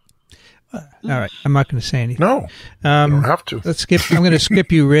great. All right. I'm not going to say anything. No, you don't have to. I'm going to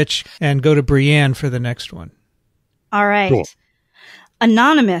skip you, Rich, and go to Brianne for the next one. All right. Cool.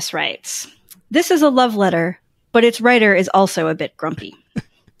 Anonymous writes, this is a love letter, but its writer is also a bit grumpy.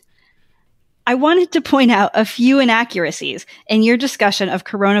 I wanted to point out a few inaccuracies in your discussion of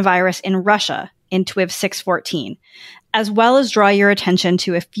coronavirus in Russia in TWiV 614, as well as draw your attention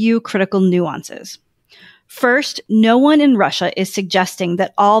to a few critical nuances. First, no one in Russia is suggesting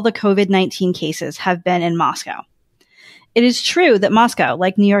that all the COVID-19 cases have been in Moscow. It is true that Moscow,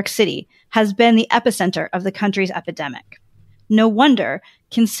 like New York City, has been the epicenter of the country's epidemic. No wonder,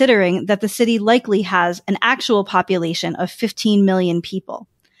 considering that the city likely has an actual population of 15 million people.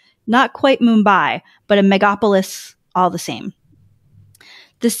 Not quite Mumbai, but a megapolis all the same.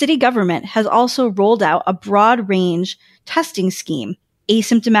 The city government has also rolled out a broad range testing scheme.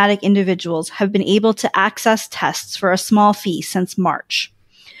 Asymptomatic individuals have been able to access tests for a small fee since March,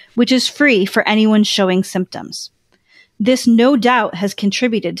 which is free for anyone showing symptoms. This no doubt has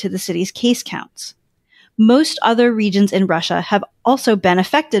contributed to the city's case counts. Most other regions in Russia have also been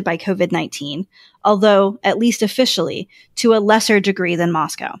affected by COVID-19, although, at least officially, to a lesser degree than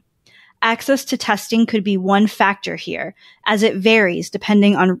Moscow. Access to testing could be one factor here, as it varies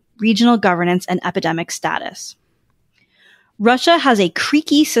depending on regional governance and epidemic status. Russia has a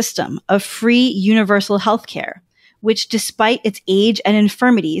creaky system of free universal healthcare, which, despite its age and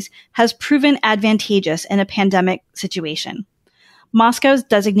infirmities, has proven advantageous in a pandemic situation. Moscow's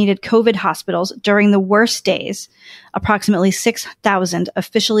designated COVID hospitals during the worst days, approximately 6,000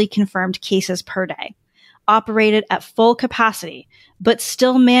 officially confirmed cases per day, operated at full capacity, but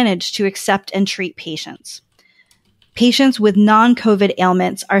still managed to accept and treat patients. Patients with non-COVID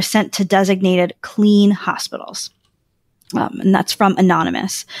ailments are sent to designated clean hospitals. And that's from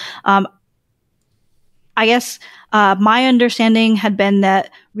Anonymous. I guess my understanding had been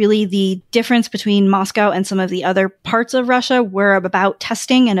that really the difference between Moscow and some of the other parts of Russia were about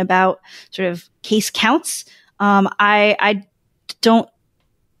testing and about sort of case counts. I don't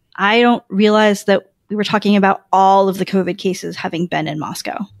realize that we were talking about all of the COVID cases having been in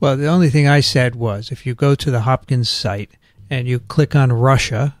Moscow. Well, the only thing I said was if you go to the Hopkins site and you click on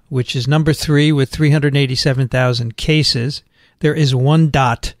Russia, which is number 3 with 387,000 cases, there is one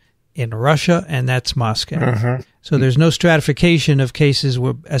dot in Russia, and that's Moscow. So there's no stratification of cases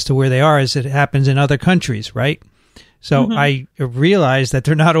as to where they are as it happens in other countries, right? So I realize that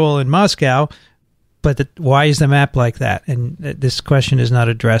they're not all in Moscow, but why is the map like that? And this question is not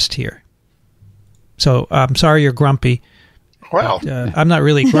addressed here. So I'm sorry you're grumpy. Wow. But, I'm not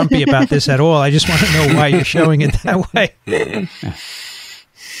really grumpy about this at all. I just want to know why you're showing it that way.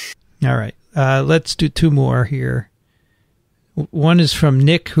 All right. Let's do 2 more here. One is from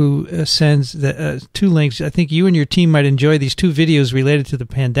Nick, who sends the 2 links. I think you and your team might enjoy these 2 videos related to the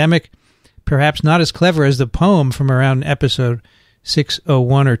pandemic. Perhaps not as clever as the poem from around episode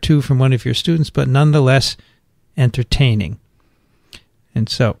 601 or 2 from one of your students, but nonetheless entertaining. And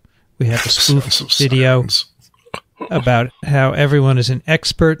so we have a spoof video about how everyone is an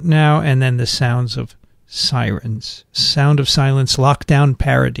expert now, and then the sounds of sirens. Sound of Silence lockdown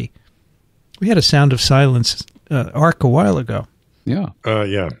parody. We had a Sound of Silence arc a while ago. Yeah.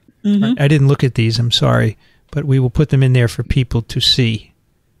 Yeah. I didn't look at these, I'm sorry, but we will put them in there for people to see.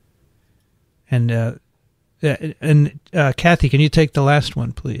 And And Kathy, can you take the last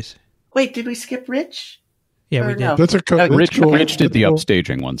one, please? Wait, did we skip Rich? Yeah, we did. No? That's a Rich did the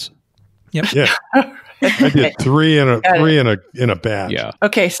upstaging ones. Yep. Yeah, I did three in a batch. Yeah.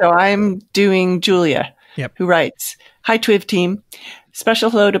 Okay, so I'm doing Julia, who writes, "Hi, TWiV team. Special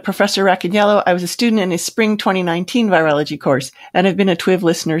hello to Professor Racaniello. I was a student in his spring 2019 virology course and have been a TWiV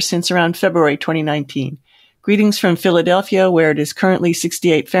listener since around February 2019. Greetings from Philadelphia, where it is currently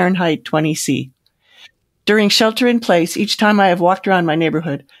 68 Fahrenheit, 20 C. During shelter in place, each time I have walked around my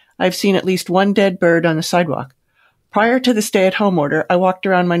neighborhood, I've seen at least one dead bird on the sidewalk. Prior to the stay-at-home order, I walked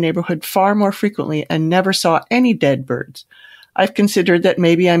around my neighborhood far more frequently and never saw any dead birds. I've considered that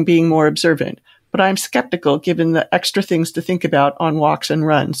maybe I'm being more observant, but I'm skeptical given the extra things to think about on walks and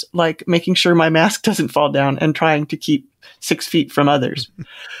runs, like making sure my mask doesn't fall down and trying to keep 6 feet from others.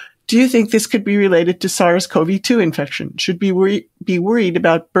 Do you think this could be related to SARS-CoV-2 infection? Should we be worried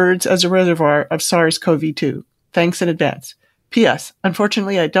about birds as a reservoir of SARS-CoV-2? Thanks in advance. P.S.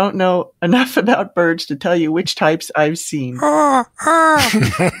 Unfortunately, I don't know enough about birds to tell you which types I've seen."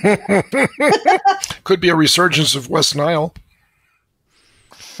 Could be a resurgence of West Nile.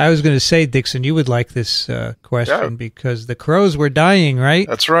 I was going to say, Dixon, you would like this question because the crows were dying, right?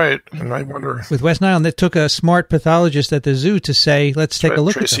 That's right. And I wonder... With West Nile, and it took a smart pathologist at the zoo to say, let's take a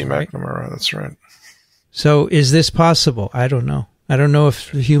look Tracy at them. McNamara, that's right. So is this possible? I don't know. I don't know if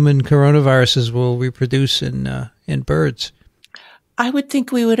human coronaviruses will reproduce in birds. I would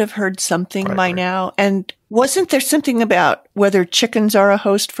think we would have heard something by now. And wasn't there something about whether chickens are a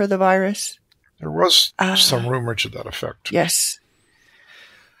host for the virus? There was some rumor to that effect. Yes.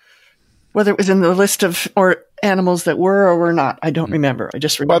 Whether it was in the list of or animals that were or were not, I don't remember. I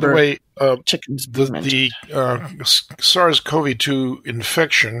just remember. By the way, chickens. The SARS-CoV-2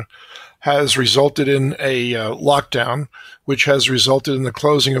 infection has resulted in a lockdown, which has resulted in the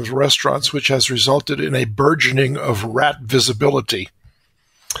closing of restaurants, which has resulted in a burgeoning of rat visibility.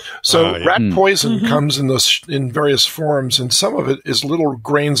 So rat poison comes in various forms, and some of it is little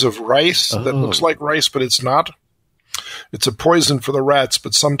grains of rice that looks like rice, but it's not. It's a poison for the rats,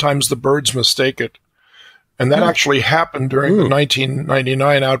 but sometimes the birds mistake it. And that actually happened during the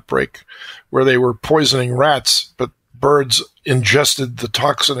 1999 outbreak, where they were poisoning rats, but birds ingested the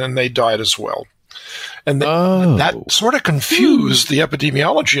toxin and they died as well. And that sort of confused the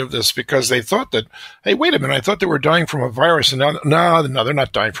epidemiology of this, because they thought that, hey, wait a minute, I thought they were dying from a virus. And now, no, they're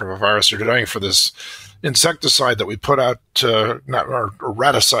not dying from a virus. They're dying for this insecticide that we put out, or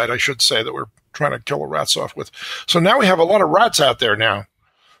raticide, I should say, that we're trying to kill the rats off with. So now we have a lot of rats out there now.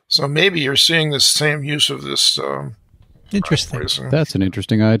 So maybe you're seeing the same use of this. Interesting. That's an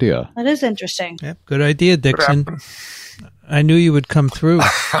interesting idea. That is interesting. Yep, good idea, Dixon. I knew you would come through.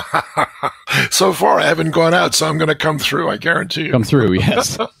 So far, I haven't gone out, so I'm going to come through. I guarantee you. Come through,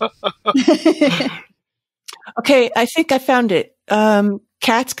 yes. Okay, I think I found it.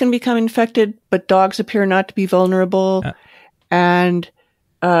 Cats can become infected, but dogs appear not to be vulnerable. And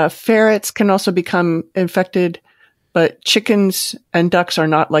ferrets can also become infected, but chickens and ducks are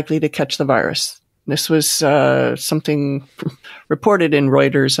not likely to catch the virus. This was something reported in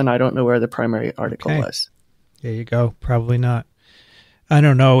Reuters, and I don't know where the primary article was. There you go. Probably not. I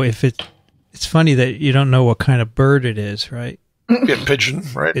don't know if it's funny that you don't know what kind of bird it is, right? Yeah, pigeon,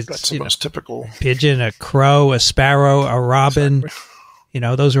 right? That's the most typical. Pigeon, a crow, a sparrow, a robin.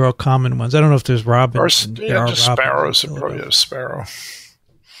 Exactly. Those are all common ones. I don't know if there's robins. Just sparrows. Probably a sparrow.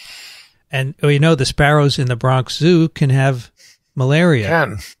 And the sparrows in the Bronx Zoo can have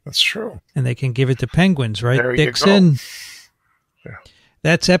malaria. That's true. And they can give it to penguins, right, there Dixon? You go. Yeah.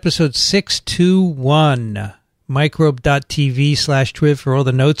 That's episode 621. Microbe.tv/TWiV for all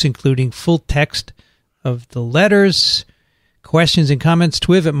the notes, including full text of the letters. Questions and comments,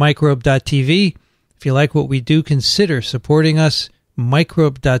 TWiV at microbe.tv. If you like what we do, consider supporting us.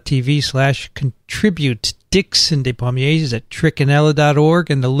 Microbe.tv/contribute. Dixon Despommiers is at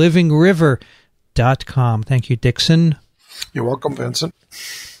trichinella.org and thelivingriver.com. Thank you, Dixon. You're welcome, Vincent.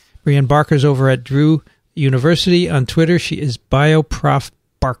 Brianne Barker's over at Drew University on Twitter. She is BioProf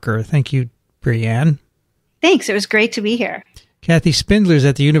Barker. Thank you, Brianne. Thanks. It was great to be here. Kathy Spindler's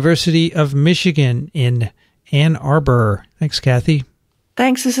at the University of Michigan in Ann Arbor. Thanks, Kathy.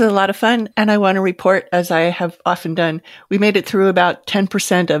 Thanks. This is a lot of fun. And I want to report, as I have often done, we made it through about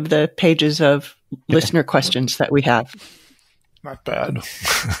 10% of the pages of listener questions that we have. Not bad.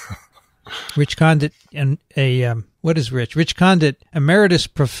 Rich Condit, and what is Rich? Rich Condit, Emeritus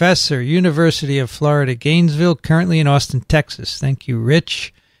Professor, University of Florida, Gainesville, currently in Austin, Texas. Thank you,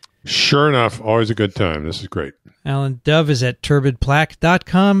 Rich. Sure enough, always a good time. This is great. Alan Dove is at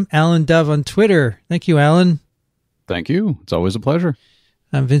turbidplaque.com. Alan Dove on Twitter. Thank you, Alan. Thank you. It's always a pleasure.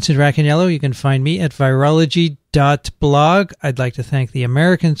 I'm Vincent Racaniello. You can find me at virology.blog. I'd like to thank the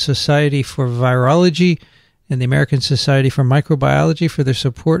American Society for Virology and the American Society for Microbiology for their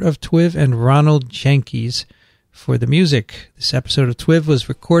support of TWiV, and Ronald Jenkins for the music. This episode of TWiV was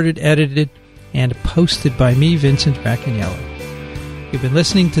recorded, edited, and posted by me, Vincent Racaniello. You've been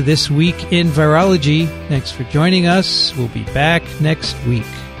listening to This Week in Virology. Thanks for joining us. We'll be back next week.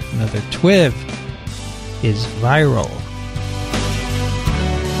 Another TWiV is viral.